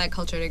places for that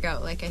culture to go.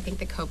 Like, I think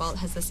the Cobalt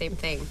has the same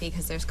thing,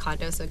 because there's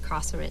condos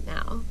across from it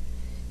now.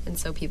 And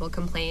so people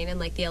complain, and,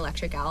 like, the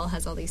Electric Owl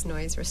has all these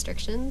noise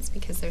restrictions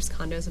because there's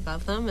condos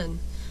above them. And,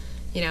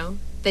 you know,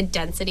 the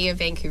density of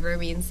Vancouver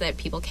means that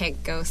people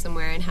can't go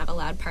somewhere and have a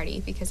loud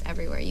party, because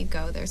everywhere you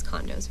go, there's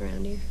condos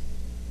around you.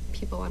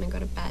 People want to go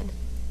to bed.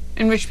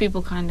 And rich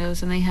people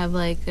condos, and they have,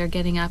 like, they're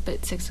getting up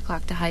at 6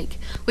 o'clock to hike,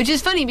 which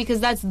is funny because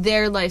that's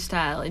their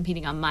lifestyle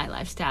impeding on my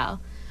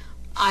lifestyle,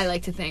 I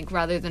like to think,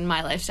 rather than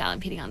my lifestyle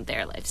impeding on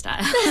their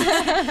lifestyle.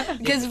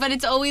 But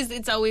it's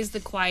always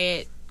the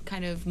quiet,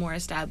 kind of more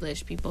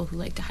established people who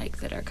like to hike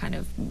that are kind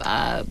of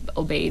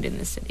obeyed in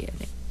the city, I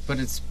think.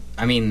 But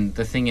I mean,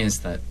 the thing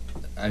is that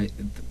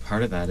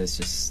part of that is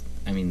just,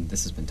 I mean,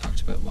 this has been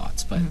talked about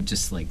lots, but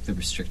just like the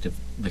restrictive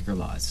liquor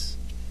laws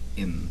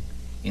in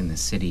the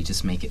city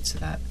just make it so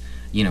that,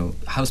 you know,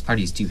 house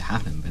parties do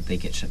happen, but they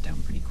get shut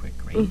down pretty quick,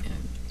 right?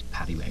 And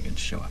paddy wagons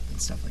show up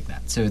and stuff like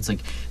that. So it's like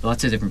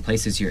lots of different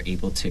places you're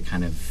able to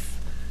kind of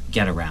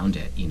get around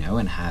it, you know,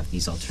 and have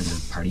these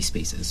alternative party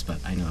spaces.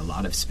 But I know a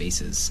lot of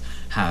spaces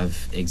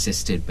have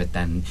existed, but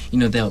then, you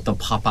know, they'll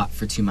pop up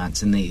for 2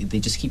 months and they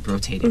just keep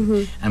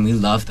rotating, and we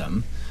love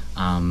them.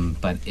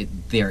 But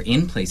they're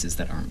in places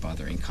that aren't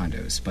bothering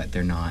condos, but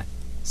they're not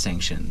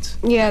sanctioned.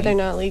 Yeah, right? they're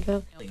not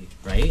legal.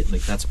 Right?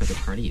 Like, that's where the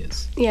party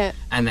is. Yeah.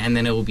 And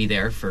then it will be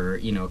there for,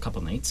 you know, a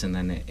couple nights, and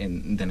then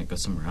it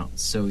goes somewhere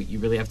else. So you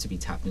really have to be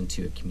tapped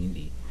into a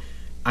community.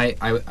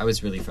 I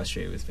was really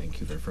frustrated with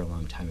Vancouver for a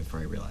long time before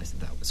I realized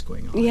that was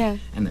going on. Yeah.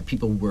 And that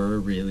people were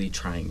really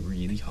trying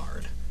really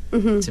hard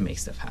to make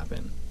stuff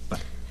happen.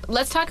 But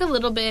Let's talk a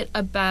little bit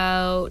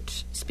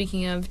about,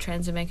 speaking of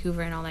trends in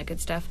Vancouver and all that good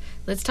stuff,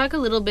 let's talk a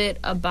little bit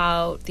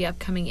about the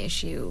upcoming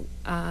issue,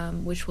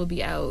 which will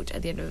be out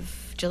at the end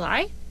of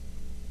July.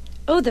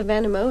 Oh, the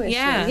Vanamo issue.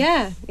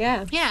 Yeah.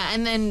 Yeah. Yeah,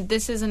 and then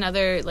this is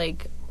another,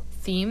 like,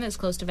 theme that's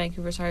close to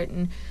Vancouver's heart,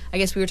 and I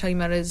guess we were talking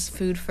about it as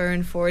food, fur,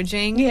 and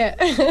foraging. Yeah.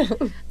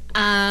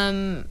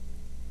 How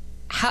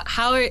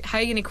are you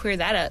going to queer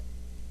that up?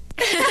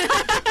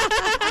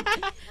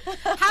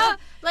 How,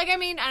 like, I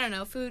mean, I don't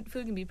know. Food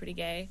can be pretty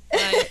gay.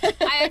 But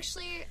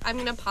I'm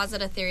going to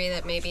posit a theory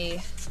that may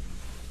be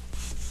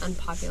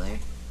unpopular.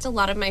 A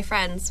lot of my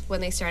friends,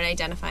 when they start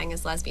identifying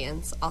as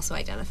lesbians, also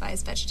identify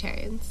as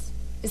vegetarians.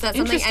 Is that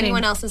something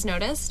anyone else has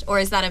noticed? Or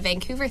is that a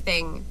Vancouver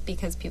thing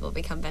because people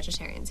become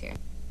vegetarians here?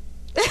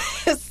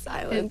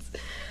 Silence.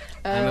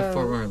 I'm a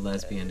former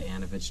lesbian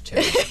and a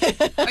vegetarian.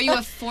 Are you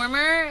a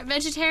former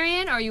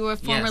vegetarian, or are you a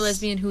former Yes.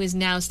 lesbian who is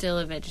now still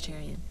a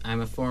vegetarian?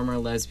 I'm a former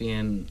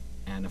lesbian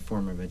and a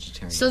former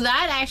vegetarian. So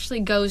that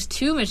actually goes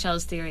to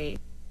Michelle's theory.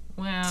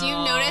 Well, Do you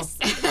notice?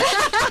 Does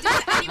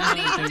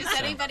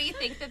anybody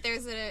think that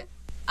there's a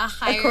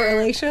higher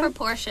correlation?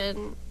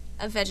 proportion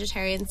of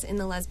vegetarians in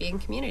the lesbian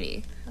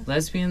community?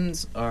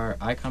 lesbians are.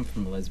 I come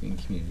from a lesbian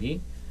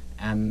community,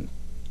 and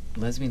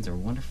lesbians are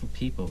wonderful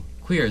people.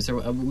 Queers,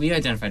 we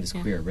identified as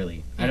queer,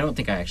 really. I don't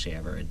think I actually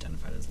ever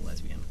identified as a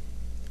lesbian.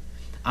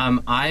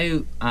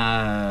 I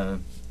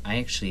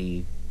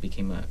actually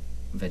became a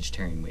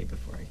vegetarian way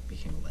before I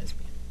became a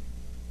lesbian.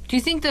 Do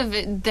you think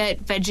that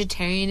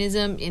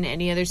vegetarianism in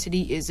any other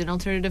city is an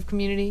alternative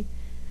community?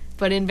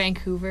 But in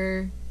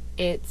Vancouver,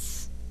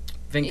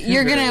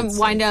 you're going to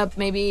wind up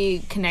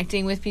maybe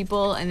connecting with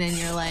people, and then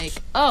you're like,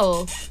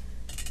 oh,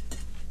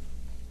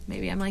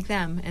 maybe I'm like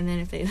them. And then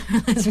if they are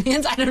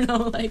lesbians, I don't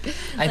know. I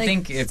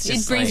think it's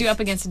just it brings like, you up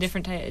against a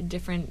different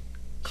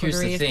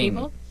coterie of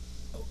people.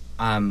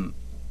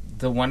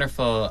 The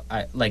wonderful,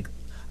 I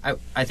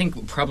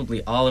think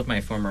probably all of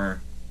my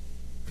former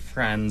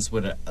friends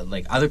would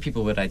other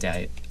people would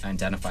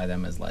identify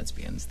them as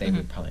lesbians. They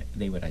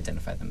would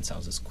identify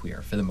themselves as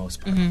queer for the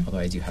most part. Although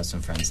I do have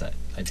some friends that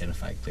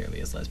identify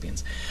clearly as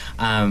lesbians.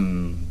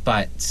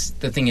 But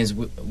the thing is,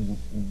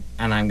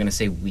 and I'm going to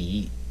say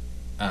we.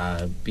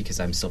 Because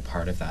I'm still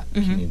part of that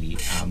community.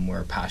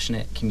 We're a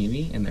passionate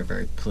community, and they're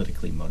very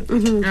politically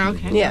motivated. Community.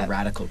 Okay. We're a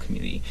radical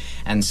community.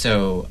 And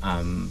so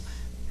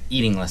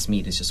eating less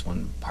meat is just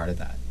one part of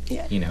that,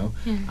 you know?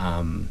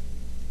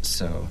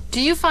 So...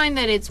 Do you find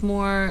that it's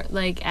more,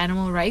 like,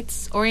 animal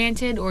rights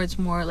oriented, or it's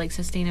more, like,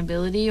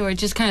 sustainability, or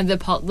just kind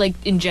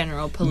of in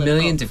general, political? A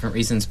million different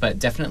reasons, but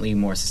definitely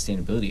more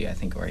sustainability, I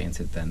think,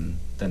 oriented than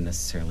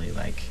necessarily,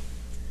 like...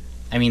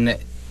 I mean,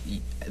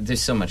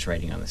 there's so much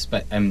writing on this,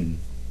 but...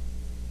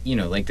 you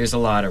know, like, there's a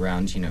lot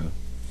around, you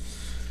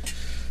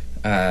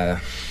know,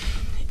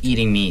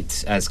 eating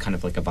meat as kind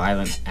of like a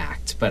violent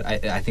act, but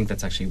I think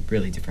that's actually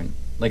really different.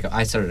 Like,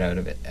 I started out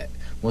of it,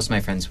 most of my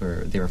friends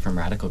were from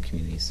radical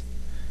communities.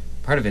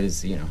 Part of it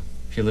is, you know,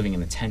 if you're living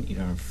in a tent, you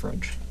don't have a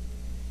fridge.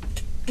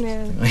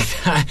 Yeah. Something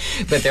like that.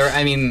 But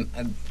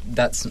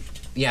that's,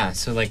 yeah,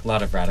 so, like, a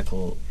lot of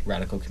radical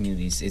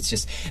communities, it's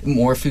just,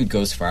 more food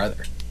goes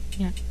farther.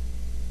 Yeah.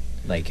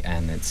 Like,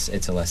 and it's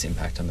a less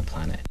impact on the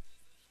planet.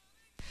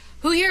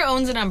 Who here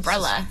owns an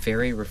umbrella? It's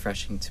very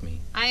refreshing to me.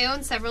 I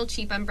own several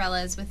cheap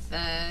umbrellas with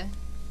the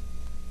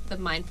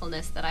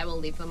mindfulness that I will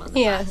leave them on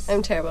the bus.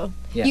 I'm terrible.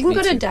 Yeah, you can me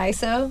go to too.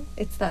 Daiso.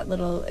 It's that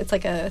little. It's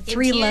like a In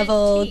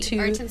 3-level TNT,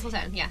 or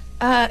Tinseltown, yeah.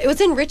 It was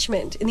in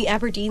Richmond, in the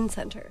Aberdeen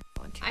Center.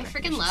 I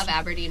freaking love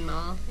Aberdeen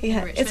Mall. in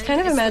Yeah, Richmond. it's kind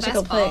of a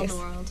magical the best mall in place. the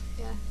world.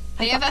 Yeah. I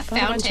They have a bought a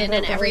bunch of fountain,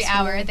 and every umbrellas from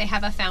hour there. they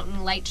have a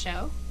fountain light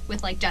show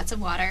with like jets of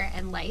water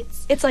and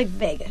lights. It's like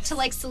Vegas. To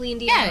like Celine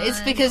Dion. Yeah,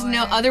 it's because or-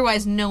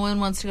 otherwise no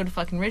one wants to go to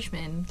fucking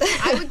Richmond.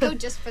 I would go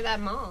just for that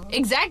mall.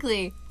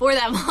 Exactly, for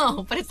that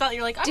mall. But it's not,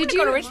 you're like, I'm going to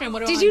go to Richmond. What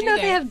do I Did wanna you do know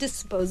there? they have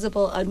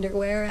disposable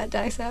underwear at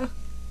Daiso?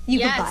 You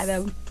Yes. can buy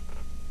them.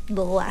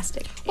 The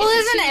elastic. Well,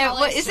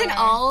 It's a isn't $2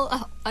 all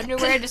store.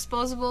 underwear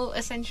disposable,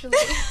 essentially?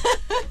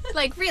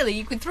 Like, really,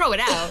 you could throw it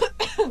out.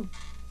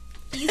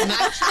 These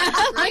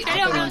actually Like, I Not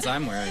don't the know. ones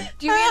I'm wearing.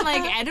 Do you mean,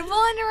 like, edible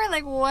underwear?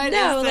 Like, what is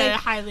No, the like-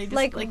 highly...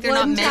 like they're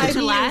not meant one-time to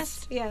use.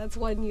 last? Yeah, it's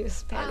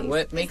one-use panties.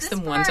 What makes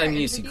them one-time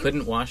use? You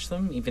couldn't wash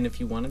them, even if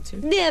you wanted to?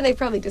 Yeah, they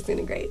probably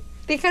disintegrate.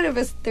 They kind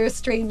of they're a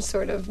strange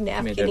sort of Made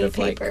out napkin-y of,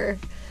 like- paper.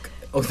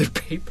 Oh, they're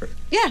paper.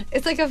 Yeah,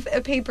 it's like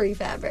a papery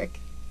fabric.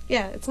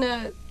 Yeah, it's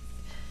not.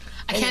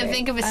 I can't Anyway,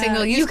 think of a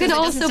single use You can 'cause it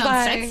also doesn't sound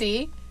buy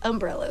sexy.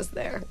 umbrellas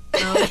there.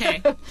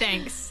 Okay,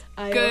 thanks.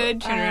 Good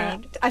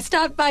turnaround. I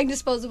stopped buying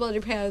disposable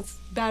underpants.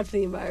 Bad for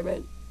the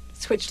environment.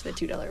 Switched to the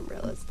 $2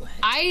 umbrellas.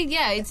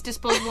 It's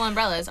disposable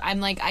umbrellas. I'm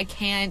like, I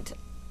can't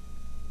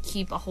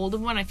keep a hold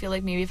of one. I feel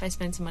like maybe if I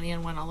spend some money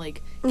on one, I'll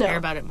like care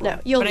about it more. No,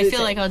 you'll but I lose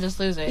feel it. like I'll just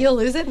lose it. You'll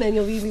lose it, and then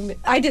you'll be.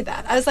 I did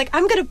that. I was like,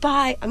 I'm gonna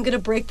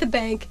break the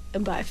bank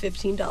and buy a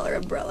 $15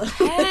 umbrella.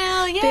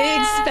 Hell yeah!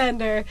 Big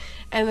spender.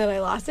 And then I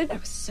lost it. I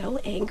was so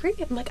angry.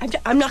 I'm like,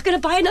 I'm not gonna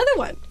buy another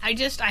one. I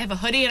have a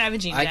hoodie and I have a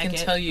jean I jacket.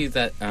 can tell you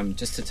that,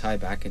 just to tie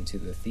back into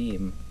the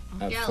theme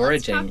of Yeah, let's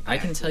foraging, talk I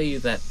can tell you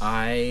that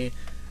I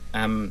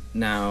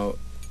Now,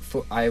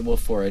 I will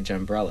forage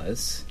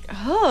umbrellas.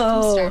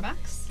 Oh.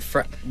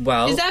 Starbucks?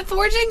 Well... Is that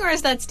foraging or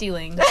is that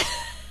stealing?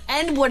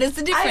 And what is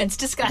the difference?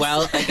 Discuss.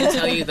 Well, I can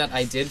tell you that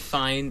I did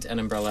find an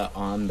umbrella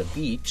on the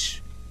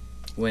beach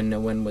when no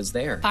one was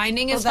there.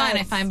 Finding is fine.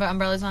 I find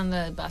umbrellas on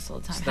the bus all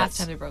the time. So Have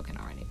to have it broken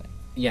already. But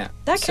yeah.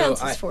 That so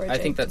counts as foraging. I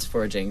think that's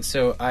foraging.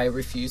 So I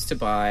refuse to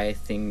buy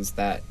things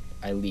that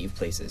I leave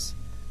places.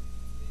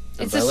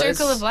 it's a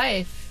circle of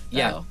life. Though.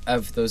 Yeah,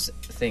 of those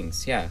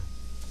things, yeah.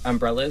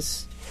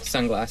 Umbrellas,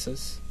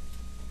 sunglasses.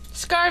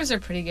 Scarves are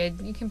pretty good.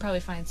 You can probably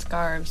find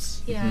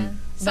scarves. Yeah. Mhm.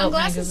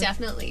 Sunglasses,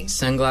 definitely.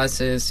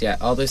 Sunglasses, yeah,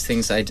 all those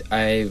things.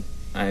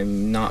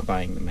 I'm not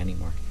buying them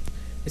anymore.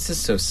 This is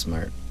so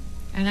smart.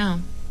 I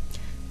know.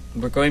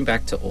 We're going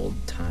back to old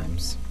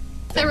times.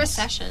 It's a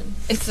recession.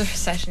 It's a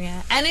recession,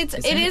 yeah, and it's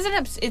Isn't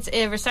it? it's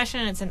a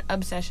recession. And it's an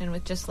obsession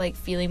with just like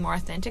feeling more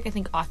authentic. I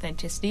think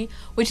authenticity,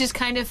 which is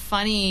kind of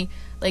funny.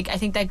 Like I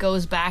think that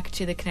goes back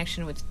to the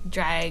connection with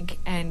drag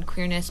and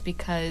queerness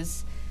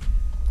because,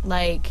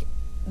 like,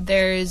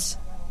 there's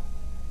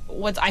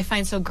what I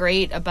find so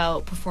great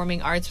about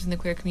performing arts within the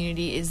queer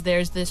community is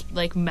there's this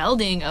like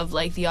melding of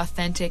like the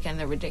authentic and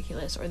the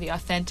ridiculous, or the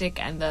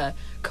authentic and the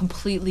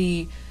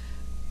completely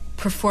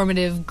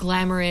performative,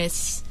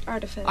 glamorous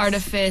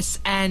artifice,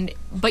 and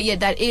but yet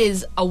that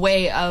is a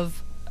way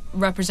of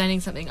representing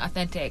something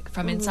authentic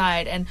from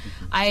inside. And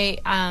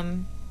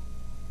I'm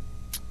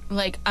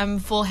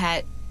full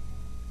het,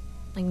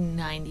 like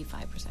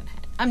 95%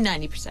 het. I'm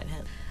 90%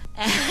 het.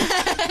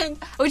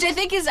 Which I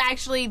think is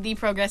actually the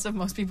progress of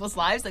most people's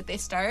lives. Like they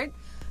start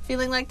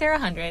feeling like they're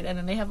 100 and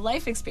then they have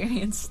life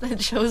experience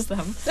that shows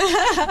them.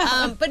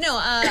 But no,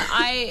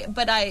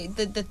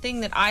 the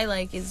thing that I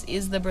like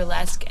is the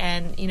burlesque,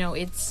 and you know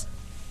it's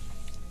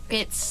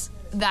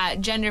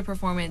that gender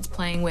performance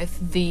playing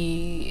with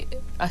the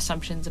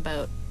assumptions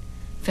about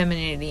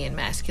femininity and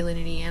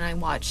masculinity. And I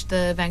watched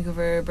the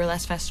Vancouver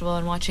Burlesque Festival,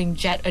 and watching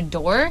Jet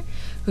Adore,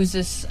 who's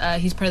this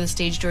he's part of the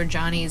Stage Door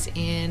Johnnies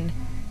in.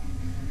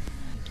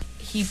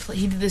 He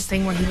did this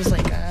thing where he was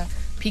like a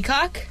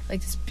peacock, like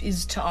this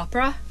is to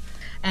opera,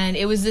 and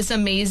it was this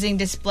amazing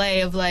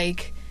display of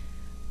like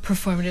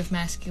performative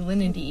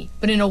masculinity,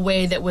 but in a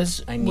way that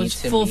was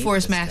full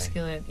force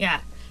masculine. Yeah,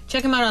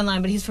 check him out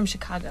online. But he's from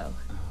Chicago.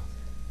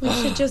 We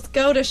should just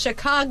go to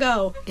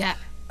Chicago. Yeah,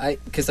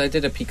 because I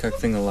did a peacock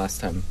thing the last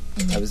time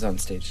I was on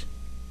stage.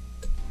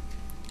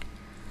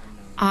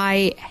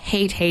 I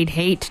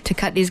hate to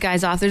cut these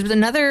guys off. There's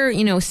another,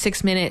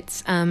 6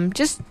 minutes,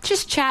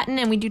 just chatting,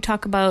 and we do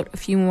talk about a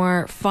few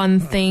more fun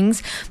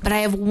things. But I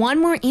have one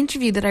more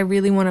interview that I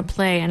really want to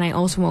play, and I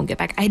also won't get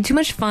back. I had too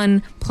much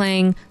fun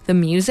playing the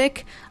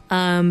music,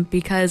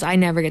 because I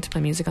never get to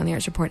play music on the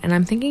Arts Report, and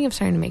I'm thinking of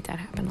starting to make that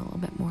happen a little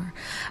bit more.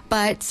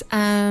 But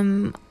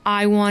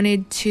I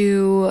wanted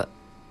to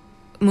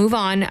move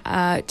on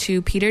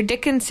to Peter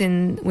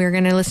Dickinson. We're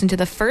going to listen to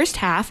the first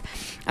half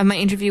of my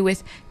interview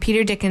with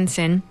Peter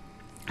Dickinson,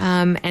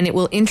 and it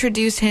will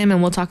introduce him,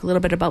 and we'll talk a little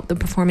bit about the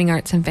performing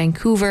arts in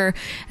Vancouver.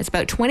 It's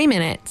about 20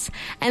 minutes.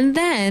 And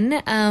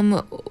then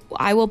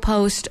I will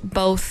post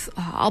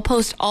I'll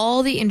post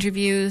all the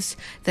interviews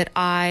that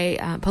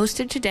I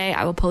posted today.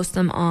 I will post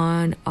them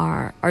on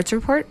our Arts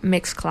Report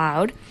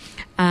Mixcloud,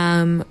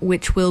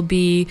 which will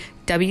be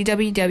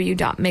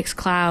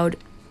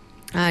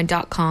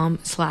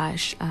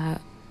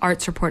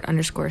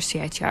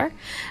www.mixcloud.com/artsreport_CITR,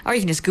 or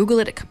you can just Google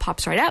it. It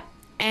pops right up,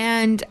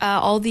 and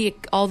all the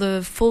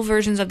full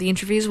versions of the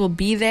interviews will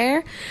be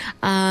there.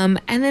 And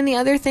then the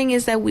other thing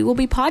is that we will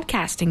be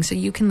podcasting, so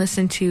you can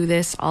listen to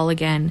this all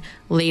again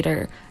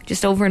later,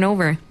 just over and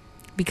over,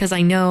 because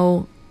I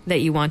know that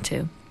you want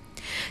to.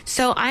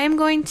 So I am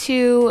going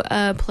to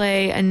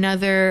play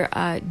another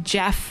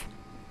Jeff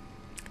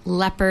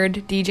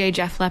Leopard, DJ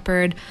Jeff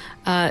Leopard,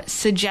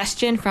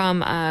 suggestion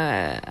from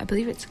I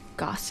believe it's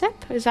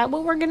Gossip. Is that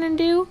what we're gonna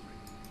do?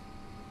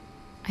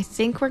 I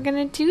think we're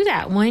gonna do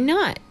that. Why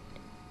not?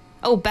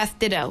 Oh, Beth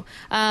Ditto.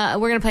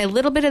 We're gonna play a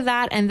little bit of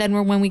that, and then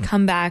when we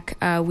come back,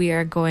 we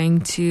are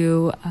going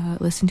to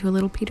listen to a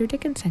little Peter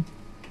Dickinson.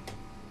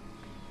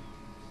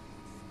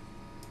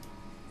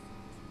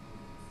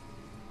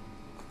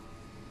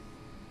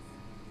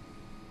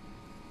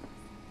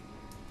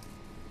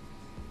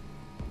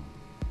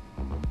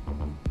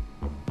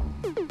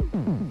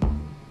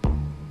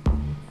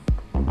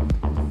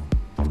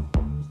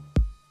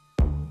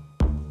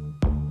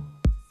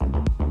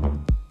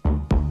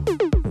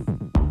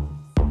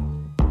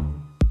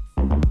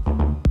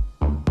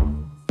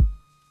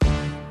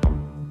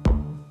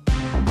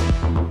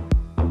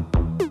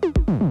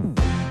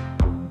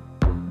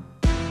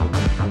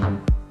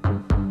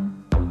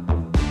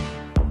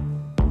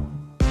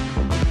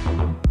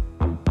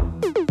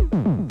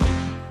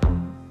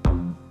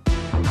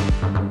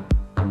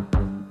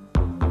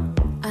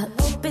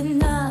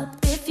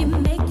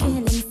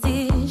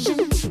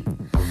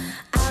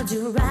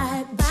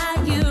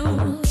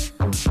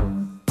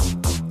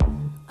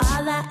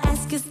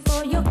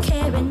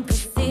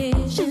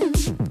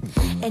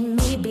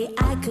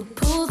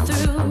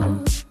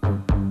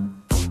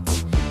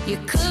 You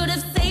could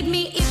have saved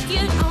me if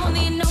you'd only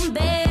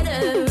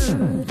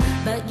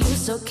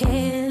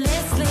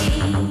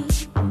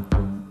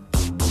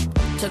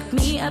Took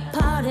me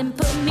apart and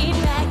put me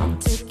back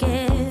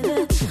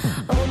together.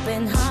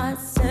 Open heart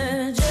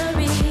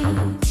surgery.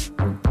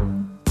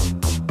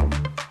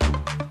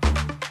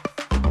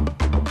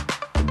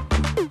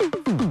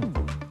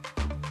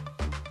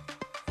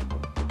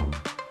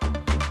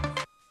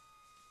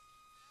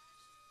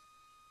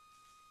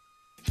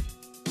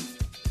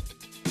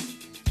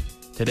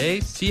 Today,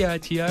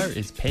 CITR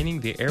is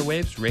painting the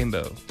airwaves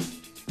rainbow.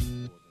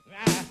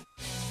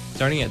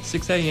 Starting at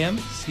 6 a.m.,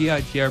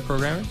 CITR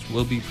programmers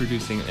will be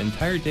producing an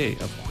entire day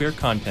of queer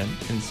content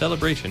in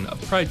celebration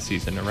of Pride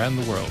season around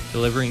the world,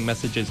 delivering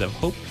messages of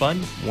hope, fun,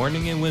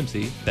 warning, and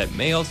whimsy that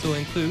may also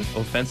include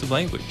offensive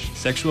language,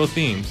 sexual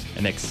themes,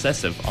 and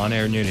excessive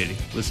on-air nudity.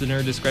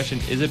 Listener discretion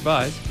is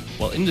advised,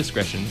 while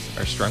indiscretions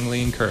are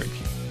strongly encouraged.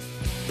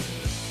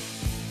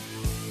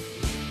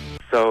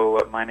 So,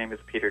 my name is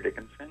Peter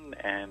Dickinson,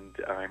 and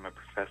I'm a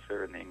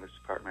professor in the English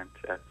department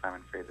at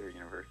Simon Fraser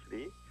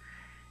University.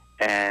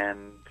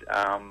 And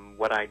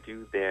what I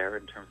do there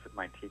in terms of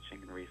my teaching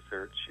and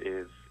research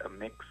is a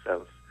mix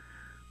of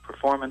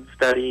performance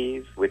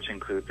studies, which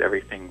includes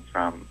everything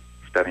from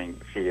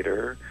studying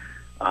theater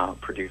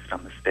produced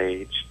on the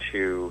stage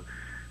to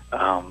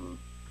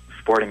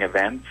sporting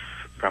events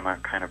from a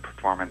kind of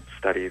performance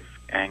studies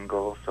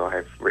angle. So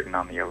I've written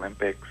on the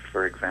Olympics,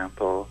 for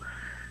example,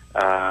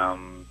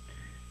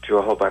 to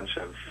a whole bunch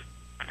of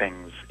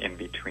things in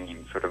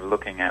between, sort of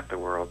looking at the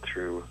world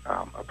through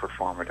a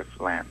performative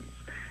lens,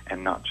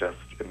 and not just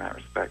in that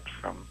respect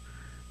from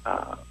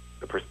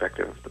the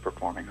perspective of the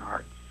performing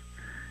arts.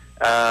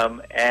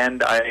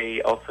 And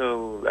I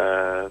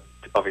also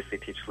obviously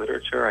teach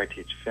literature, I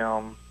teach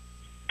film,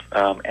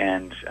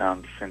 and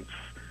since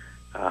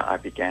I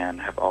began,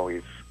 have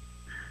always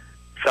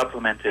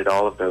supplemented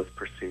all of those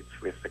pursuits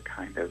with the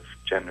kind of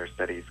gender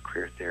studies,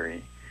 queer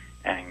theory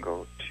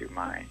angle to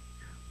my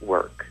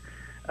work.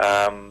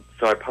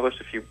 So I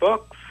published a few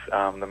books.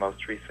 The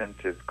most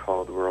recent is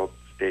called World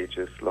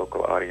Stages,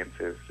 Local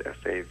Audiences,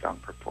 Essays on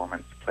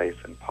Performance, Place,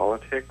 and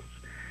Politics,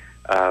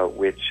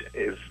 which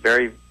is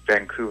very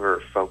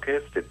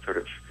Vancouver-focused. It sort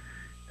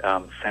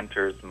of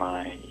centers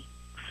my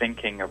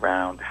thinking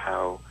around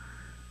how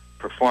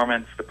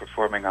performance, the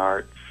performing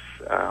arts,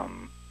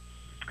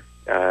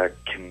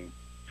 can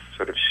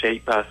sort of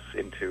shape us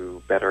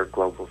into better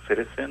global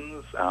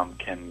citizens,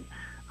 can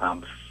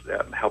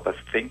help us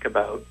think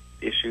about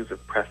issues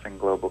of pressing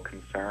global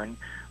concern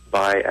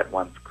by at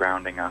once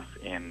grounding us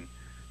in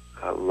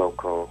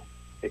local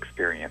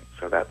experience.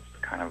 So that's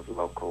the kind of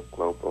local,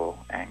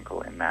 global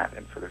angle in that.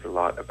 And so there's a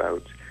lot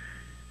about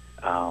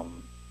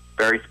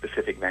very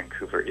specific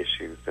Vancouver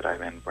issues that I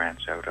then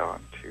branch out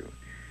on to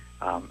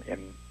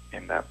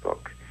in that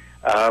book.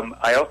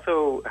 I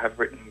also have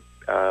written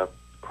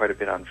quite a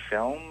bit on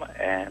film,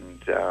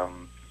 and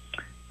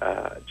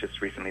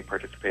just recently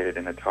participated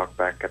in a talk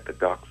back at the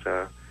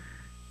Doxa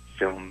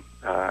Film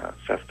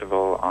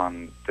Festival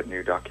on the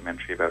new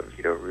documentary about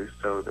Vito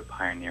Russo, the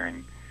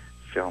pioneering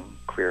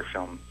queer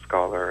film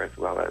scholar, as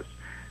well as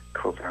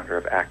co-founder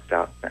of ACT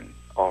UP and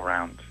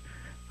all-round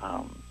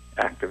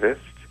activist.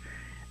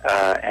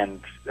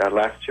 And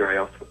last year I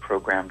also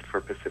programmed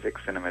for Pacific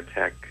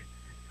Cinematheque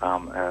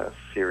a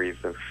series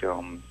of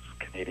films,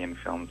 Canadian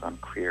films on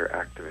queer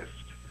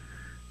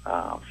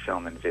activist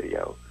film and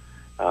video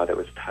that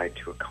was tied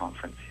to a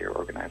conference here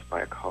organized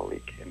by a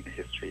colleague in the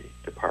history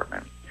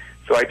department.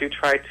 So I do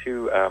try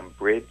to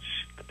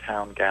bridge the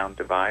town-gown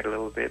divide a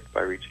little bit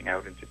by reaching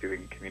out into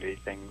doing community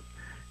things.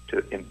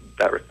 In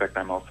that respect,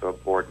 I'm also a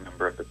board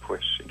member of the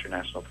PUSH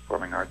International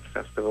Performing Arts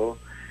Festival,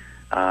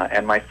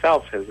 and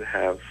myself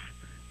have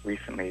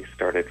recently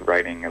started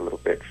writing a little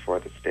bit for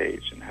the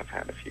stage and have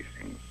had a few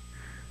things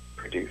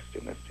produced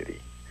in the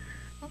city.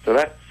 So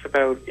that's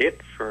about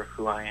it for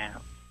who I am.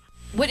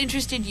 What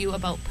interested you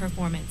about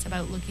performance,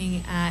 about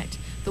looking at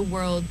the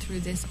world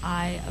through this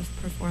eye of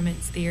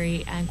performance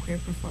theory and queer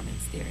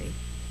performance theory?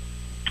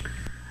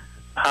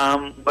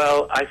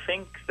 Well, I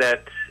think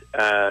that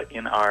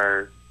in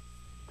our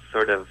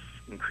sort of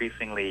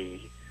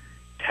increasingly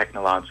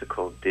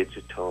technological,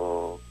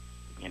 digital,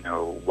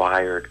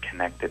 wired,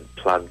 connected,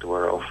 plugged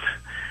world,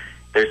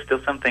 there's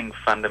still something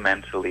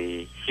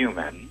fundamentally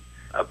human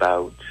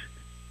about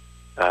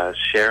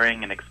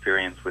sharing an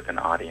experience with an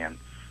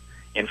audience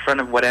in front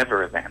of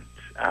whatever event.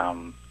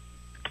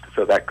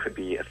 So that could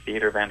be a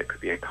theater event, it could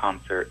be a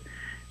concert,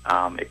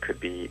 it could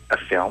be a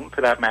film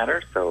for that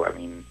matter. So,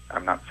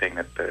 I'm not saying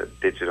that the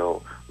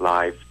digital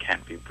lives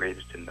can't be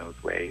bridged in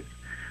those ways.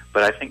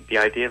 But I think the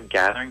idea of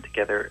gathering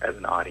together as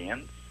an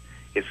audience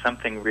is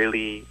something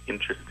really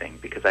interesting,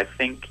 because I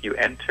think you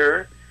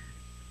enter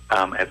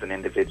as an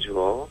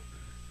individual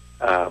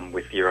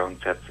with your own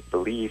sets of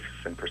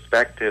beliefs and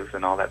perspectives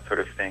and all that sort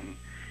of thing.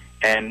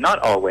 And not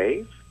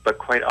always, but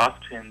quite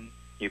often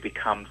you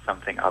become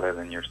something other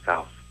than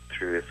yourself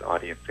through this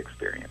audience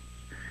experience.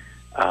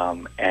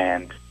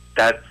 And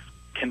that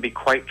can be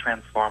quite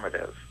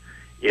transformative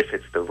if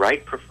it's the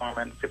right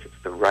performance, if it's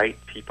the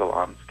right people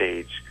on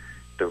stage,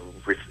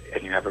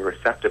 and you have a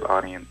receptive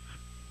audience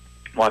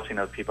watching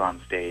those people on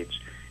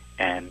stage,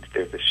 and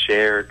there's a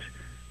shared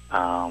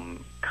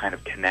kind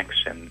of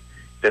connection,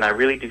 then I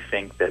really do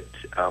think that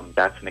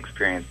that's an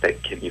experience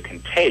that you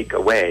can take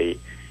away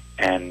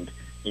and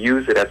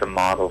use it as a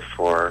model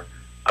for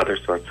other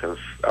sorts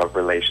of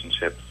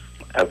relationships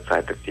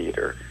outside the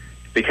theater.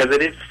 Because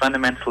it is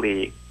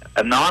fundamentally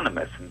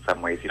anonymous in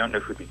some ways. You don't know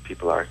who these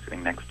people are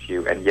sitting next to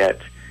you, and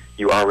yet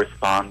you are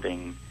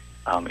responding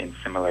in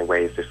similar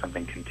ways. There's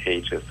something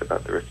contagious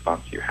about the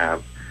response you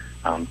have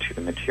to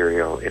the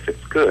material if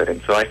it's good.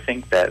 And so I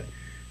think that,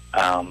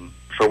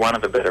 for want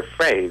of a better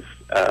phrase,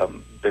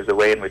 there's a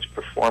way in which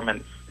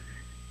performance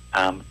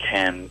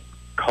can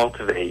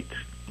cultivate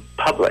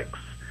publics.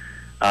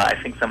 I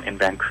think in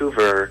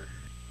Vancouver,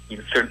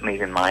 certainly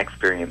in my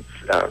experience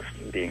of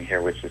being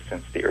here, which is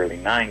since the early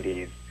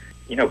 90s,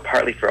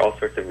 partly for all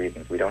sorts of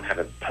reasons, we don't have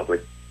a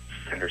public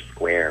center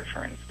square,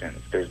 for instance.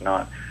 There's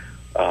not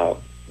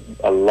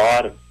a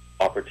lot of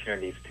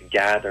opportunities to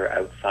gather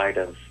outside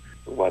of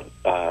what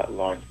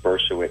Lawrence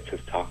Bershowitz has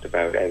talked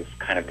about as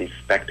kind of these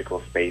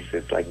spectacle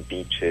spaces like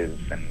beaches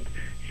and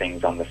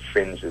things on the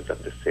fringes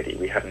of the city.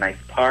 We have nice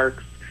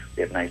parks,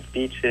 we have nice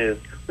beaches,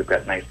 we've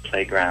got nice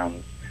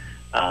playgrounds,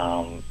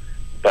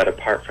 but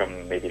apart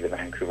from maybe the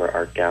Vancouver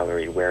Art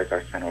Gallery, where's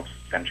our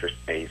center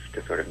space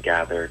to sort of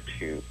gather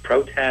to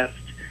protest,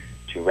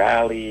 to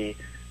rally,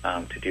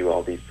 to do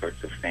all these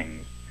sorts of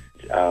things?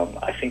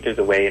 I think there's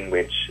a way in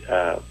which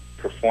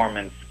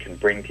performance can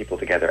bring people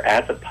together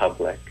as a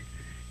public,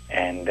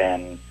 and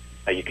then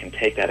you can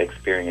take that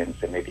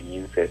experience and maybe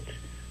use it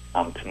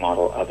to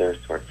model other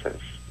sorts of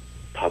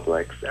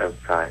publics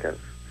outside of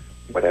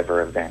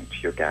whatever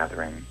event you're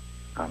gathering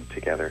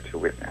together to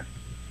witness.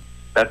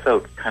 That's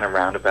a kind of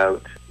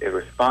roundabout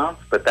response,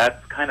 but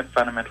that's kind of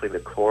fundamentally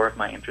the core of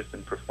my interest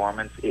in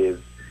performance,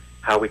 is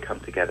how we come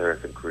together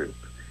as a group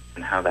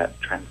and how that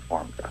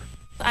transforms us.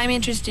 I'm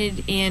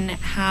interested in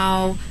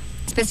how,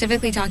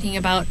 specifically talking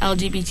about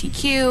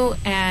LGBTQ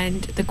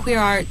and the queer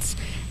arts,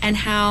 and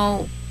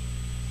how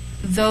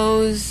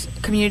those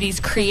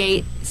communities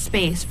create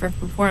space for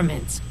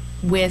performance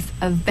with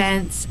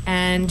events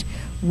and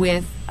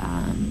with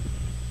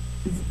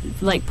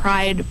like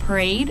Pride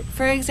Parade,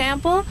 for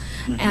example,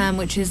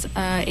 which is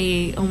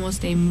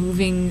almost a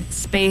moving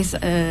space,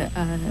 a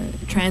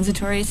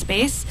transitory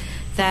space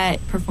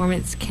that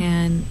performance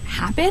can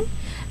happen.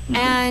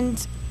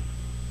 And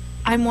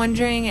I'm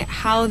wondering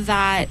how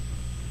that,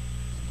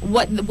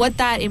 what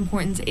that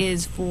importance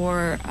is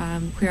for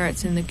queer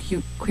arts in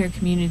the queer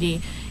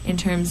community in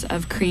terms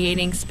of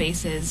creating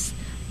spaces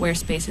where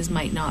spaces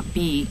might not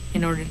be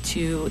in order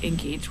to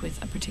engage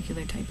with a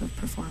particular type of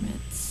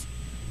performance.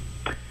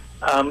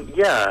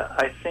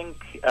 I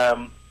think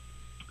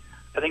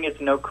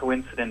it's no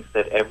coincidence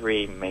that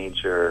every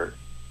major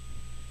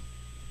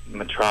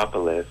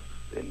metropolis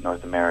in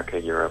North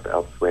America, Europe,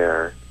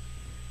 elsewhere,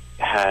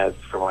 has,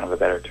 for want of a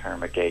better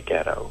term, a gay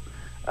ghetto.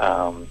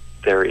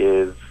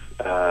 There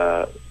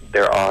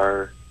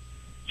are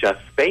just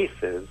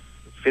spaces,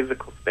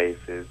 physical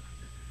spaces,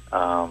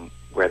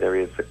 where there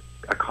is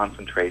a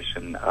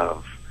concentration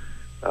of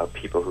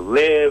people who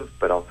live,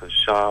 but also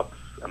shops,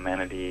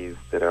 amenities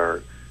that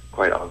are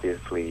quite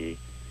obviously,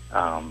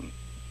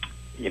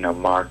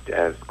 marked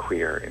as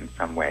queer in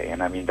some way.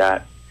 And I mean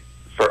that,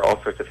 there are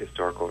all sorts of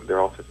historical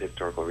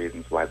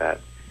reasons why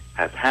that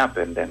has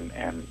happened and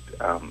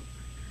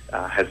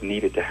has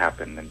needed to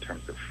happen in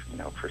terms of,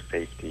 for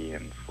safety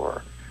and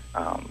for,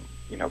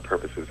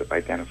 purposes of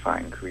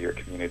identifying who your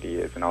community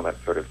is and all that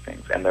sort of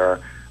things. And there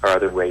are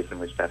other ways in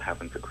which that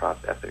happens across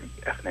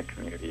ethnic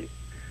communities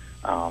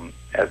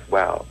as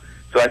well.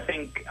 So I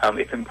think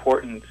it's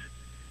important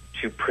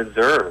to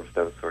preserve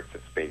those sorts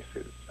of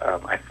spaces.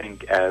 I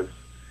think as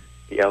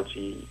the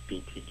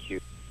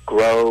LGBTQ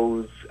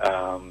grows,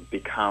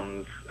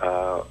 becomes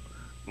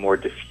more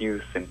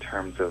diffuse in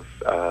terms of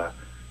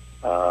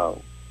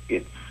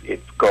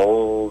its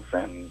goals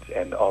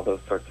and all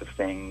those sorts of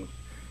things,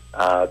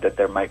 that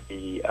there might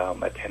be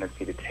a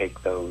tendency to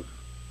take those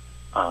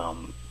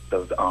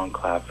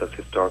enclaves, those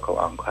historical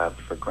enclaves,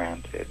 for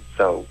granted.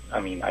 So,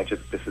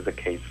 this is a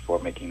case for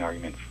making an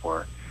argument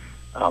for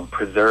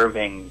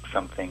preserving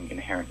something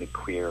inherently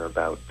queer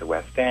about the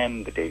West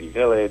End, the Davie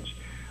Village,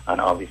 and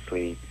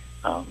obviously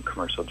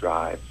Commercial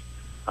Drive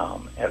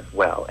as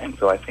well. And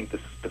so I think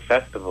the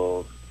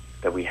festivals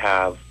that we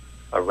have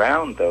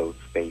around those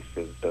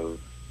spaces, those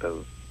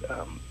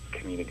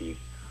communities,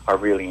 are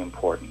really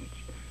important.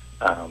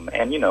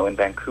 And in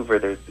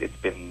Vancouver, it's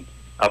been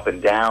up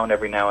and down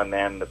every now and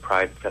then. The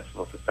Pride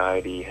Festival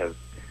Society has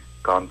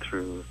gone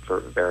through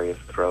various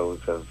throes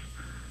of,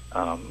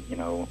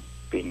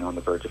 being on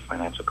the verge of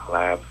financial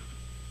collapse,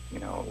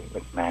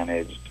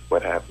 mismanaged,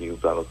 what have you,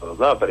 blah, blah, blah,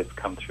 blah, but it's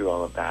come through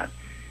all of that.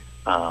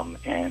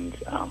 And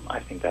I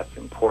think that's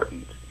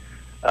important.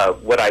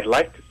 What I'd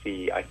like to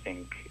see, I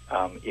think,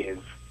 is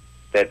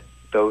that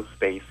those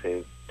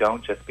spaces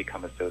don't just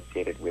become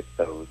associated with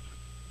those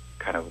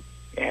kind of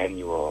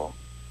annual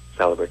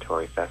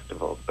celebratory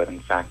festivals, but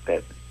in fact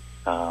that,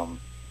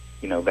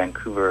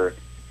 Vancouver,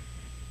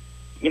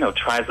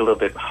 tries a little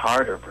bit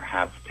harder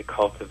perhaps to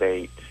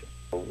cultivate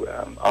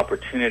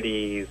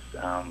opportunities,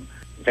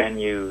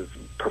 venues,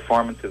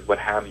 performances, what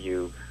have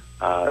you,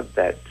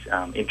 that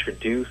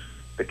introduce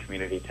the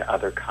community to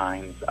other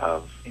kinds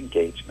of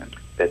engagement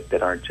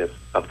that aren't just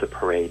of the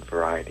parade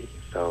variety.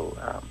 So,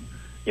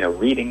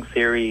 reading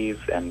series,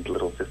 and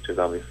Little Sisters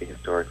obviously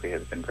historically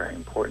has been very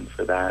important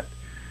for that.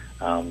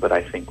 But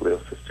I think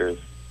Little Sisters,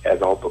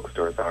 as all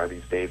bookstores are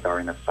these days, are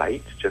in a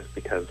fight just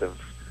because of,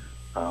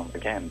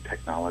 again,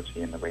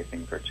 technology and the way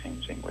things are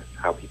changing with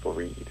how people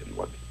read and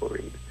what people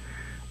read.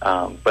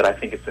 But I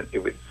think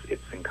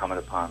it's incumbent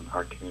upon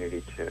our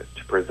community to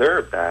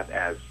preserve that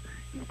as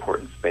an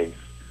important space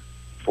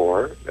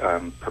for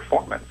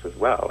performance as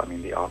well. I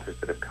mean, the authors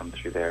that have come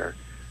through there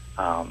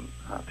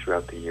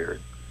throughout the years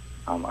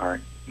are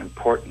an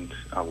important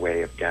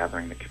way of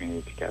gathering the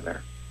community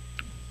together.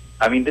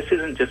 I mean, this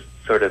isn't just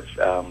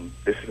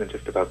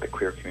about the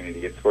queer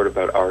community. It's sort of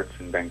about arts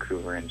in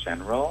Vancouver in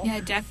general. Yeah,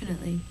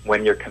 definitely.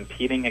 When you're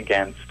competing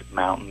against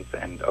mountains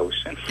and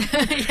oceans,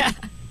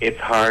 it's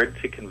hard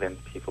to convince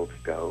people to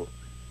go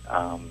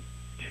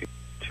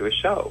to a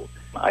show.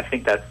 I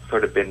think that's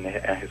sort of been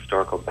a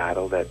historical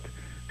battle that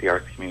the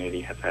arts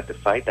community has had to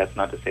fight. That's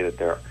not to say that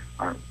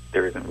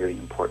there isn't really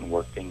important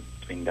work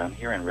being done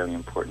here and really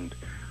important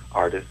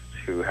artists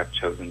who have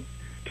chosen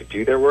to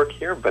do their work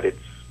here, but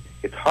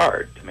it's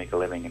hard to make a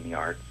living in the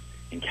arts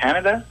in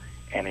Canada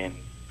and in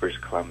British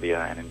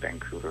Columbia and in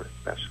Vancouver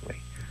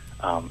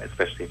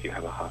especially if you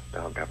have a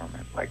hostile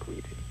government like we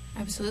do.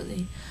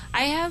 Absolutely.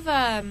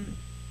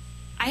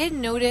 I had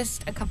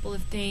noticed a couple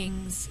of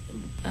things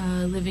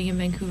living in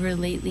Vancouver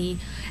lately,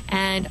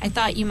 and I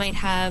thought you might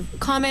have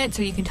comments,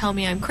 or you can tell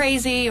me I'm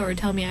crazy or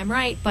tell me I'm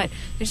right, but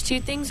there's two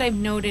things I've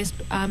noticed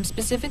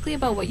specifically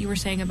about what you were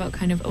saying about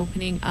kind of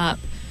opening up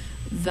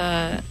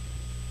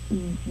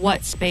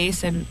what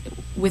space, and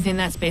within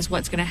that space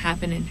what's going to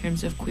happen in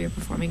terms of queer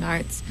performing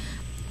arts.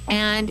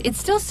 And it's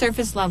still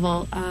surface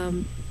level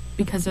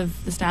because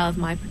of the style of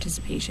my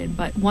participation,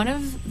 but one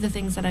of the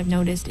things that I've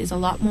noticed is a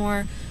lot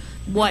more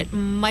what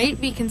might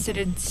be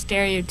considered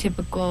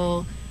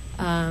stereotypical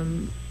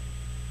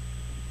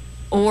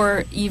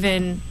or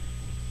even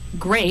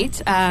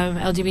great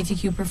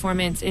LGBTQ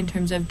performance in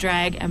terms of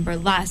drag and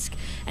burlesque,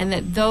 and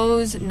that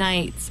those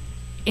nights,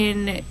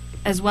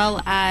 as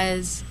well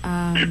as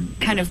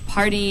kind of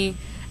party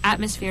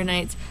atmosphere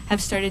nights,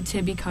 have started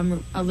to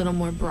become a little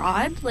more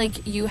broad.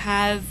 Like, you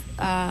have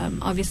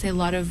obviously a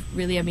lot of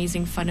really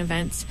amazing fun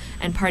events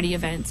and party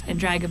events and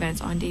drag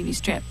events on Davie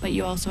Strip, but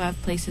you also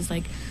have places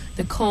like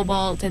the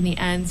Cobalt and the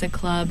Anza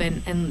Club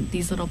and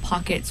these little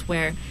pockets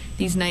where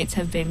these nights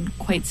have been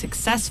quite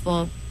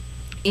successful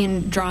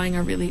in drawing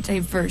a really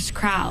diverse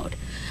crowd.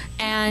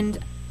 And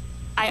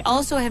I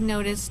also have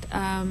noticed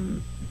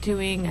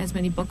doing as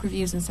many book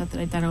reviews and stuff that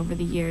I've done over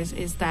the years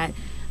is that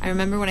I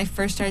remember when I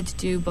first started to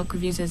do book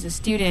reviews as a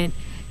student,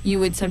 you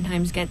would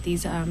sometimes get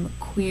these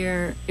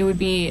queer, it would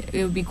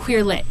be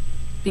queer lit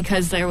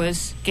because there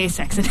was gay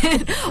sex in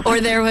it,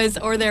 or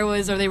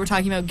they were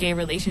talking about gay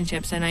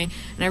relationships, and I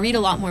read a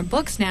lot more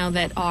books now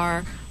that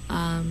are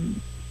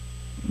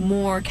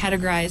more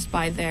categorized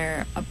by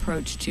their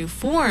approach to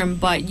form,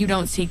 but you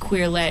don't see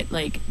queer lit,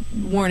 like,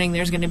 warning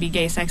there's going to be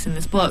gay sex in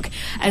this book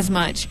as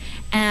much.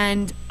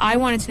 And I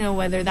wanted to know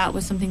whether that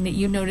was something that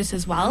you notice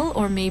as well,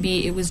 or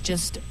maybe it was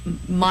just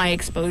my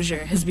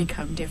exposure has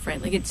become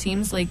different. Like, it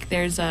seems like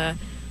there's a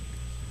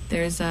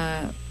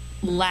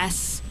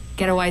less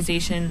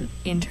ghettoization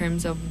in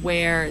terms of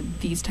where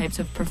these types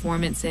of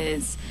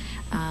performances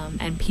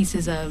and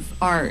pieces of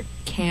art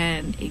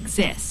can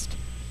exist.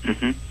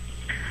 Mm-hmm.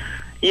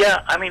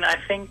 Yeah, I mean, I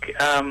think,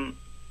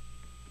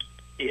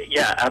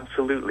 yeah,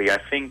 absolutely. I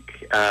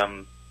think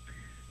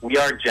we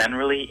are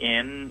generally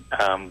in,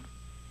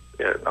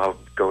 I'll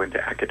go into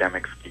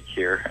academic speak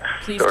here.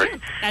 Please Sorry. do.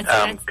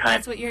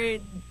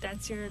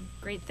 That's your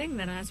great thing,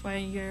 then. That's why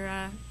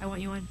I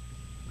want you on.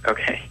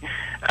 Okay.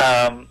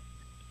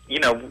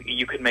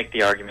 You could make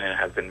the argument, and it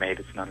has been made,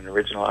 it's not an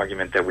original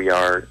argument, that we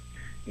are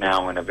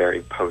now in a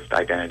very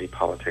post-identity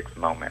politics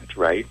moment,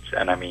 right?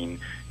 And I mean,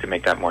 to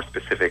make that more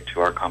specific to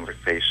our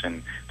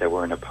conversation, that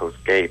we're in a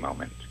post-gay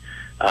moment.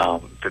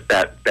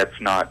 That's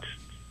not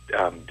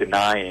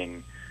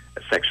denying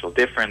a sexual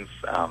difference,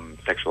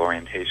 sexual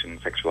orientation,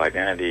 sexual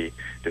identity,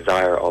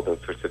 desire, all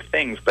those sorts of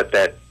things, but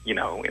that, in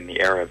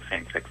the era of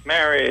same-sex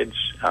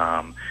marriage,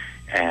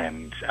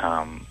 and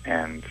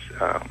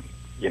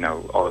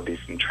all of these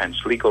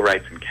entrenched legal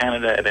rights in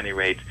Canada, at any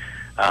rate,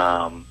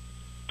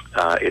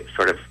 it's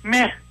sort of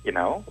meh,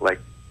 like,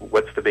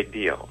 what's the big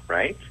deal,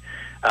 right?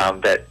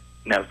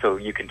 So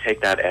you can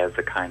take that as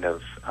a kind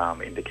of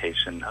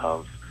indication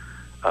of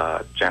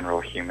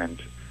general human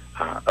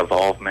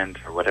evolvement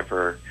or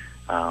whatever,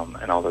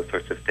 and all those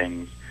sorts of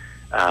things.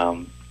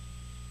 And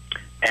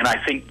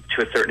I think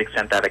to a certain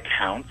extent that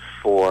accounts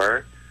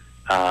for,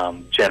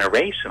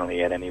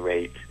 generationally at any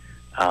rate,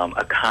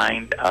 a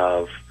kind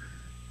of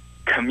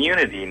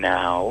community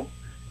now,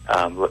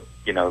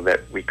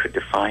 that we could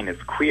define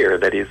as queer,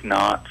 that is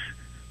not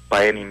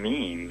by any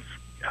means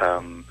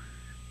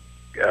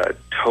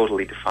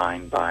totally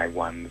defined by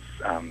one's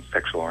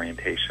sexual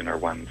orientation or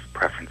one's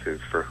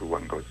preferences for who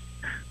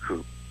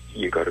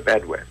you go to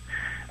bed with.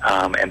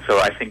 And so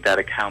I think that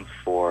accounts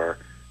for,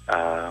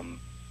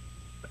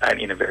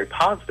 in a very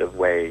positive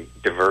way,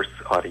 diverse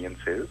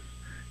audiences,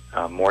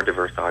 more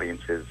diverse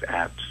audiences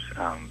at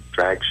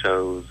drag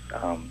shows.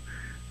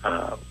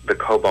 The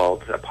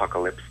Cobalt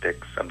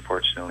Apocalyptics,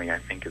 unfortunately, I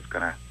think is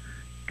going to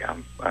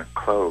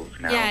close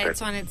now. Yeah,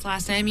 it's on its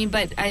last night. I mean,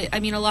 but I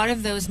mean, a lot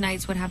of those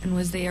nights, what happened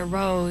was they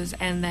arose,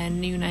 and then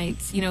new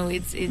nights. You know,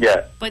 it's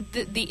yeah. But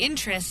the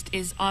interest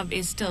is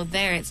still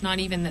there. It's not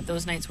even that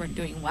those nights weren't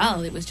doing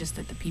well. It was just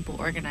that the people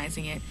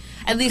organizing it,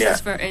 at least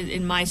as far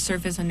in my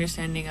surface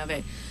understanding of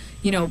it,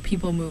 you know,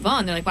 people move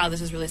on. They're like, wow,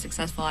 this is really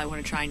successful. I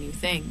want to try new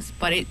things.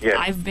 But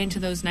I've been to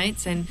those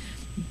nights, and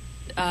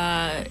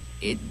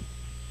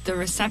the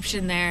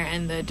reception there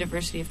and the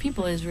diversity of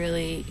people is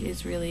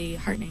really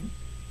heartening.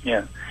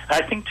 Yeah.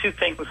 I think two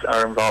things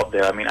are involved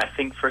there. I mean, I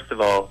think, first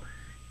of all,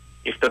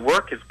 if the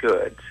work is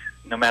good,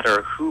 no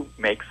matter who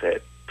makes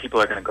it, people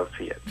are going to go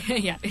see it.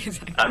 Yeah,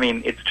 exactly. I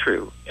mean, it's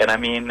true. And I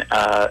mean,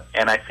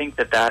 and I think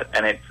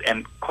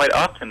and quite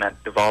often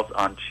that devolves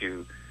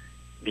onto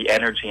the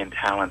energy and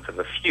talents of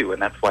a few,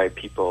 and that's why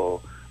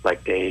people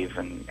like Dave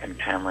and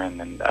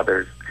Cameron and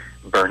others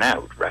burn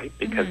out, right?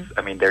 Because,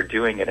 I mean, they're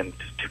doing it, and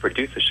to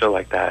produce a show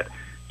like that,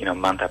 you know,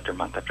 month after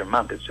month after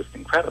month, is just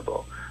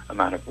incredible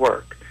amount of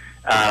work.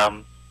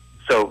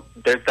 So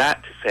there's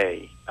that to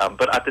say.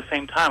 But at the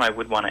same time, I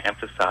would want to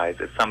emphasize,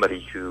 as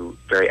somebody who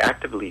very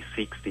actively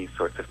seeks these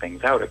sorts of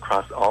things out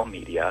across all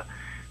media,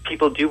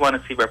 people do want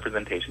to see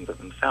representations of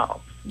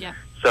themselves. Yeah.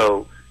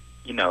 So,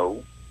 you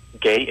know,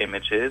 gay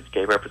images,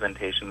 gay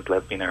representations,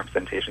 lesbian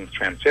representations,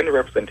 transgender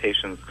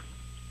representations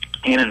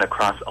in and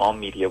across all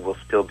media will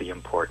still be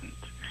important.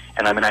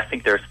 And I mean, I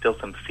think there are still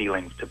some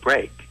ceilings to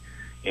break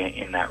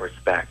in that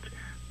respect.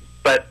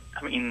 But,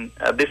 I mean,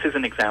 this is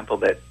an example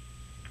that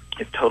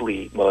is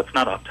totally, well, it's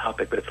not off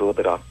topic, but it's a little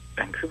bit off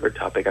Vancouver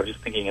topic. I was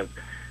just thinking of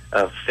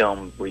a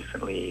film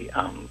recently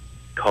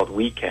called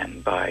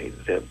Weekend by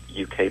the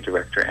UK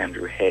director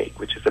Andrew Haigh,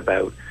 which is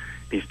about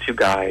these two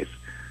guys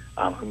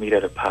who meet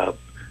at a pub,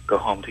 go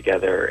home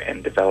together,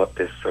 and develop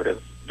this sort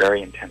of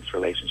very intense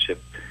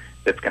relationship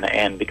that's going to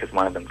end because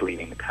one of them's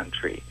leaving the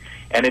country.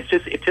 And it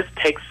just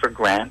takes for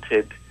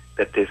granted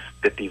that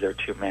these are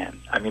two men.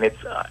 I mean,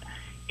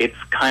 it's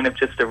kind of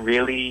just a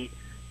really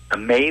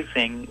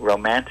amazing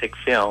romantic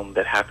film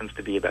that happens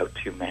to be about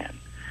two men.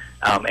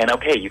 And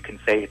okay, you can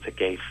say it's a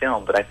gay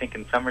film, but I think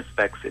in some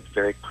respects it's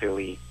very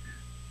clearly,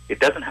 it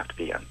doesn't have to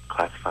be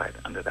classified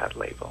under that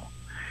label.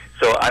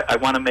 So I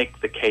want to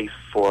make the case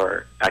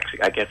for,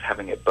 actually, I guess,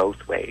 having it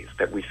both ways,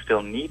 that we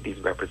still need these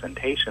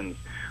representations,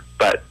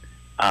 but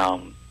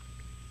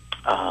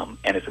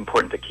and it's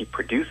important to keep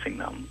producing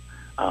them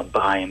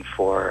by and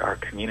for our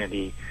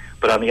community.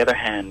 But on the other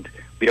hand,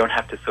 we don't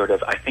have to sort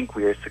of, I think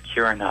we are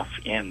secure enough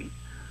in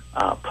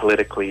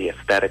politically,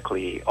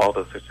 aesthetically, all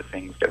those sorts of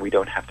things, that we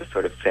don't have to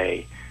sort of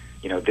say,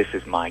 you know, this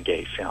is my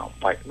gay film.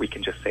 Like, we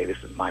can just say,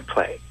 this is my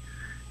play.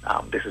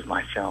 This is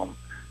my film.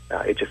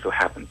 It just so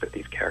happens that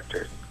these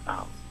characters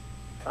are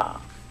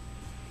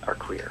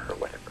queer or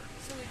whatever.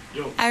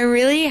 I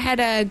really had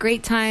a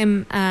great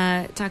time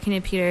talking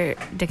to Peter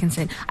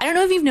Dickinson. I don't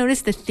know if you've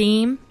noticed the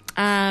theme,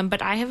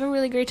 but I have a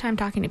really great time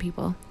talking to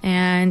people.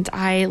 And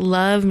I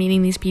love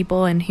meeting these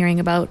people and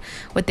hearing about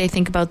what they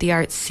think about the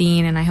art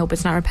scene, and I hope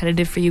it's not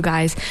repetitive for you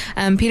guys.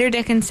 Peter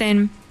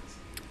Dickinson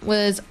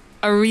was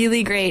a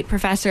really great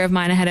professor of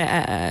mine.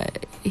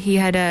 He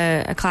had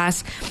a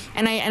class,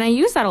 and I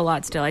use that a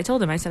lot still. I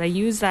told him, I said, I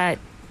use that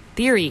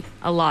theory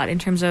a lot in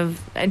terms of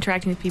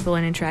interacting with people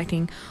and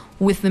interacting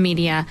with the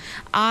media.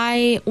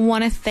 I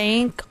want to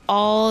thank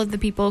all of the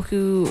people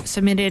who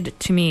submitted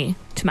to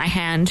my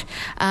hand.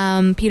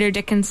 Peter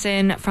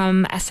Dickinson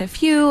from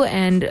SFU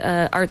and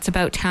Arts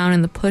About Town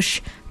and the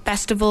Push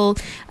Festival,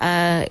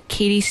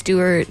 Katie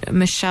Stewart,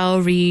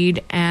 Michelle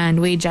Reed,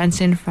 and Wade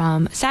Jensen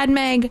from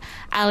SADMAG,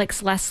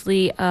 Alex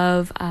Leslie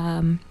of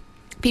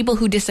People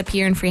Who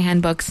Disappear in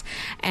Freehand Books,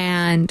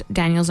 and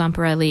Daniel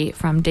Zamparelli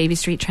from Davy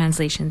Street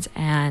Translations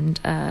and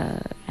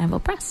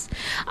Anvil Press.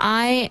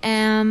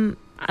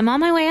 I'm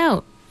on my way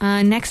out.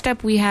 Next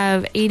up, we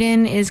have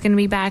Aiden is going to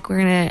be back.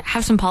 We're going to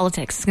have some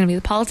politics. It's going to be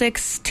the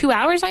politics 2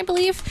 hours, I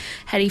believe.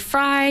 Hetty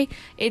Fry.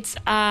 It's,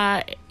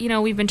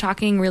 we've been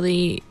talking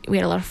we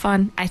had a lot of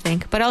fun, I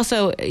think. But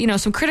also,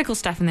 some critical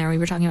stuff in there. We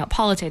were talking about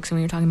politics and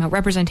we were talking about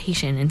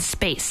representation and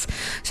space.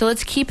 So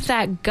let's keep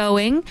that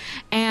going.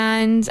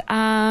 And,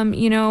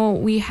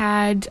 we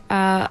had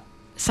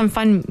some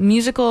fun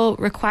musical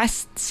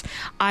requests.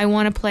 I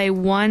want to play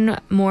one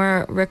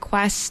more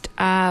request.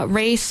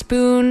 Ray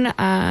Spoon,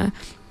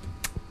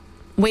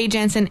 Wade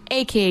Jensen,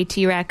 a.k.a.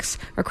 T-Rex,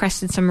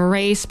 requested some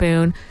Ray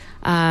Spoon,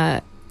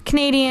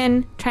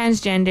 Canadian,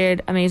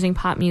 transgendered, amazing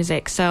pop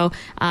music. So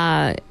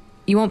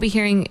you won't be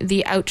hearing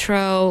the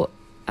outro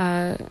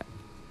a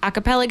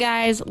cappella,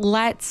 guys.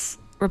 Let's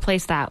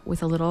replace that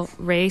with a little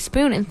Ray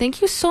Spoon. And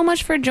thank you so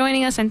much for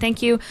joining us, and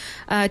thank you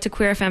to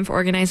Queer FM for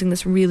organizing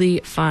this really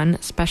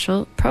fun,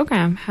 special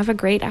program. Have a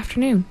great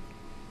afternoon.